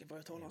 Jeg elsker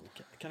Braut Haaland.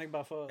 Kan jeg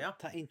bare få Ja,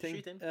 ta en ting?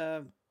 skyt inn.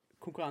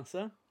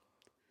 Konkurranse.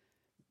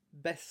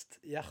 Best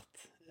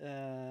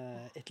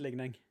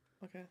etterligning.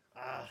 Ok.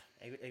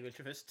 Jeg vil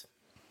ikke først.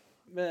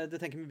 Det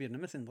tenker vi begynner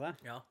med Sindre.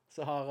 Ja.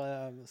 Så har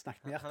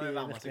snakket med Han hjert er i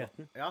varmet seg opp.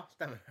 virkeligheten. Ja,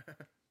 stemmer.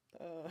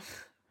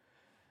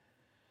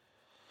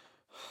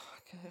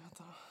 Ok, vent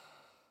da.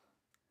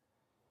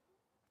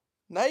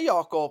 Nei,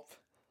 Jakob!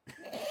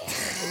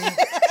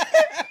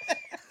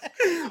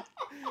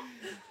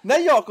 Nei,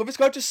 Jakob, vi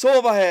skal ikke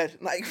sove her!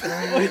 Nei,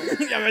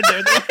 Ja, men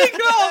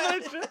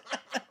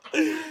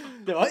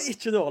det var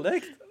ikke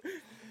dårlig.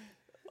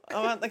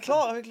 ja, men jeg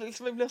klarer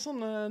liksom, jeg blir sånn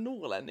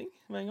nordlending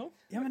med en gang.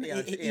 Ja, men Ja,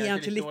 er han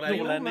ikke litt Men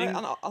nordlending?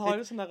 han har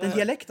jo sånn der... Den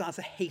dialekten hans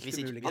er helt Hvis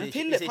ikke- umulig. Han Hvis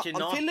Philip, ikke han,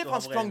 NATO Philip, har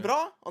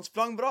han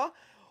sprang bra,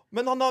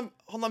 men han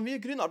har mye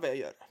grunnarbeid å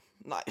gjøre.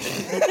 Nei.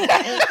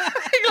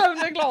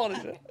 jeg klarer det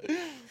ikke.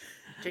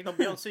 Kjekt når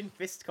Bjørn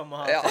Sundqvist kommer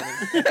og har Ja. sending.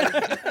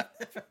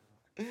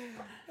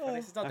 Kan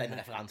jeg ta den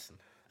referansen?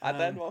 Nei,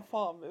 den var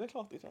faen, det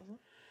klarte jeg ikke, altså.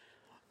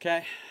 Ok.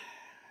 Jeg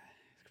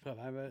skal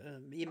prøve.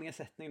 Gi meg en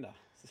setning da,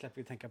 så slipper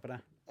jeg å tenke på det.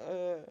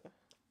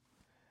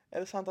 Er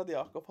det sant at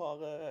Jakob har...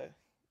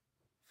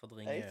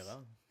 Fordring i AIDS. øret.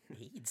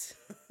 AIDS?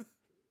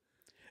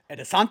 Er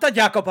det sant at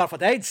Jakob har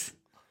fått AIDS?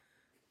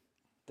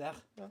 Der.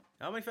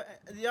 Ja, men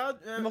ja,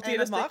 måtte gi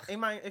litt mer.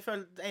 Jeg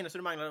føler det eneste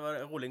du mangler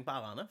var rulling på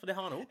ærene, for det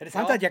har han også. Er det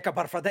sant Ja. at Jakob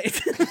har fått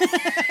AIDS?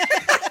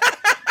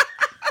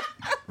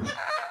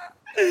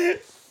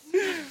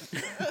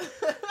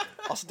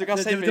 Altså, du kan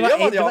si Det mye var om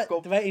han, en-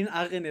 Jakob. det var en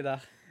R inni der.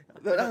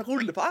 Det er en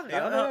rulle på her, Ja,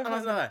 ja. han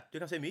er sånn her, du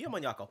kan si mye om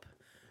han Jakob,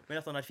 men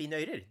at han har fine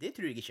øyne, det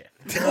tror jeg ikke.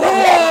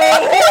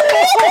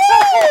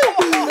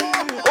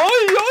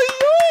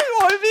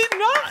 Oi,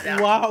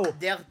 vinner! Wow.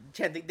 Der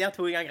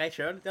tok jeg han greit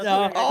selv. Der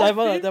Ja, tok jeg han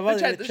greit. det var Du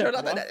kjente selv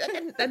at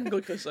den går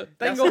i krysset.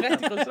 Den går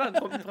rett i krysset,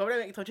 den. Prøv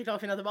det, jeg tror ikke jeg klarer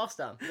å finne tilbake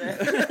den.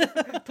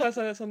 Ta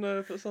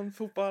en sånn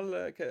fotball...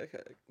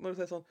 Når du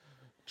sier sånn...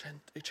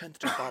 Jeg kjente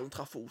ikke at ballen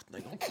traff foten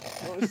en gang.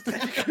 Når du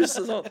strekker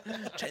krysset sånn...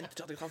 Kjente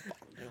ikke at jeg traff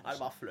ballen en Ja, gang. det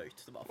var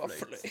fløyt. Det var Bare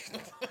fløyt.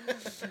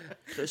 fløy.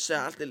 Krysset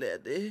er alltid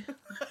ledig.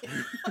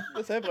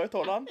 Det ser Braut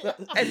Haaland. Jeg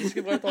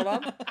elsker Braut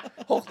Haaland.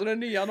 Hørte du det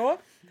nye nå?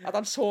 At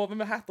han sover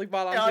med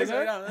hat-trick-ballene Ja,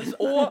 sine.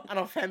 og han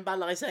har 5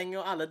 baller i senga,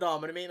 og alle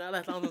damene mine, eller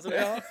et eller annet sånt.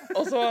 Ja.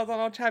 Og så at han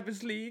har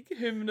Champions League,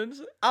 hymnens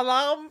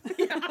alarm.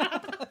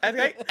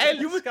 Jeg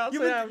elsker han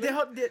så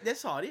jævlig. Det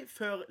sa de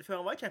før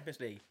han var i Champions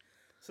League.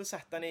 Så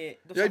satt han i...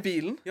 Ja, i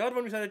bilen. Ja, det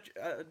var noen som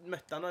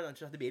møtte han, og han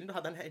satt i bilen, da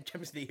hadde han en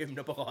Champions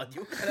League-hymne på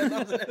radio. Eller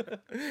noe sånt.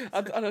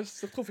 Han hadde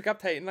truffet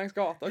kapteinen langs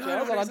gata, og Ja,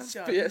 så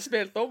hadde han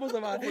spilt om, og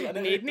så var det... Og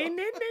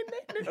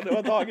det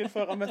var dagen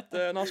før han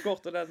møtte, når han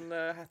skårte den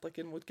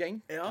hat-tricken mot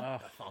Genk. Ja,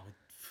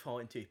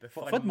 for en type.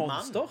 For et mann.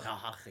 monster. Ja,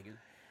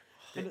 herregud.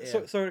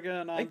 Så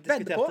dere når han Jeg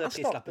venter på diskuterte at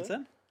prislappen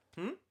starter.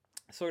 sin?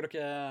 Så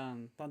dere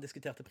når han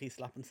diskuterte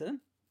prislappen sin?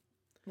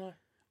 Nei.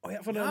 Å ja,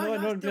 for Ja, nå ja,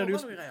 blir det det jo,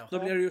 var noe greier. nå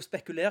blir det jo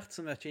spekulert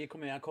så mye i hvor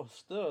mye han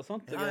koster og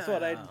sånt. Ja, Så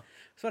var det ja,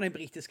 ja. så var det en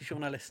britiske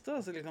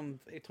journalister, så liksom,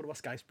 jeg tror det var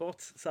Sky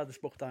Sports, som hadde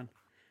spurt han.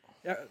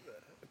 Ja,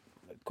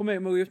 hvor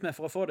mye må jeg ut med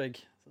for å få deg?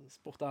 Så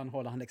spurte han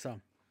Haaland liksom.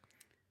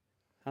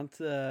 Han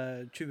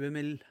 20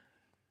 mil,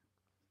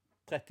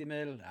 30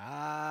 mil,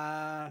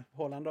 ja,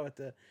 Haaland da, vet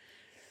du.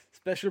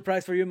 Special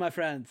price for you, my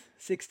friend.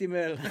 60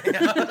 mil.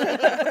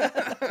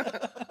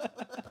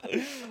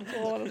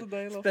 Å, det er så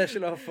deilig.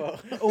 Special offer.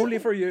 Only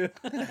for you.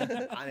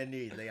 Han er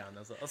nydelig, han,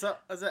 altså. Og så,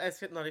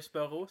 når de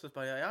spør henne, så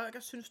spør jeg, ja,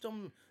 hva synes du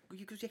om,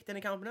 hvordan gikk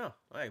denne kampen her?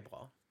 Og jeg er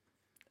bra.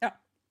 Ja.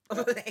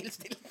 Altså, det er helt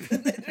stille.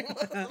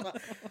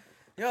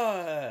 Ja,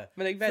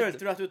 Men jeg vet,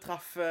 følte du at du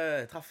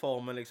traff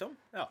formen, liksom?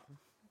 Ja.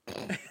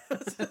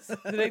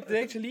 det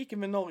jeg ikke liker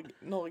med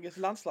Norges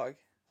landslag,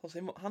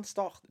 altså, han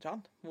starter ikke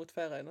han mot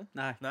Færøyene.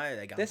 Nei. Nei, det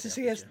er Det garantert synes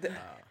jeg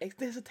ikke.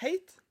 det er så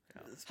teit.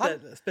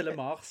 Spiller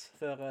Mars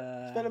før...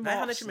 Spiller Nei,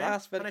 han er ikke med.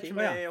 Mars, Han, er ikke King.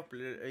 med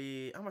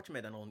han var ikke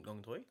med denne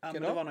gangen, tror jeg. Ja,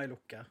 men det var når jeg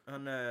lukket.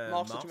 Han,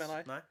 Mars er ikke med,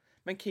 nei.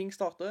 Men King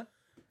starter.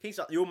 King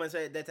sa, jo, men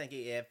det tenker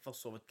jeg er for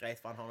så vidt greit,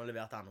 for han har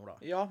levert han nå, da.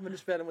 Ja, men du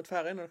spiller mot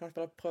Færøyene, og du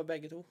kan prøve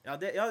begge to. Ja,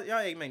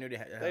 jeg mener jo de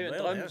Det er jo en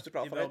drøm hvis du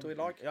klarer for de to i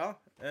lag. Ja,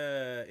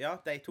 ja,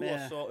 de to Med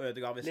også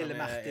Ødegaard hvis lille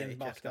han Martin ikke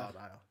bak der.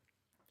 skadet, ja.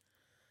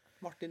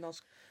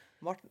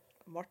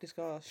 Martin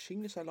skal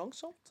synge seg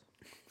langsomt.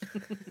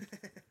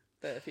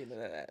 Det er fint,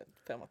 det er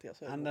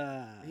Per-Mathias. Han, Det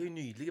er jo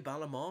nydelige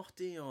baller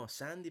Marty og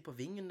Sandy på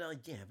vingen der,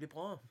 jævlig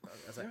bra.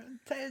 Altså,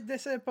 det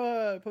som er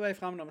på vei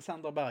frem nå med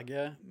Sander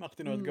Berge,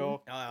 Martin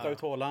Ødegaard, Ja, ja, ja.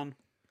 Braut Haaland.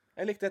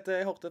 Jeg likte dette,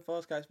 jeg hørte fra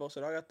Sky Sports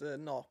i dag, at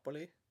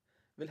Napoli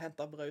vil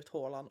hente Braut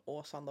Haaland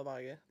og Sander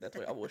Berge. Det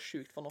tror jeg har vært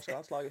sykt for norske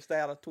landslag. Hvis de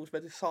hadde to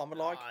spilt i samme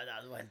lag, ja,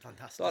 det var helt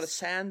fantastisk. så er det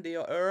Sandy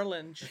og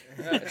Erling.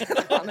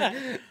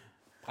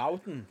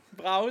 Brauten.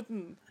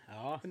 Brauten.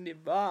 Ja.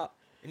 Nibba.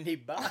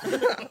 Nibba.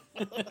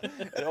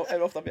 Er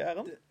du ofte på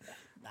Jæren?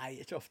 Nei,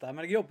 ikke ofte,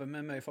 men jeg jobber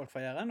med mye folk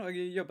fra Jæren, og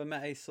jeg jobber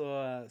med ei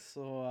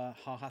som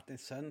har hatt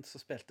en sønn som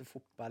spilte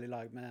fotball i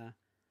lag med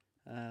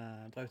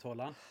Braut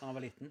Haaland da han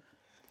var liten.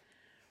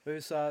 Og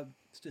hun sa,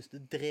 største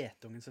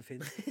dretungen som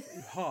finnes.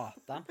 Hun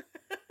hater han,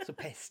 så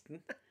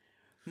pesten.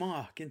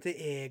 Maken til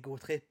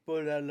egotripp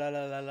og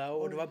lalalala,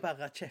 og det var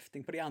bare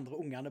kjefting på de andre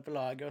ungene på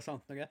laget og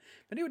sånt noe.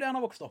 Men det er jo det han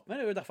har vokst opp med,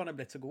 det er jo derfor han er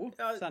blitt så god.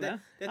 Ja, sånn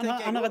det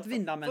han har et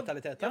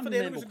vinnermentalitet. Ja, for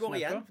det er noe som går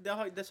igjen.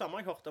 Det samme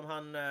har jeg hørt om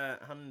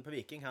han på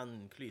Viking, han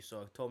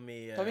Klysa, Tommy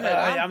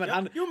Ja, men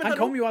han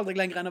kom jo aldri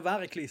lenger enn å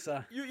være Klysa.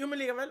 Jo, men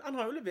likevel, han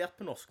har jo levert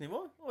på norsk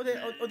nivå, og det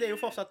er jo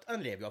fortsatt, han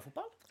lever jo av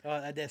fotball.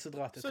 Ja, det er så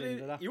dra til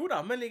trynet der. Jo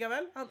da, men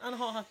likevel,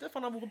 han har hatt det, for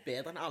han har vært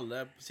bedre enn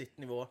alle på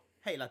sitt nivå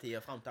hele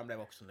tiden, frem til han ble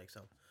voksen,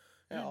 liksom.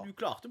 Du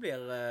klarte å bli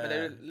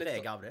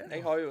preget av det.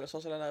 Jeg har jo sånn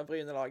som denne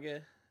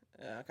Bryne-laget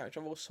kan jo ikke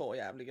ha vært så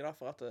jævlige da,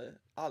 for at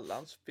alle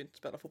han begynte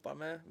å spille fotball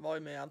med var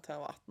jo med han til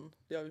han var 18.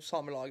 De har jo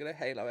samme laget det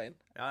hele veien.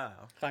 Ja.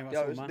 De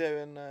har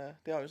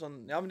jo sånn,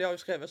 ja, men de har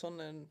jo skrevet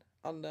sånn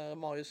han der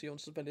Marius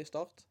Johnsen spilte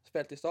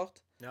i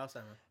start. Ja,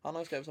 stemmer. Han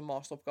har jo skrevet sånn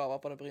masteroppgaver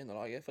på det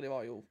Bryne-laget, for det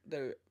er jo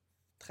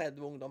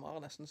 30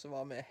 ungdommer nesten som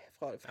var med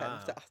fra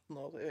 5 til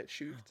 18 år. Det er jo helt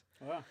sykt.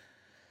 Ja.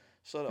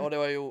 Og det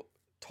var jo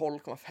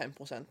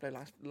 12,5% ble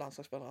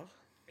landslagsspillere.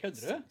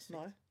 Kødder du?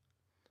 Nei.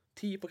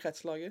 10 på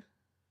kretslaget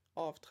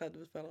av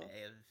 30 spillere.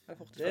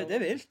 Det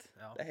er vilt.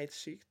 Ja. Det er helt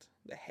sykt.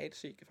 Det er helt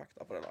syke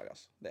fakta på det laget,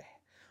 altså.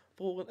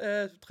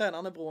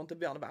 Treneren er broren til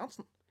Bjarne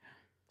Berntsen.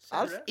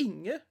 Alf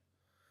Inge.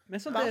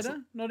 Men sånn er det.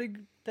 Når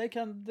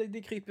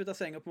de kryper ut av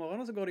senga på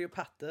morgenen, så går de og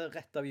patter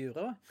rett av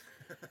juret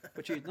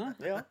på kydene.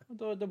 Ja.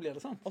 Da blir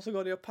det sånn. Og så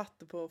går de og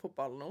patter på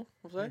fotballen nå,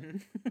 må jeg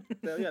si.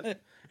 Det er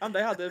hjelp. Ja, men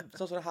de hadde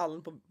sånn som hallen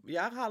på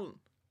Jærhallen.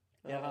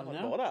 Jærhallen,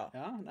 Har du vært der?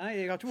 Ja. Nei,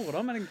 jeg har ikke vært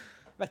der, men jeg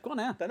vet hvor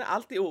han er. Den er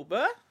alltid i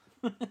Årbø.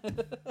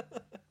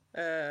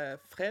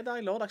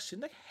 Fredag, lørdag,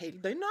 søndag, hele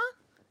døgnet.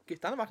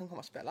 Guttene bare kan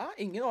komme og spille.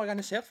 Ingen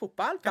organisert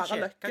fotball, bare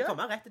løkke. Kan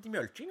komme rett etter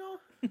mjølking, og...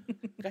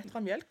 Rett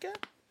fra mjelke.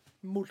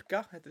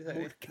 Molka, heter det.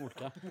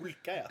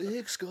 Molka, ja.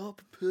 Jeg skal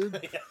på pub.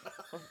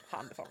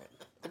 Han er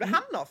faen. Det ble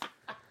han av.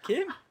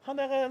 Kim? Han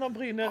der når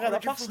Bryne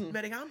redder plassen.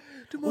 Med deg han?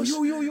 Du må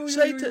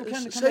si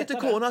til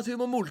kona at hun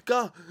må molka.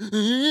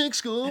 Jeg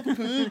skal på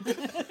pub.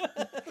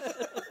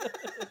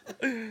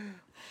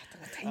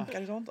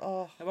 Tenker litt sånt.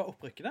 Det var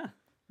opprykkende.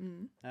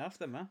 Ja,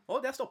 stemmer.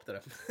 Der stoppet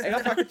det. Jeg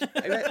vet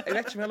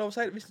ikke om jeg har lov å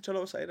si det. Hvis du ikke har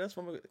lov å si det,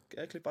 så må vi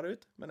klippe det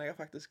ut. Men jeg har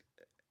faktisk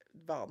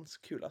verdens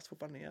kuleste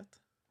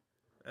fotballnyhet.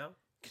 Ja.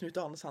 Knut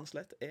Arne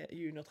Sandslett er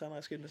juniortrener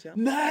i Skudenes igjen.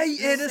 Nei,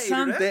 er det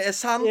sant? Det er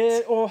sant.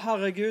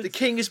 Herregud. The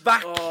king is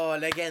back.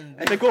 Legenden.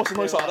 Jeg fikk gåsehud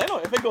når jeg sa det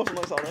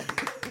nå.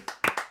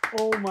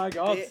 Oh my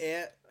god.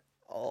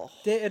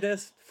 Det er det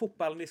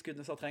fotballen i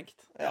Skudenes har trengt.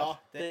 Ja,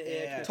 det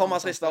er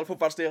Thomas Risdal,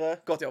 fotballstyre.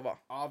 Godt jobba.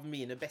 av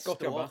mine beste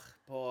år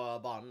på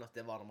banen at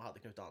det var når vi hadde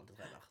Knut Arne til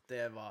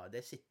trener.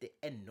 Det sitter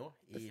ennå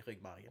i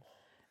ryggmargen.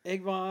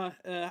 Jeg var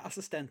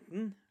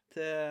assistenten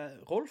til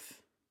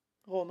Rolf.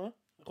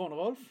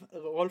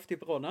 Rolf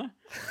type Råne.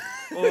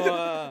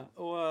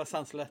 Og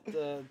Sandslett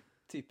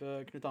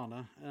type Knut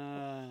Arne.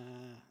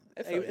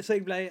 Så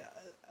jeg ble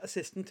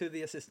assistant to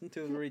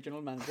the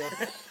regional manager.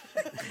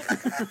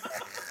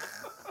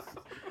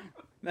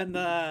 Men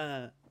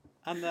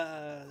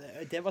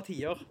det var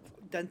tider.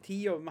 Den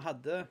tiden vi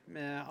hadde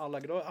med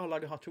A-laget da,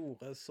 A-laget har ikke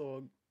vært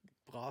så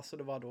bra som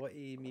det var da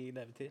i min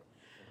levetid.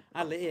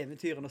 Alle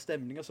eventyrene og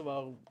stemninger som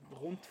var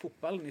rundt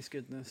fotballen i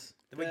Skudenes.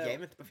 Det var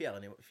jevnt på fjerde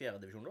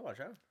divisjon da, var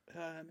det ikke?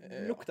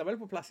 Lukta vel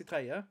på plass i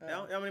tredje. Ja,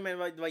 men jeg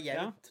mener, det var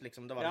jevnt,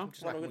 liksom. Det var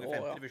ikke snakk om noen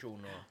femte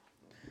divisjon.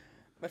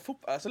 Men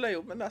fotball,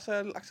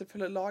 jeg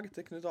følger laget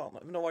til Knut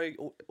Arne. Nå var jeg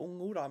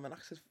ung da, men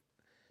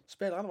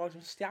spillerne var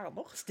liksom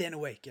stjerner. Sten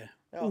Wake,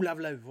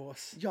 Olav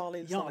Lauvås, Jarl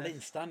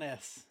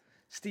Instanes,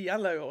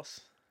 Stian Lauvås.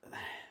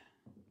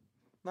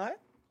 Nei?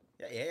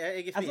 Jeg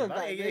er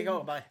fliva. Jeg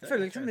har bare etter. Jeg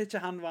føler liksom ikke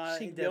han var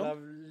en del av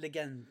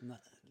legenden.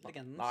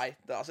 Nei,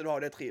 du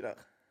har de 3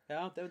 der.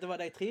 Ja, det var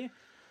de 3.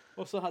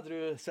 Og så hadde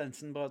du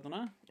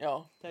Svendsen-brødrene. Ja.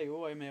 De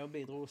var jo med og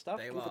bidro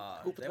sterkt.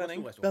 God på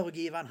trening.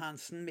 Børge Ivan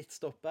Hansen,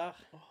 midtstopper.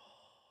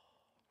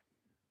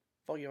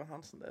 Børge Ivan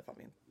Hansen, det er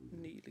faen min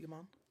nydelige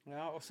mann.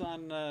 Ja, og så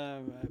han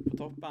på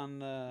topp, han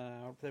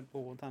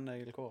broren til han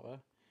Egil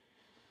Kåre.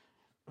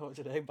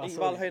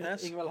 Ingvald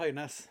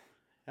Høynes.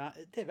 Ja,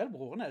 det er vel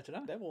broren, er det ikke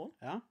det? Det er broren.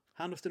 Ja,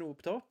 han og Steno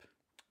på topp.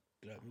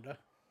 Glem det.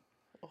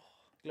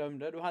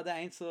 Du hadde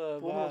en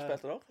som var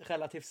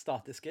relativt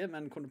statiske,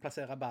 men kunne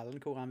plassere ballen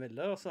hvor han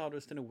ville, og så har du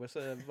Stenoe,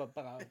 så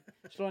bare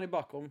slå han i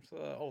bakrom, så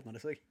ordner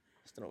det seg.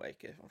 Stenoe er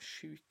ikke en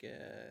syke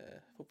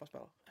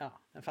fotballspiller. Ja,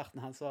 den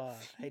farten hans var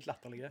helt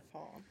latterlige.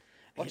 Faen.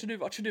 Var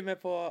ikke du med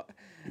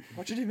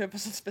på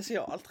sånn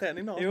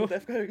spesialtrening nå? Jo. Mot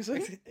FK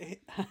Haugesund?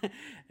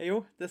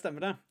 Jo, det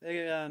stemmer det.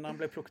 Når han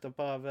ble plukket opp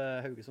av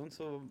Haugesund,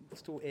 så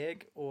sto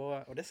jeg,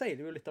 og det sier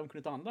jo litt om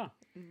Knut Arne da.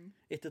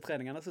 Etter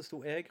treningene så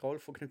sto jeg,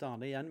 Rolf og Knut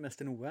Arne igjen med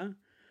Stenoe,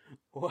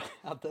 og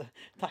hadde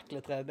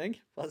takletrening.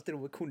 For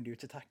Stenoe kunne jo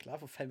ikke takle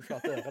for 5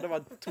 flate ører. Det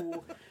var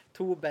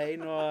to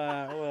bein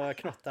og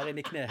knotter inn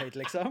i knehøyt,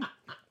 liksom.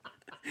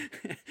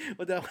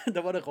 Og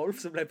da var det Rolf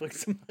som ble brukt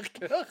som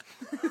markør.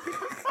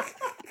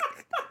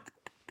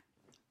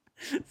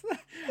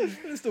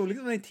 Så det sto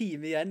liksom en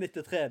time igjen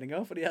etter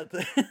treninger, fordi at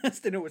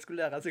Sten Ove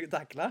skulle lære seg å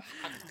takle.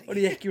 Og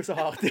det gikk jo så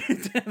hardt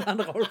ut med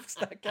han Rolf,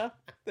 stakkar.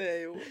 Det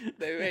er jo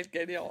helt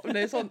genialt. Men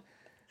det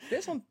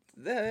er sånn,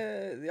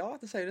 ja,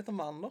 det sier litt om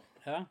mannen da.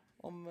 Ja,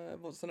 Om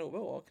både Sten Ove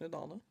og Knut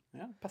Arne.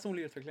 ja,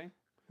 personlig utvikling.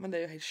 Men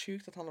det er jo helt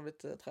sykt at han har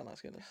blitt trener i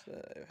Skinnes. Det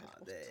er jo helt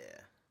rått. Det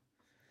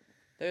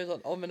Det er jo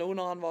sånn, men også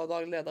når han var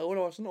daglig leder,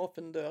 det var sånn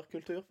åpen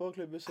dør-kultur på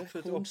klubbhuset.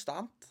 Absolutt.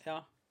 Konstant. Ja,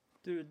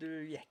 du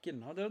gikk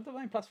inn, og det var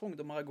en plass for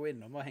ungdommer å gå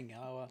innom og henge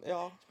og Ja,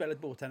 spille litt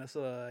bordtennis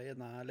og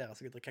gjerne lære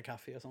seg å drikke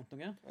kaffe og sånt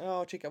noe. ja,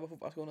 og kikket på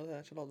fotballskoene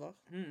til Kjell Oddvar.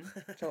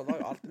 Kjell Oddvar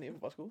har jo alltid nye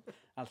fotballsko.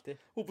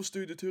 Alltid. Og på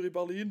studietur i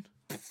Berlin.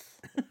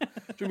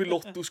 Du med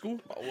lottosko.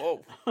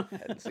 Wow.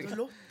 Helsike.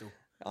 Lotto.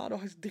 Ja, det var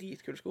faktisk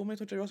dritkule sko, men jeg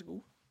tror ikke de var så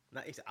gode.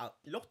 Nei,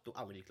 Lotto,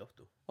 aldri likt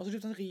Lotto. Og så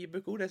kjøpte han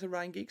Reebok, det som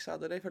Ryan Giggs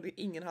hadde. Det følte jeg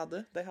ingen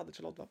hadde. De hadde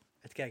Kjell Oddvar.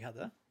 Vet du hva jeg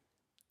hadde?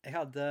 Jeg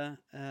hadde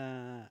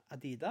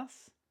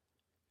Adidas,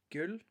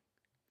 gull,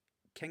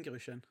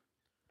 kenguruskin.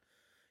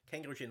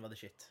 Kenguruskin var det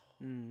shit.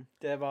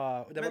 Det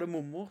var det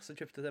mormor som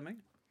kjøpte til meg.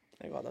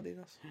 Jeg hadde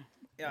Adidas.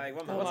 Ja, jeg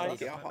var med Det var på Nike,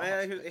 det.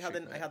 ja.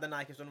 Men jeg hadde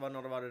Nike sånn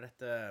når det var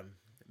dette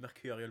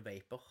Mercurial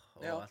Vapor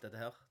og Ja, alt dette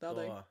her. det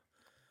hadde jeg.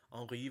 Da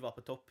Henry var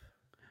på topp.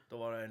 Da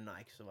var det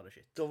Nike, så var det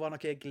shit. Da var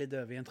nok jeg glidd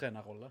over i en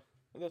trenerrolle.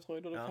 Det tror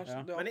jeg. Ja. Kanskje,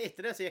 Ja. ja. Men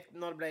etter det så gikk,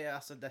 når det ble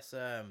altså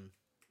disse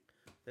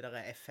det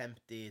der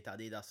F50 til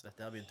Adidas,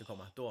 dette her begynte å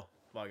komme, da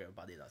var jeg jo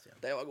på Adidas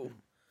igjen. De var gode.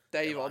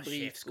 De var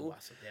dritsko.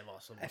 Altså. Det var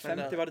så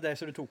F50 var det de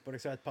som du tok på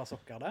deg så et par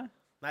sokker der?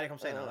 Nei, det kom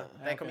senere.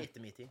 Ja, Det kom ok.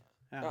 etter min tid.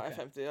 Ja, ok.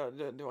 F50, ja,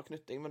 de var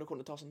knytting, men du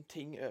kunne ta sånne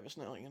ting over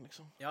snøringen,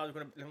 liksom. Ja, du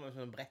kunne liksom ha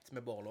sånn brett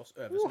med borrelås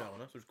over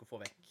snørene, så du skulle få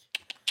vekk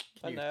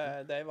Men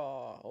knuten. de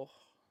var,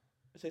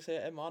 hvis jeg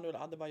sier Emmanuel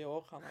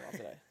Adebayor, han hadde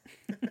alltid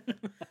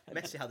de.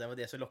 Messi hadde, det var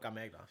det som lokket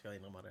meg da, skal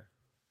jeg innrømme det.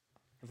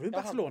 For du er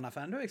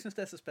Barcelona-fan, du. Jeg synes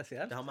det er så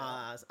spesielt. Det har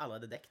vi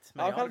allerede dekt.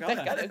 Ja, Men kan ja,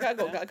 dekke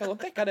det, kan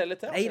godt dekke det litt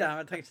til. Nei da,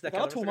 jeg trenger ikke Jeg dekke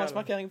kan ha det.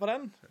 tomannsmarkering på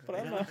den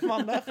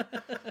mannen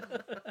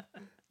der.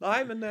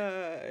 Nei, men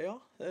ja,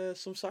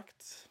 som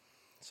sagt,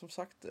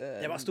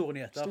 Det var store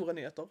nyheter. Store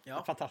nyheter.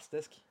 ja.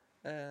 Fantastisk.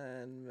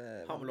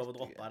 Har vi lov å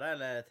droppe det,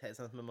 eller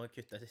sånn at vi må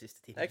kutte til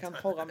siste tid? Jeg kan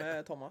høre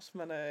med Thomas,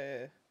 men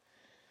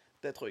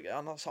det tror jeg.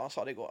 Han sa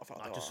det i går.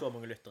 Jeg har ikke så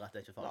mange lyttere at det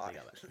er ikke farlig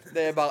likevel.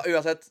 Det er bare,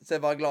 uansett, så er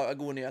det bare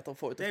gode nyheter å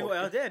få ut Det til er, folk.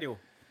 ja, det er det jo.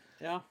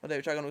 Ja. Og det er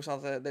jo ikke noe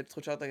sånn at jeg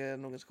tror ikke at det er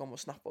noen som kommer og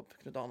snapper opp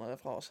Knut Arne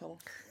fra oss her nå.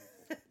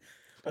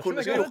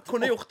 Kunne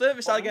Kunne gjort det.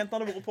 Hvis agenten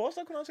hadde vært på,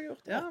 så kunne han sikkert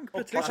gjort det. Ja,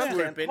 plutselig Har så ikke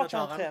Swoop inn og Har ikke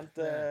tar han han.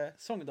 trent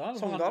Sogndal har han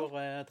Sogndal?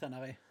 vært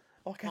trener i.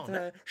 hva heter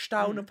det?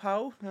 Staun og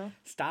Pau? Ja.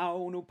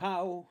 Staun og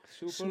Pau,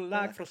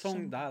 superlag fra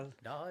Sogndal.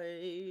 Det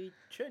er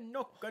ikke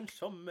noen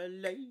som er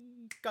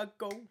like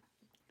go.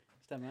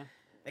 Stemmer.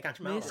 Jeg kan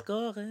ikke mer. da.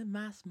 skårer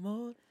masse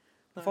mål.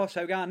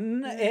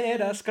 Fosshaugane er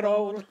det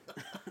skrål.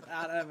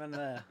 Ja, det, men...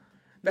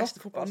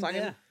 Beste nok om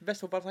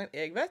fotballsangen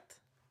jeg vet.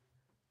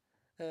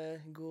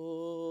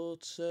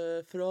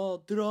 Godset fra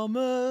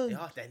Drammen.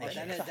 Ja, den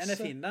er Den er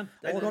fin, den.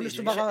 Å, du har lyst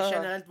til å bare-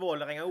 Generelt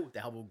Vålerenga òg.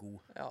 Det har vært god.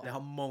 Ja. Det har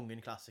mange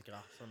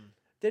klassikere. Sånn.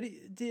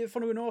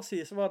 For noen år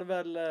siden så var det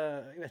vel,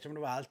 jeg vet ikke om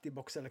det var alt i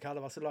boks eller hva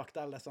det var, så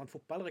lagde alle sånne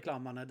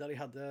fotballreklamene der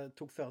de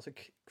tok for seg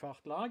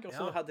hvert lag, og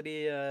så Ja. hadde de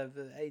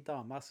en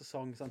dame som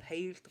sang sånn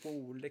helt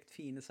rolig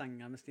fine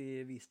sanger mens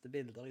de viste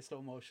bilder i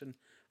slow motion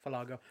for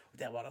laget, og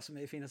der var det så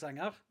mye fine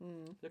sanger.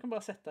 Du kan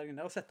bare sette deg inn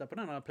der og sette på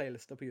denne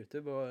playlisten på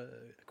YouTube og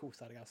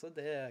kose deg, altså.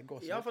 Det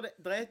går så. Ja, for det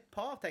er et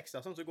par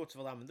tekster, sånn som Godset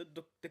for Drammen.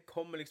 Det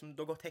kommer liksom,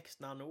 da går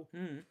teksten an nå.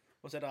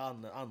 Og så er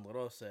det andre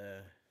da, så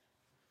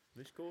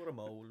vi skårer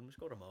mål.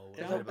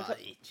 Ja, Så er det bare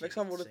ikke Jeg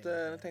sa hvor vits,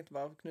 jeg tenkte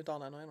bare Knut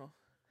Arne ennå.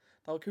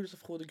 Det var kult så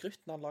Frode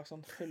Grytten hadde lagt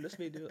sånn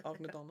hyllesvideo av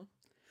Knut Arne.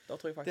 Da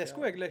tror jeg faktisk Det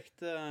skulle jeg likt.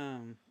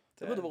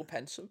 Det burde vært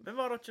pensum Men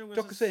var det ikke noe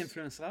Dere som er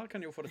influensere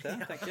kan jo få det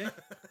til, tenker jeg.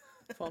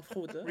 for han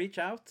Frode. Reach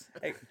out.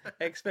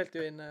 Jeg spilte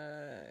jo inn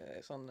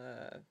sånn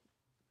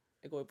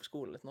Jeg går jo på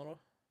skole litt nå, da.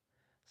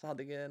 Så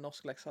hadde jeg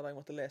norsk lekse der jeg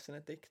måtte lese inn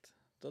et dikt.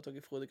 Da tok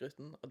jeg Frode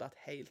Grytten, og datt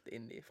helt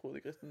inn i Frode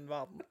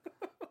Grytten-verden.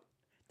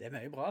 Det er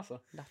mye bra, altså.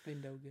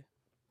 Nattvinduet.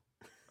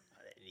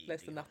 Ja,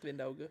 Leste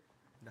Nattvinduet.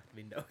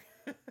 Nattvindu.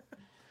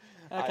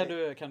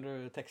 Kan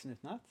du teksten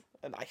utenat?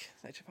 Nei,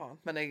 det er ikke faen.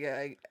 Men jeg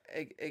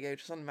er jo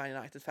ikke sånn Man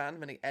United-fan,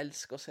 men jeg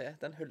elsker å se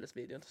den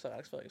hyllesvideoen til Sir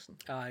Alex Førjesen.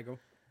 Ja, jeg går.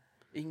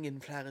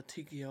 Ingen flere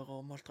tyggjøre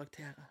og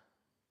maltraktere.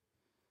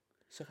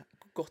 Sir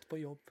gått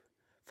på jobb.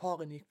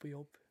 Faren gikk på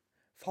jobb.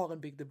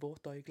 Faren bygde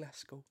båter i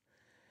Glasgow.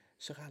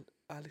 Sir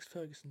Alex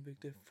Førjesen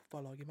bygde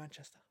fotballag i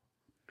Manchester.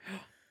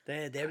 Det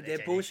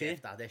er bullshit.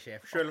 Det er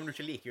sjef. Selv om du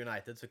ikke liker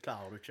United, så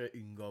klarer du ikke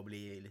unngå å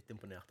bli litt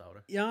imponert av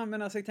det. Ja,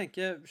 men altså, jeg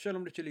tenker, selv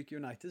om du ikke liker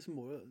United, så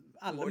må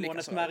alle Må like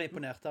nesten Sir- være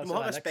imponert av Du må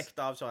ha Sir Alex. respekt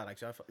av Sir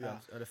Alex, Ja.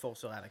 eller for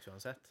Sir Alex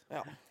uansett.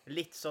 Ja.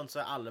 Litt sånn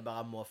så alle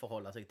bare må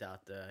forholde seg til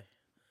at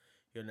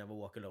You'll Never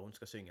Walk Alone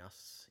skal synges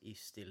i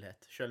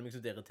stillhet. Selv om jeg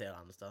synes det er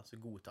irriterende, så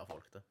godtar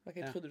folk det. Hva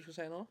jeg trodde du skulle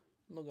si nå?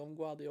 Noe om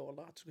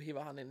Guardiola, at du skulle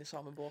hive han inn i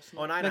samme båsen.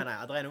 Å nei, det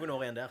er noen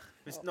år igjen der.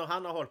 Når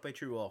han har holdt på i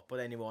 20 år på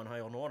det nivået han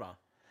har gjort nå da,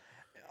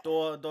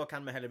 Da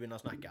kan vi heller begynne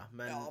å snakke.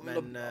 Men, Ja,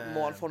 men da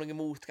må han få noe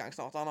motgang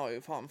snart. Han har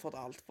jo faen fått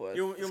alt på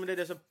jo, men det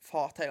er det som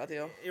fart hele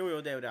tiden. Jo,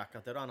 det er jo det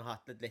akkurat det. Da. Han har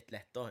hatt litt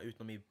lett da,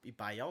 utenom i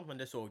Bayern, men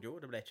det så du jo.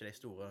 Det ble ikke det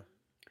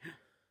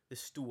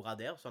store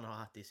der som han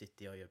har hatt i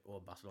City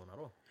og Barcelona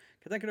da.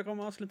 Hva tenker dere om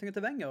avslutningen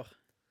til Wenger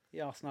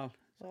i Arsenal?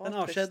 Ja, Den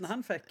avskjeden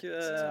han fikk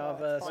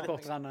av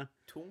supporterne.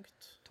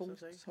 Tungt Tungt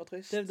synes jeg. og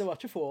trist. Det var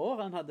ikke få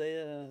år han hadde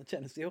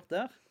tjenestegjort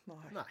der.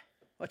 Nei.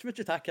 Det var ikke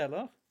mye takk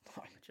heller.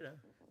 Ikke det.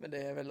 Men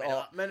det er vel...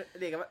 Men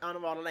likevel, han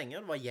var der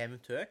lenger. Det var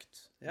jevnt høyt.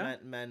 Ja.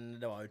 Men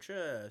det var jo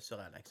ikke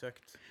Sir-Alex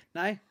høyt.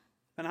 Nei,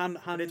 men han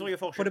Det tror jeg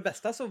er forskjell. på det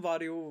beste så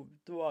var det jo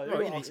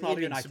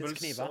Arsenal Uniteds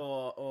kniver.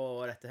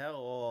 Og dette her,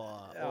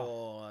 Ja.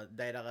 og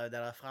det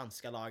der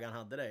franske laget han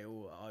hadde, det er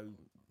jo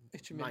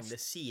Ikke mangler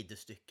minst.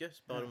 sidestykke,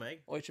 spør du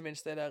meg. Og ikke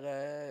minst det der...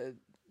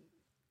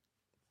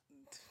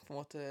 på en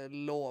måte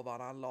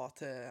lovene han la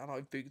til... Han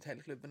har jo bygd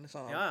hele klubben.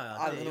 Sånn, Ja, det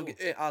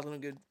er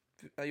aldri noe...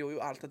 Han gjorde jo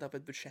alt dette på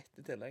et budsjett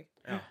i tillegg.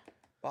 Ja.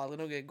 Det var aldri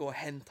noe gå og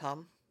hent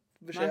han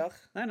beskjeder.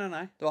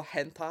 Nei. Det var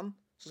hent han,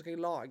 så skal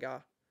jeg lage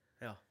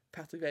Ja.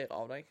 Patrick Vieira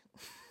av deg.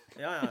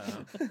 Ja.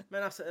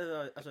 Men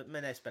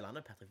men de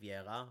spillerne, Patrick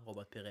Vieira,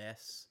 Robert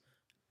Pires,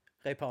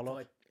 Ray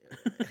Parlour.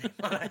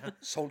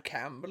 Sol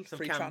Campbell, Som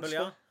free Campbell, transfer.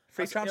 ja.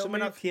 Free Altså, transfer jo,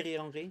 men move. Thierry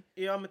Henry.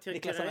 Ja, men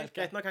Niklas Anelka.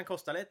 greit nok kan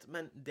koste litt,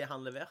 men det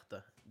han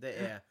leverte, det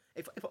er...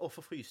 Jeg får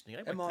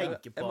forfrysninger, jeg bare Emanuel-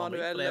 tenker på Henry,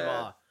 for Emanuel, det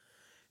var...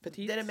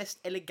 Petit. Det er det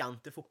mest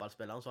elegante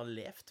fotballspilleren som har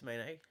levt,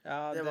 mener jeg. Ja,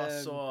 Det var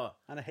så...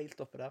 Han er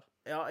helt oppe der.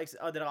 Ja,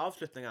 det der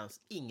avslutningen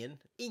hans.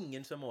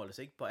 Ingen som måler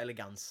seg på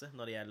eleganse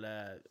når det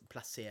gjelder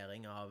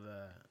plassering av...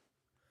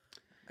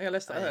 Jeg har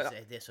lest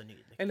det er så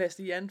nydelig. Jeg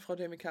leste igjen fra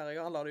Jamie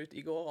Carragher. Han la det ut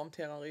i går om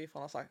Thierry Henry,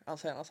 for han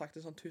har sagt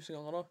det sånn 1000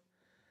 ganger da.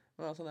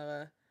 Men han er sånn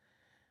der...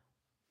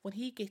 When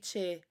he gets...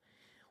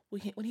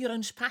 when he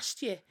runs past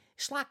you,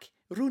 it's like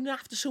running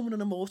after someone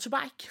on a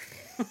motorbike.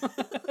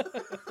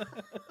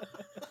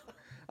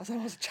 Altså,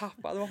 han var så kjapp.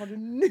 Det var faktisk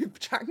en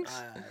nubbchans.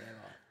 Ja, det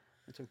var...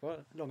 Han tok på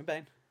lange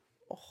bein.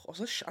 Og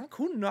så han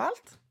kunne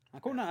alt.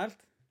 Han kunne alt.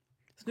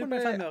 Snu på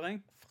Kunne- en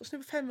femøring. Snu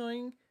på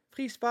femøring,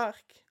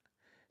 frispark.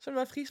 Så det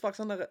var et frispark,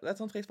 det er et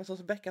sånt frispark sånn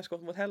som Beckham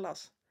skåret mot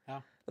Hellas. Ja.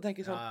 Da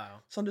tenker jeg sånn, Ja.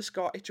 sånn det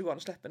skal ikke gå an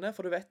å slippe ned,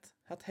 for du vet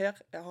at her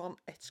har han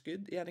ett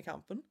skudd igjen i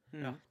kampen.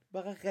 Ja.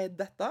 Bare redd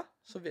dette,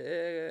 så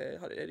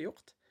er det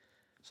gjort.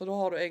 Så da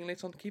har du egentlig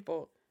sånn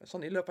keeper,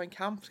 sånn i løpet av en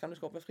kamp skal du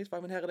skåre med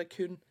frispark, men her er det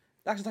kun,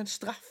 det er ikke sånn en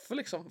straffe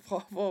liksom,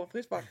 fra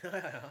frispark.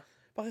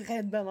 Bare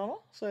redd denne da,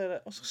 så er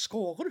det, og så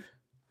skårer du.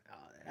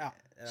 Ja.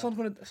 Sånn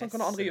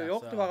kunne André jo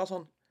gjort, det var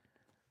sånn,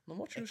 nå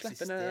må ikke du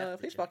slippe ned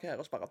Eksisterte frisparket her,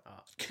 og så bare Ja.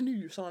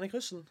 knuser han i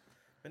kryssen.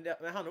 Men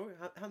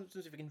han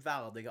synes jeg fikk en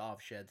verdig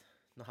avskjed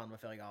når han var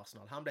ferdig i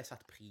Arsenal. Han ble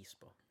satt pris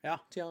på.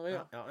 Thierry,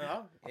 ja. Ja.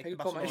 Gikk til Jeg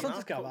kommer- Barcelona, Sånn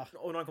det skal være.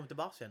 og når han kom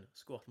tilbake igjen,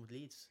 skåret mot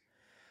Leeds.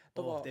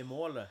 Da var- Og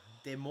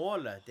det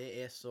målet,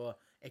 det er så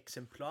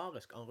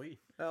eksemplarisk Henry.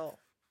 Ja.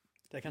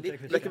 Det kan ikke jeg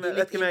Vet huske. du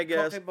hvem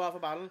jeg- Kort bare for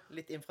ballen,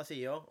 litt inn fra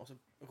siden, og så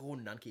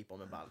runder han keeper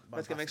med ballen.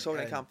 Vet du hvem jeg så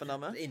den kampen der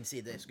med?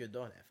 Innsideskudd,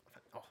 da. Det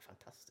er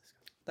fantastisk.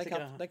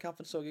 Den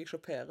kampen så jeg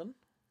Choperen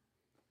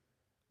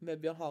med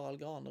Bjørn Harald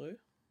Granerud.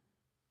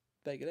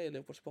 Begge de er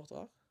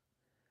Liverpool-sportere.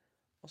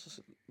 Og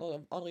så,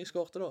 når André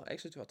skårte da, jeg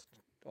synes jo at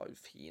det var jo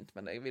fint,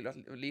 men jeg ville at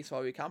Leeds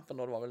var jo i kampen,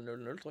 og det var vel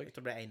 0-0, tror Jeg jeg.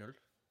 tror det ble 1-0.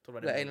 Det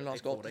ble 1-0 han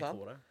skåret,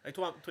 sant? Jeg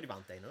tror de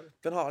vant 1-0.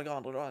 Bjørn Harald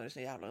Granerud, da er en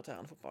sånn jævlig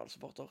irriterende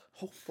fotballsupporter.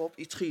 Hopper opp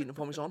i trynet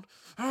på meg sånn.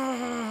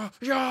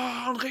 Ja,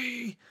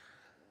 André!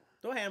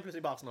 Da har han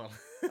plutselig Arsenal.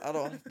 Ja, da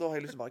har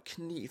jeg lyst til å bare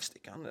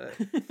knivstikke han.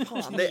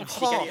 Faen, det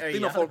Knivstikke han i hater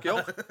jeg når øyet. folk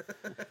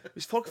gjør.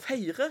 Hvis folk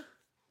feirer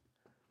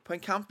på en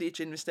kamp de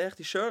ikke har investert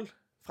i selv,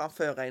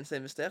 framfor en som har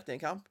investert i en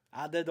kamp,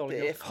 Ja, det er dårlig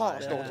det er gjort. faen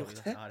Det dårlig er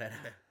gjort. Ja, det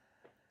er det.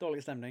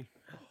 Dårlig stemning.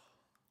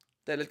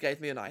 Det er litt greit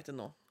med United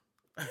nå.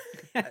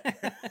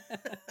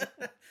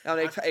 Ja,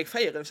 men jeg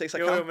feirer hvis jeg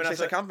ser Jo, kamp, men hvis jeg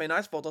ser altså- kamp med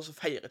United-sporter, så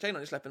feirer ikke jeg når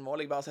de slipper en mål.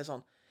 Jeg bare sier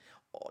sånn,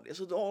 å, de er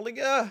så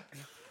dårlige.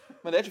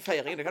 Men det er ikke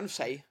feiring, det kan du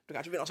si. Du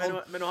kan ikke begynne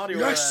sånn, Men nå har de jo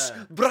yes,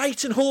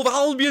 Brighton Hove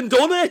Albion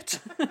done it!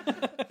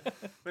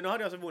 Men nå har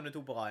de altså vunnet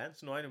 2 på rad igjen,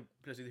 så nå er de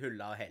plutselig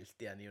hullet og helt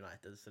igjen i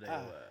United. Så det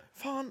er jo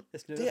Faen,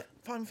 Det snur.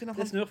 faen, finner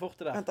Det han. snur fort,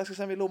 det der. Vent, jeg skal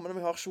se om vi i lommen,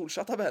 vi har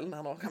Solskjær-tabellen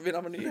her nå. Kan vi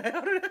begynne med ny?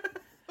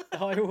 Det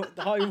har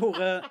jo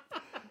vært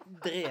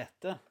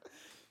drete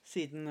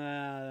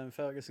siden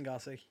Ferguson ga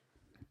seg.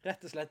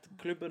 Rett og slett,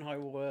 klubben har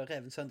jo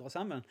revet søndre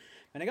sammen.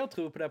 Men jeg har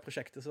tro på det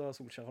prosjektet som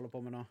Solskjær holder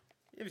på med nå.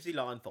 Hvis de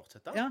lar han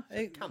fortsette, Ja,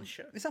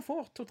 kanskje. Hvis han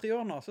får 2-3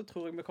 år nå, så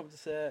tror jeg vi kommer til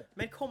å se...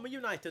 Men kommer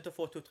United til å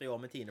få 2-3 år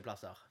med 10.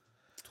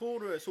 Tror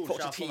du Får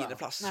Solskjær ikke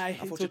tiendeplass. Nei,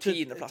 Han får jeg tror ikke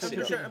tiendeplass ikke- i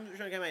Du år.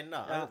 skjønner hva jeg mener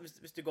da? Ja.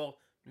 Hvis det går...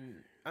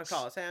 Han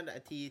klarer seg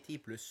 10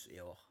 pluss i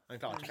år. Han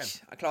klarer ikke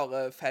 5. Han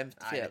klarer 5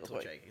 til Nei, 4, det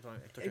tror jeg. ikke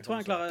jeg. Jeg tror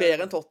han klarer...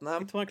 Bedre enn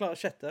Tottenham. Jeg tror han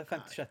klarer 6.,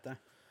 5. 6.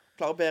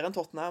 Klarer bedre enn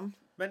Tottenham.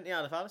 Men i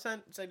alle fall, så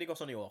det går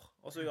sånn i år.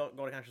 Og så går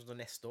det kanskje sånn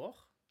neste år.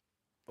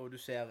 Og du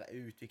ser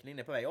utviklingen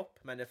er på vei opp,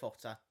 men det er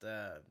fortsatt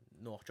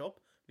Northjob.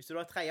 Hvis du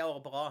da har 3 år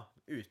på rad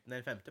uten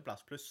en 5.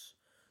 plass pluss,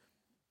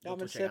 Ja, da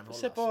men tror ikke jeg han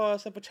holder,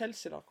 se på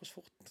Chelsea da. Hvordan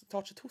fort det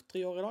tar ikke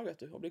 2-3 år i dag, vet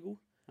du, å bli god.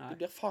 Nei. Du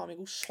blir faen meg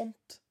god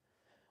sånt,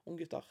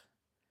 unge gutter.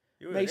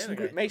 Jo, det er noe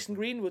greit. Mason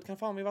Greenwood kan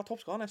faen meg være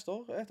toppskårer neste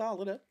år. Jeg vet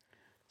aldri det.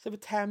 Se på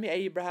Tammy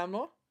Abraham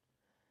nå.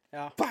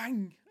 Ja.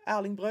 Bang!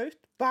 Erling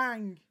Braut.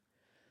 Bang!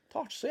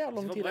 Tar ikke så jævlig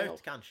lang Ikke tid for lenger.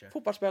 Braut, kanskje.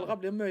 Fotballspillere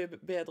blir mye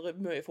bedre,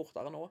 mye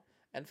fortere nå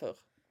enn før.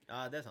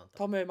 Ja, det er sant.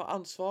 Tar mye mer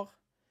ansvar.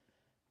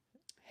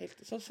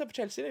 Så se på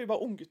Chelsea, det er jo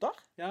bare unggutter.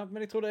 Ja,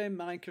 men jeg tror det er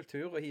mer en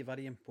kultur å hive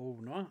de inn på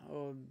nå,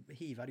 og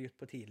hive de ut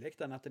på tidlig,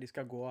 enn at de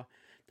skal gå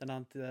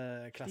den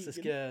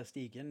klassiske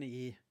stigen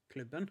i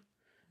klubben.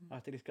 Og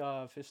at de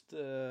skal først,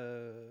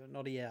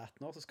 når de er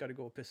 18 år, så skal de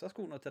gå og pusse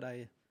skoene til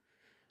de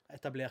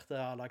etablerte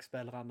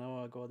A-lagsspillerne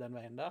og gå den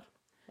veien der.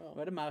 Nå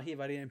er det mer å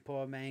hive de inn på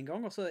med en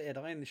gang, og så er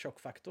det en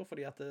sjokkfaktor,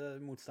 fordi at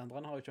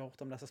motstanderne har jo ikke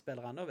hørt om disse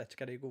spillerne og vet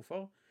ikke hva de er gode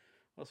for,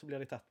 og så blir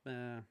de tatt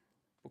med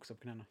bukser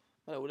på knærne.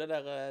 Men jo, det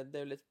er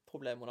jo litt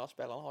problemet når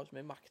spillerne har ikke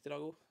mye makt i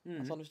dag.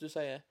 Altså, hvis du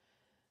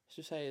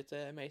sier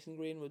til Mason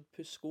Greenwood,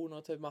 puss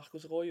skoene til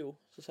Marcus Royo,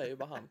 så sier jo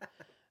bare han,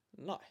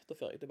 nei, da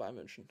fører jeg til Bayern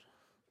München.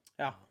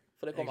 Ja.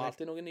 For det kommer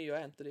alltid noen nye og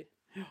henter de.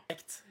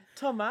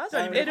 Thomas,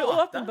 Ja, er du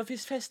åpen på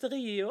festeri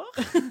i år?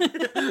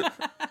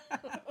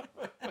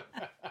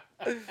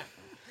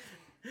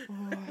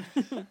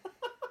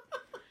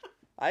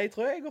 Nei, jeg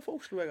tror jeg går for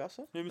Oslo, jeg,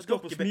 altså. Vi skal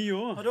på Smio.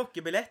 Har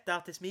dere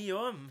billetter til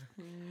Smio?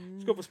 Vi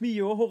skal på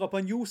Smio og høre på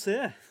en Jose.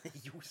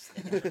 Jose.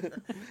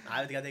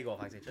 Nei, vet du hva, det går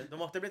faktisk ikke. Det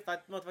måtte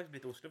faktisk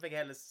blitt Oslo, for jeg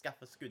heller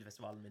skaffe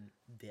skuddfestivalen min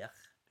der.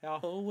 Ja.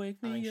 Oh, wake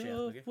me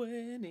Arrangert up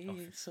when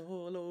it's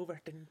all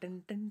over. Dun, dun,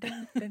 dun,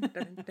 dun, dun,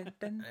 dun, dun,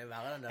 dun. Han er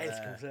verre den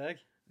Elsker der... hos jeg.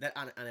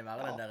 Han er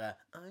verre den der...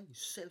 Ai,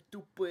 selv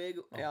opp og jeg...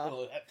 Ja.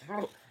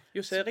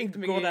 Jose ringte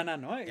meg Går den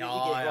ennå? Ja,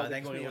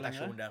 den går i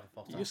rotasjon der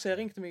fortsatt. Jose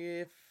ringte meg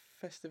i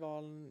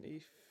festivalen i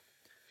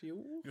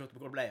fjor. Du hørte på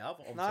hvor det ble av?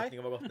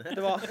 Omsetningen var gått ned.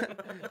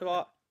 Det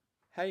var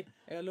hei,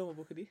 jeg har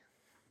lommeboka di.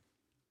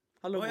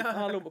 Han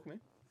har lommeboka mi.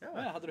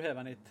 Ja, hadde du hevet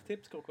den i et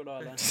tipskrokko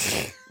da, eller?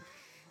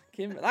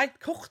 Kim? Nei,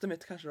 kortet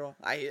mitt kanskje da.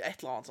 Nei, et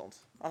eller annet sånt.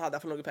 Han hadde i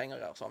hvert fall noen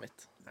penger der, så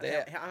mitt.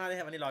 Han hadde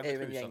hevet den i lag med er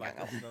jo en truser.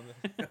 gjenganger.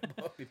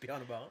 Bare i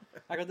pianobaren.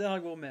 Akkurat det har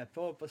jeg vært med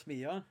på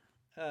Smia.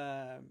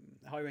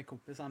 Jeg har jo en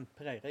kompis, han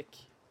Per Eirik,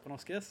 på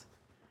norskes.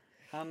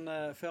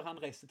 Før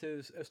han reiste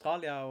til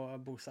Australia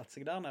og bosatte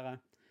seg der nede,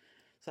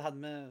 så hadde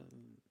vi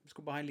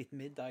skulle bare ha en liten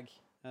middag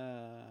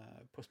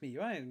på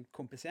Smia, en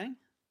kompisgjeng,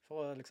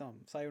 for å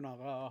liksom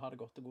sayonara og ha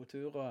det godt og god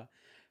tur, og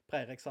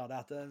Per Eirik sa det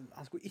at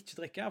han skulle ikke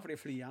drikke, fordi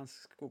flyet hans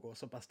skulle gå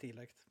såpass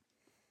tidlig.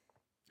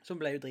 Som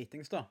ble jo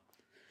dritings da.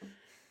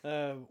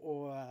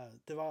 Og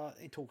det var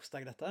en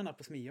torsdag dette, nede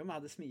på Smia. Vi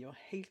hadde Smia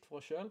helt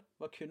for oss selv,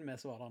 det var kun vi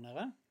som var der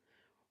nede.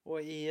 Og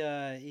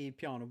i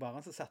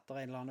pianobaren så satt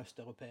der en eller annen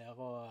østeuropeer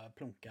og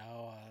plunka,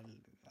 og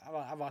jeg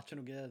var ikke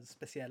noe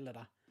spesielle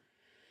da.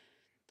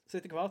 Så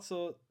etter hvert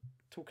så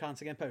tok han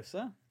seg en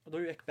pause, og da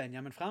gikk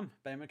Benjamin frem.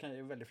 Benjamin er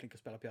jo veldig flink å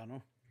spille piano.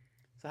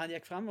 Så han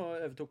gikk frem og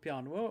overtok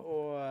pianoet,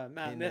 og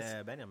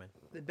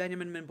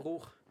Benjamin, min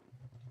bror,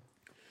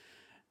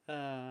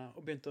 og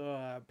begynte å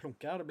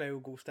plunke. Det ble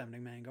jo god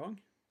stemning med en gang.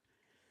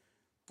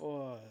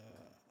 Og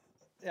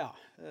ja,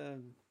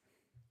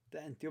 det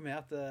endte jo med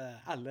at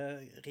alle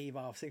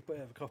river av seg på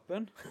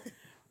overkroppen,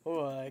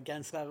 og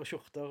gensere og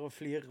skjorter og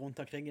flyr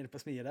rundt omkring inne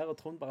på Smia der, og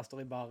Trond bare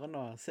står i baren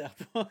og ser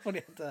på,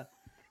 fordi at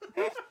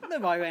det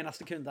var jo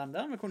eneste kundene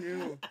der. Vi kunne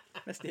jo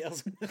mest gjøre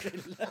som vi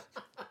ville.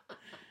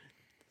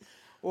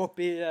 Og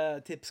oppe i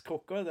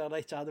tipskrukka, der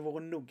det ikke hadde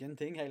vært noen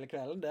ting hele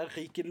kvelden, der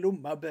ryker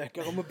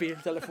lommebøker og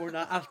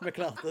mobiltelefoner, alt vi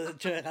klarte å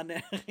kjøre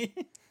ned i.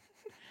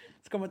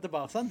 Så kom vi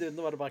tilbake sånn,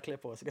 nå var det bare å kle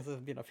på seg, og så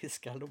begynne å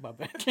fiske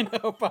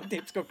lommebøkene oppe av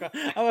tipskrukka.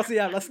 Jeg var så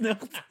jævla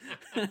snurt.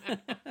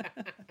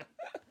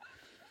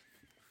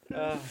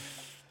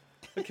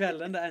 På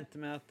kvelden det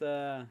endte med at,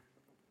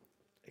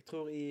 jeg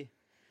tror i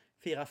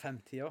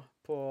 4-5-tida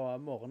på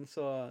morgenen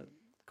så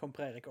kom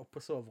Per Eirik opp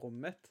på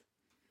soverommet mitt,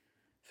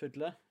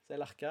 fulle, så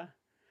jeg larka.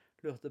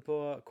 Lurte på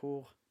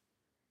hvor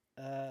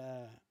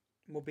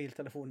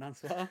mobiltelefonen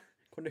hans var,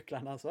 hvor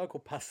nøklene hans var,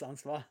 hvor passet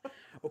hans var,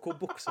 og hvor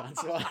buksa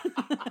hans var.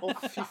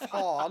 Fy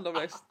faen, da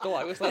var jeg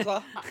jo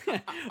stresset.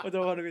 Og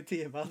da var det noen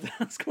timer til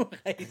han skulle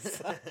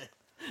reise.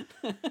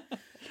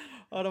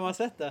 Og da må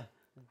han sett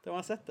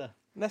det.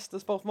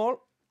 Neste spørsmål,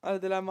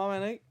 eller dilemma,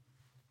 mener jeg.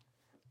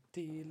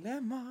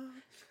 Dilemma.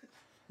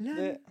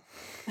 Det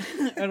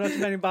var ikke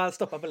meningen bare å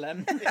stoppe på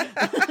lem.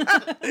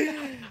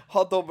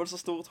 Ha dobbelt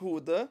så stort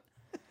hode,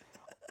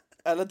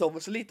 eller dobbelt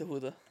så lite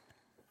hode?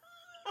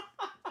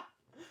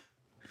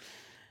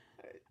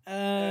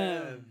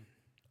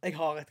 Jeg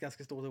har et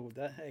ganske stort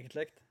hode,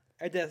 egentlig.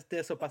 Det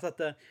er såpass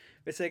at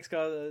hvis jeg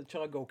skal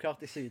kjøre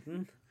go-kart i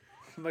Syden,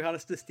 så må jeg ha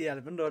den største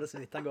hjelmen, da er det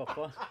så vidt han går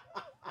på.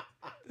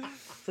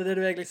 Så det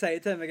du egentlig sier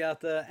til meg er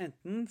at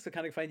enten så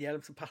kan jeg få en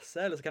hjelm som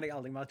passer, eller så kan jeg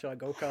aldri mer kjøre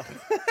go-kart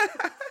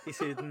i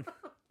Syden.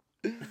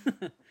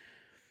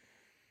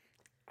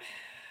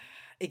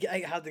 Jeg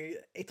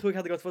tror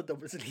jeg hadde gått for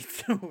dobbelt så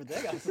lite hode,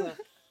 altså.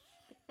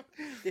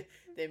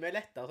 Det er mye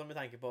lettere som vi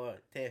tenker på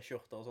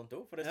T-skjorter og sånt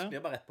også, for det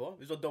sklir bare rett på.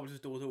 Hvis du har dobbelt så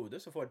stort hode,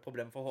 så får du et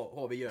problem for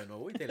hodet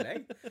gjennom i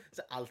tillegg.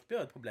 Så alt blir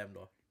et problem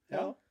da.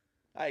 Ja.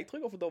 Nei, jeg tror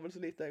jeg går for dobbelt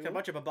så lite. Du kan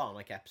bare kjøpe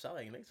barnekapser,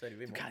 egentlig, så er det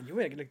jo i mål. Du kan jo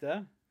egentlig det.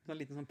 Sånn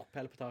liten sånn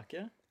propell på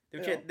taket. Det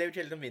er jo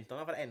kjedelig om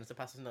vinteren, for det eneste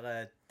passer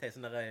til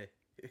sånne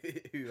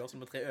huer som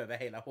må tre over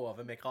hele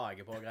hodet med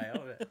krage på og greier.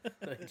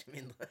 Det er ikke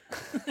mindre.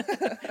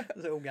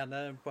 Så ungene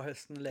på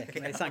høsten leker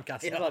med i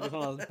sandkassen, da, de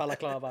sånne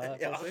balaklava på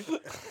seg.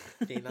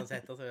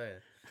 Finlandsetter, så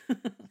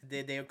det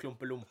er jo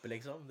klumpe-lumpe,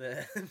 liksom. Det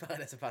er bare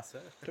det som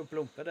passer.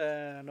 Klumpe-lumpe,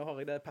 nå har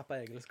jeg det Pappa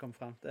Egil som kom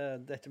frem. Det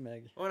er ikke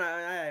meg. Nei,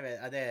 jeg vet.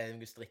 Det er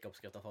noen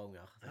strikkeoppskrifter for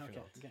unger. Det er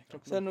ikke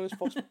Okay. Så er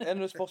det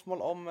noen spørsmål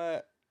om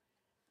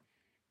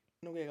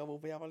noe jeg har vært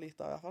på jævla lite, i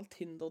hvert fall.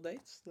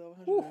 Tinder-dates. Det har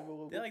kanskje du vært god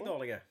på. Det er jeg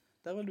dårlig.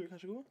 Der er du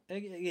kanskje god.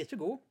 Jeg er ikke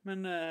god, men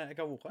jeg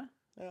har vært.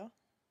 Ja.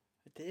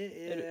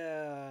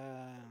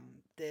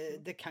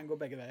 Det kan gå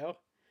begge veier.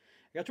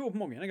 Jeg har ikke vært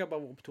på mange, jeg har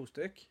bare vært på 2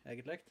 stykk,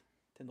 egentlig.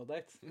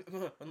 Tinder-dates.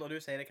 Og når du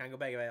sier det kan gå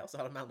begge veier, så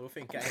har det med andre å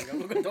funke en gang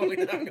og gå dårlig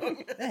en annen gang.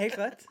 Det er helt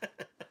rett.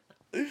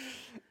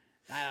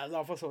 Nei, det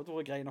har for så vidt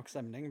vært grei nok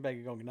stemning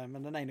begge gangene,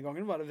 men den ene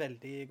gangen var det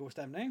veldig god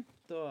stemning.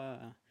 Da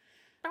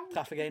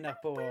traff jeg en der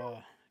på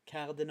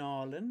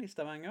Kardinalen i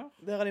Stavanger.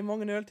 Der er de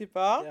mange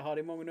øltyper. Der har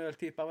de mange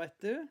øltyper, vet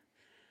du.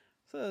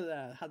 Så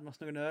hadde vi oss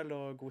noen øl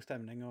og god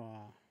stemning og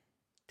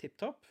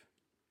tipptopp.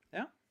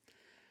 Ja.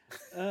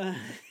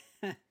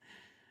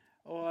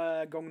 Og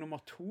gang nummer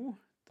 2,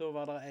 da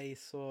var det ei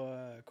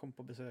som kom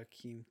på besøk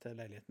hjem til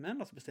leiligheten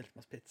min, og så bestilte vi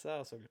oss pizza,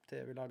 og så litt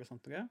TV-lag og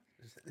sånt noe.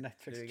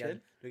 Netflix chill.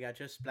 Du kan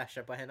ikke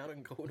splashe på henne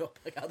noen kroner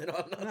på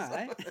Kardinalen, altså.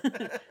 Nei.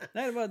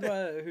 Nei, det var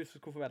hun som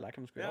skulle få velge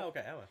hva vi skulle Ja, gjøre. ok,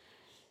 ja.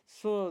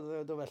 Så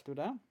da valgte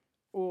hun det.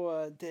 Og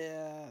det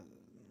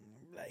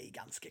ble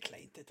ganske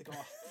kleint etter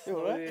hvert.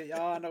 Gjorde det?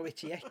 Ja, når hun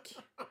ikke gikk.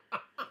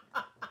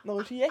 Når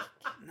du ikke gikk.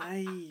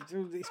 Nei,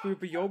 jeg skulle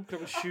jo på jobb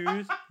klokken 7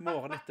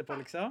 morgenen etterpå,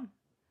 liksom.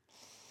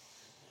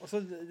 Og så,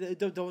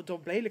 da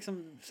ble liksom,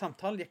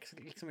 samtalen gikk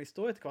liksom i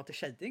stå etter hvert, det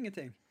skjedde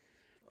ingenting.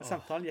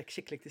 Samtalen gikk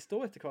skikkelig i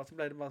stå etter hvert, så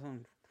ble det bare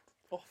sånn,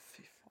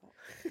 Fy faen.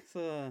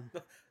 så,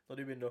 Når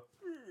du begynner å...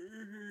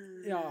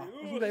 ja, og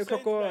så ble jo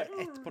klokka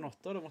 1 på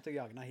natta, da måtte jeg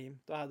jage henne hjem.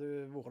 Da hadde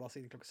hun vært der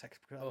siden klokka 6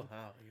 på kvelden.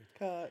 herregud.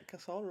 Hva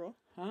sa du da?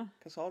 Hæ?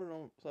 Hva sa du nå?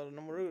 Sa du,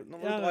 nå må du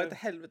Ja, dra til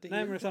helvete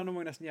Nei, hjem. men jeg sa, nå må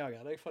jeg nesten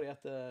jage deg, fordi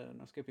at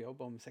nå skal jeg på jobb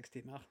om 6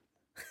 timer.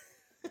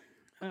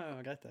 Ja,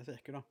 greit det, så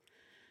gikk hun da.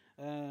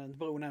 Det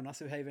bare hun nevner,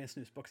 så hun heiv en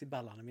snusboks i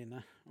ballene mine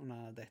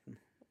under daten.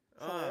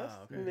 Seriøst?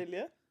 ok. Med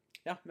vilje?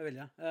 Ja, med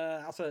vilje.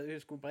 Altså,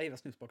 hun skulle bare hive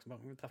snusboksen,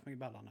 bare hun traff meg i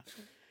ballene.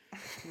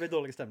 Det ble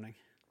dårlig stemning.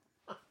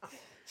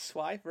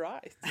 Swipe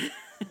right.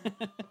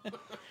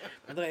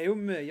 Men det er jo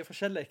mye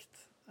forskjellig.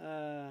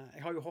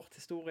 Jeg har jo hørt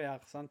historier,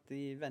 sant,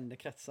 i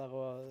vennekretser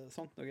og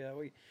sånt noe,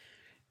 og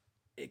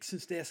jeg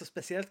synes det er så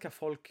spesielt hva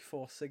folk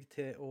får seg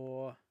til å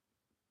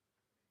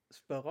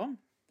spørre om.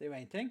 Det er jo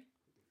en ting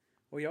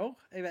å gjøre.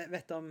 Jeg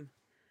vet om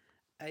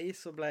ei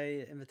som ble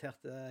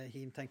invitert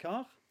hjem til en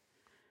kar,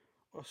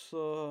 og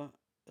så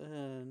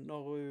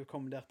når hun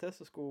kom der til,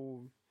 så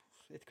skulle hun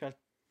etter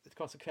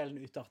hvert som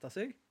kvelden utartet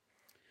seg,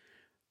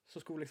 så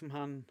skulle liksom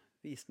han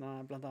vise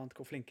henne blant annet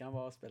hvor flink han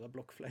var å spille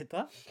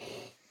blokkfløyte.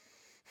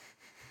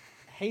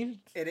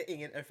 Helt... Er det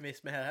ingen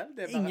eufemisme her heller?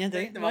 Det er bare-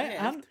 Ingenting. det var Nei,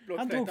 helt han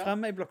blokkfløyte. tok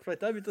frem en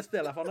blokkfløyte og begynte å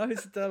spille for henne.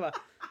 Hun sitter og bare,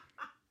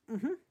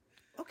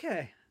 ok,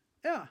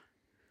 ja.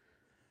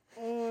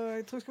 Og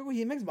jeg tror jeg skal gå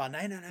hjem, så bare,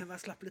 nei, bare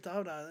slapp litt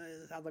av der.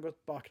 Jeg hadde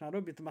gått bak henne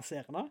og begynt å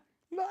massere henne.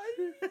 Nei.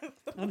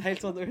 Han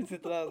helt sånn, hun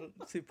sitter der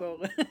super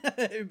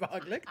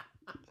ubehagelig.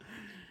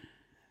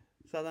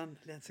 Så hadde han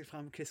lent seg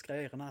frem og kviskret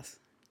i ørene hans.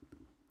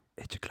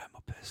 Ikke glem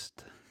å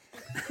puste.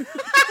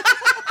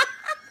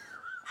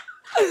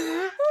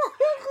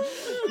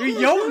 Du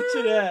gjør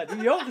ikke det!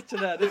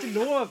 Det er ikke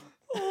lov!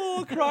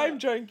 Crime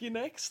junkie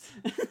next.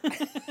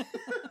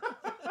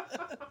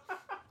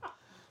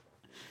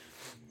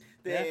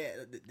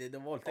 Det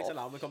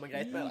voldtektsalarmen kommer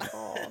greit med det.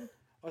 Faen.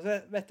 Og så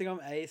vet jeg om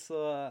ei som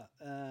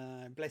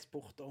ble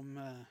spurt om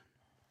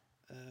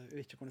hun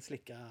ikke kunne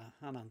slikke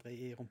han andre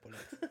i rumpa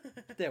litt.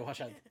 Det har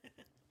skjedd.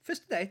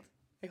 Første date.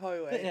 Jeg har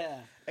jo Det en,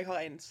 er... jeg har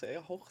en som jeg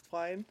har hørt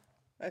fra en.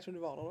 Jeg vet ikke om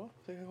du var der da.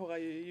 Så jeg kan høre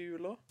i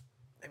jula.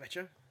 Jeg vet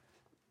ikke.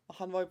 Og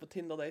han var jo på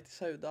Tinder-date i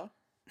Sauda.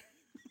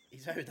 I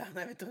Sauda?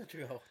 Nei, vet du ikke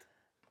hva jeg har hørt.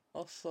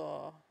 Og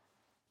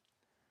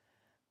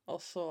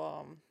så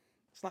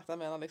snakket jeg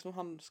med henne liksom.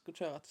 Han skulle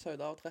kjøre til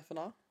Sauda og treffe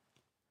henne.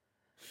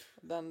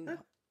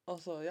 Og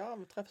så, ja,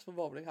 vi treffes på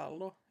bowlinghallen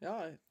da. Ja,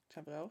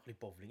 kjempegjør. Blir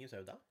bowling i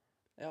Sauda?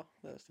 Ja,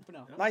 det er det.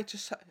 Imponerende. Nei, ikke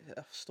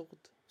Sauda.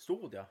 Stord.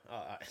 Stord, ja.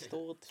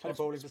 Stord. Har du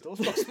bowling på stort?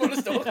 Spørsmålet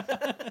står.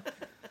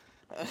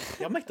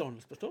 Ja,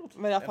 McDonald's på stort.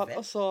 Men i hvert fall,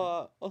 Jeg vet.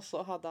 og så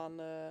hadde han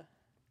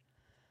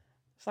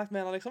snakket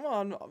med henne liksom, og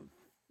han,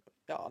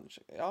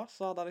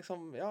 så hadde han liksom,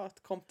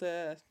 kom til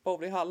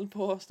bowlinghallen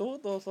på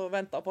Stord, og så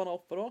ventet på henne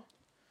oppe da.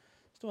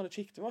 Stod han og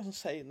kikket, det var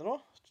sånn sene da,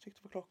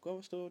 kikket på klokka,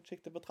 stod og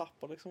kikket på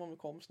trapper liksom, om vi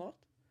kom snart.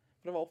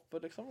 For det var oppe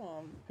liksom, og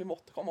hun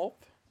måtte komme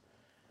opp.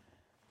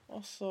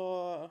 Og så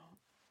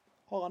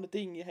har han et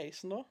ding i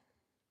heisen da.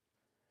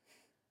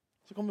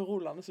 Så kom hun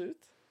rullende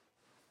ut.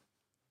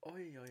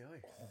 Oi.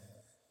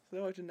 Så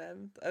det var jo ikke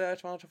nevnt. Eller jeg vet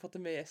ikke om han hadde ikke fått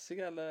det med seg,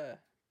 eller...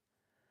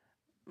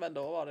 Men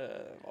da var det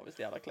visst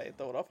jævla kleint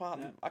da, for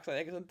han akkurat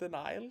jeg er sånn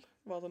denial.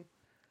 Bare sånn,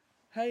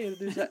 hei, er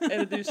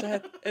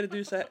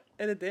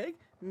det deg?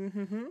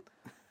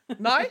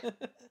 Nei,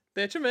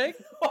 det er ikke meg.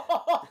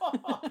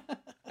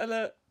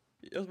 Eller,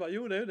 jeg så bare,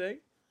 jo, det er jo deg.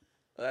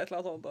 Det er et eller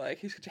annet sånt, og jeg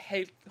husker ikke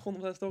helt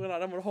 100% historien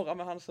av det, må du høre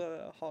med han som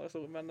har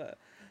historien, men det er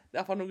i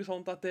hvert fall noe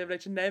sånt at det ble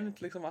ikke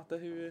nevnt, liksom, at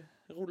hun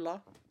rullet.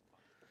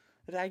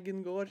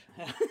 Reggen går.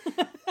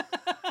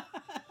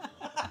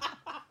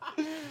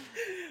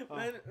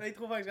 Men jeg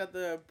tror faktisk at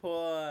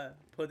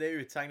på det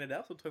utsagnet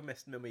der, så tror jeg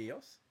mest vi må gi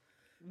oss.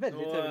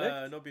 Veldig trivelig.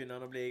 Nå begynner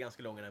den å bli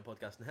ganske lang, den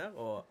podcasten her,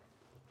 og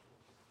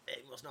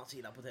jeg må snart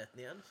sile poteten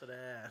igjen, så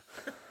det...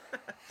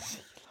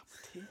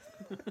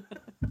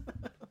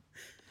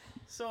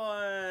 Så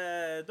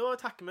da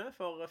takker vi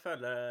for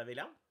følget,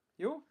 William.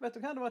 Jo, vet du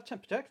hva? Det var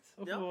kjempekjekt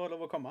å få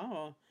lov å komme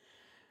og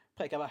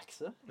preke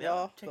vakse.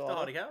 Ja, kjekt å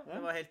ha deg her. Det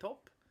var helt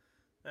topp.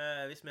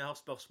 Hvis vi har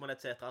spørsmål,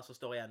 etc., så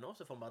står igjen nå,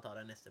 så får vi bare ta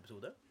det i neste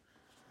episode.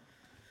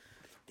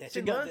 Det er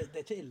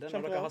ikke ille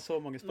når dere har så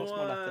mange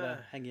spørsmål at det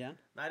henger igjen.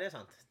 Nei, det er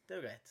sant. Det er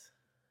jo greit.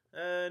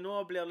 Nå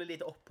blir det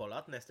lite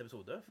oppholdet til neste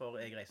episode, for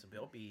jeg reiser på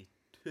jobb i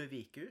 2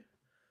 uker.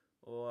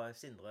 Og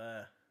Sindre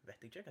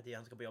vet ikke hva tid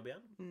han skal på jobb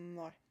igjen.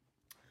 Nei.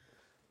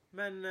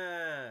 Men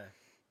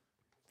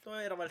da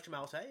er det vel ikke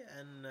mer å si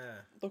enn...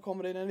 Da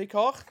kommer det inn en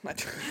vikar. Nei.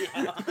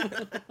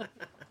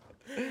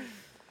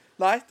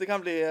 Nei, det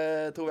kan bli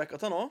 2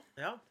 uker til nå.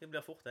 Ja, det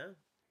blir fort det.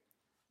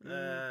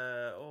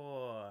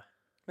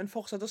 Men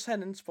fortsett å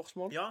sende inn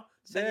spørsmål. Ja,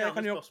 Det send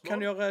gjerne spørsmål.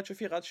 kan gjøre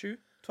 24/7,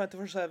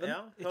 24/7, Ja,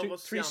 hør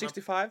oss gjerne,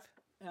 365.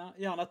 Ja,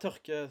 gjerne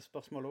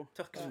tørkespørsmål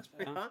også.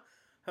 ja.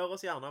 Hør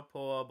oss gjerne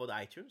på både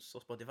iTunes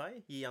og Spotify.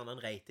 Gi gjerne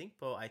en rating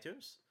på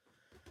iTunes.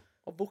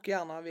 Og book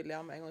gjerne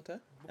William en gang til.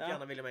 Book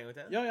gjerne William en gang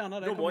til. Ja, gjerne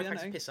det. Nå Kom må jeg igjen,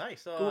 faktisk pisse, jeg.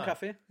 Så God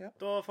kaffe.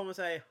 da får vi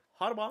si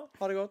ha det bra.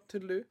 Ha det godt.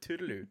 Tudelu.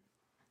 Tudelu.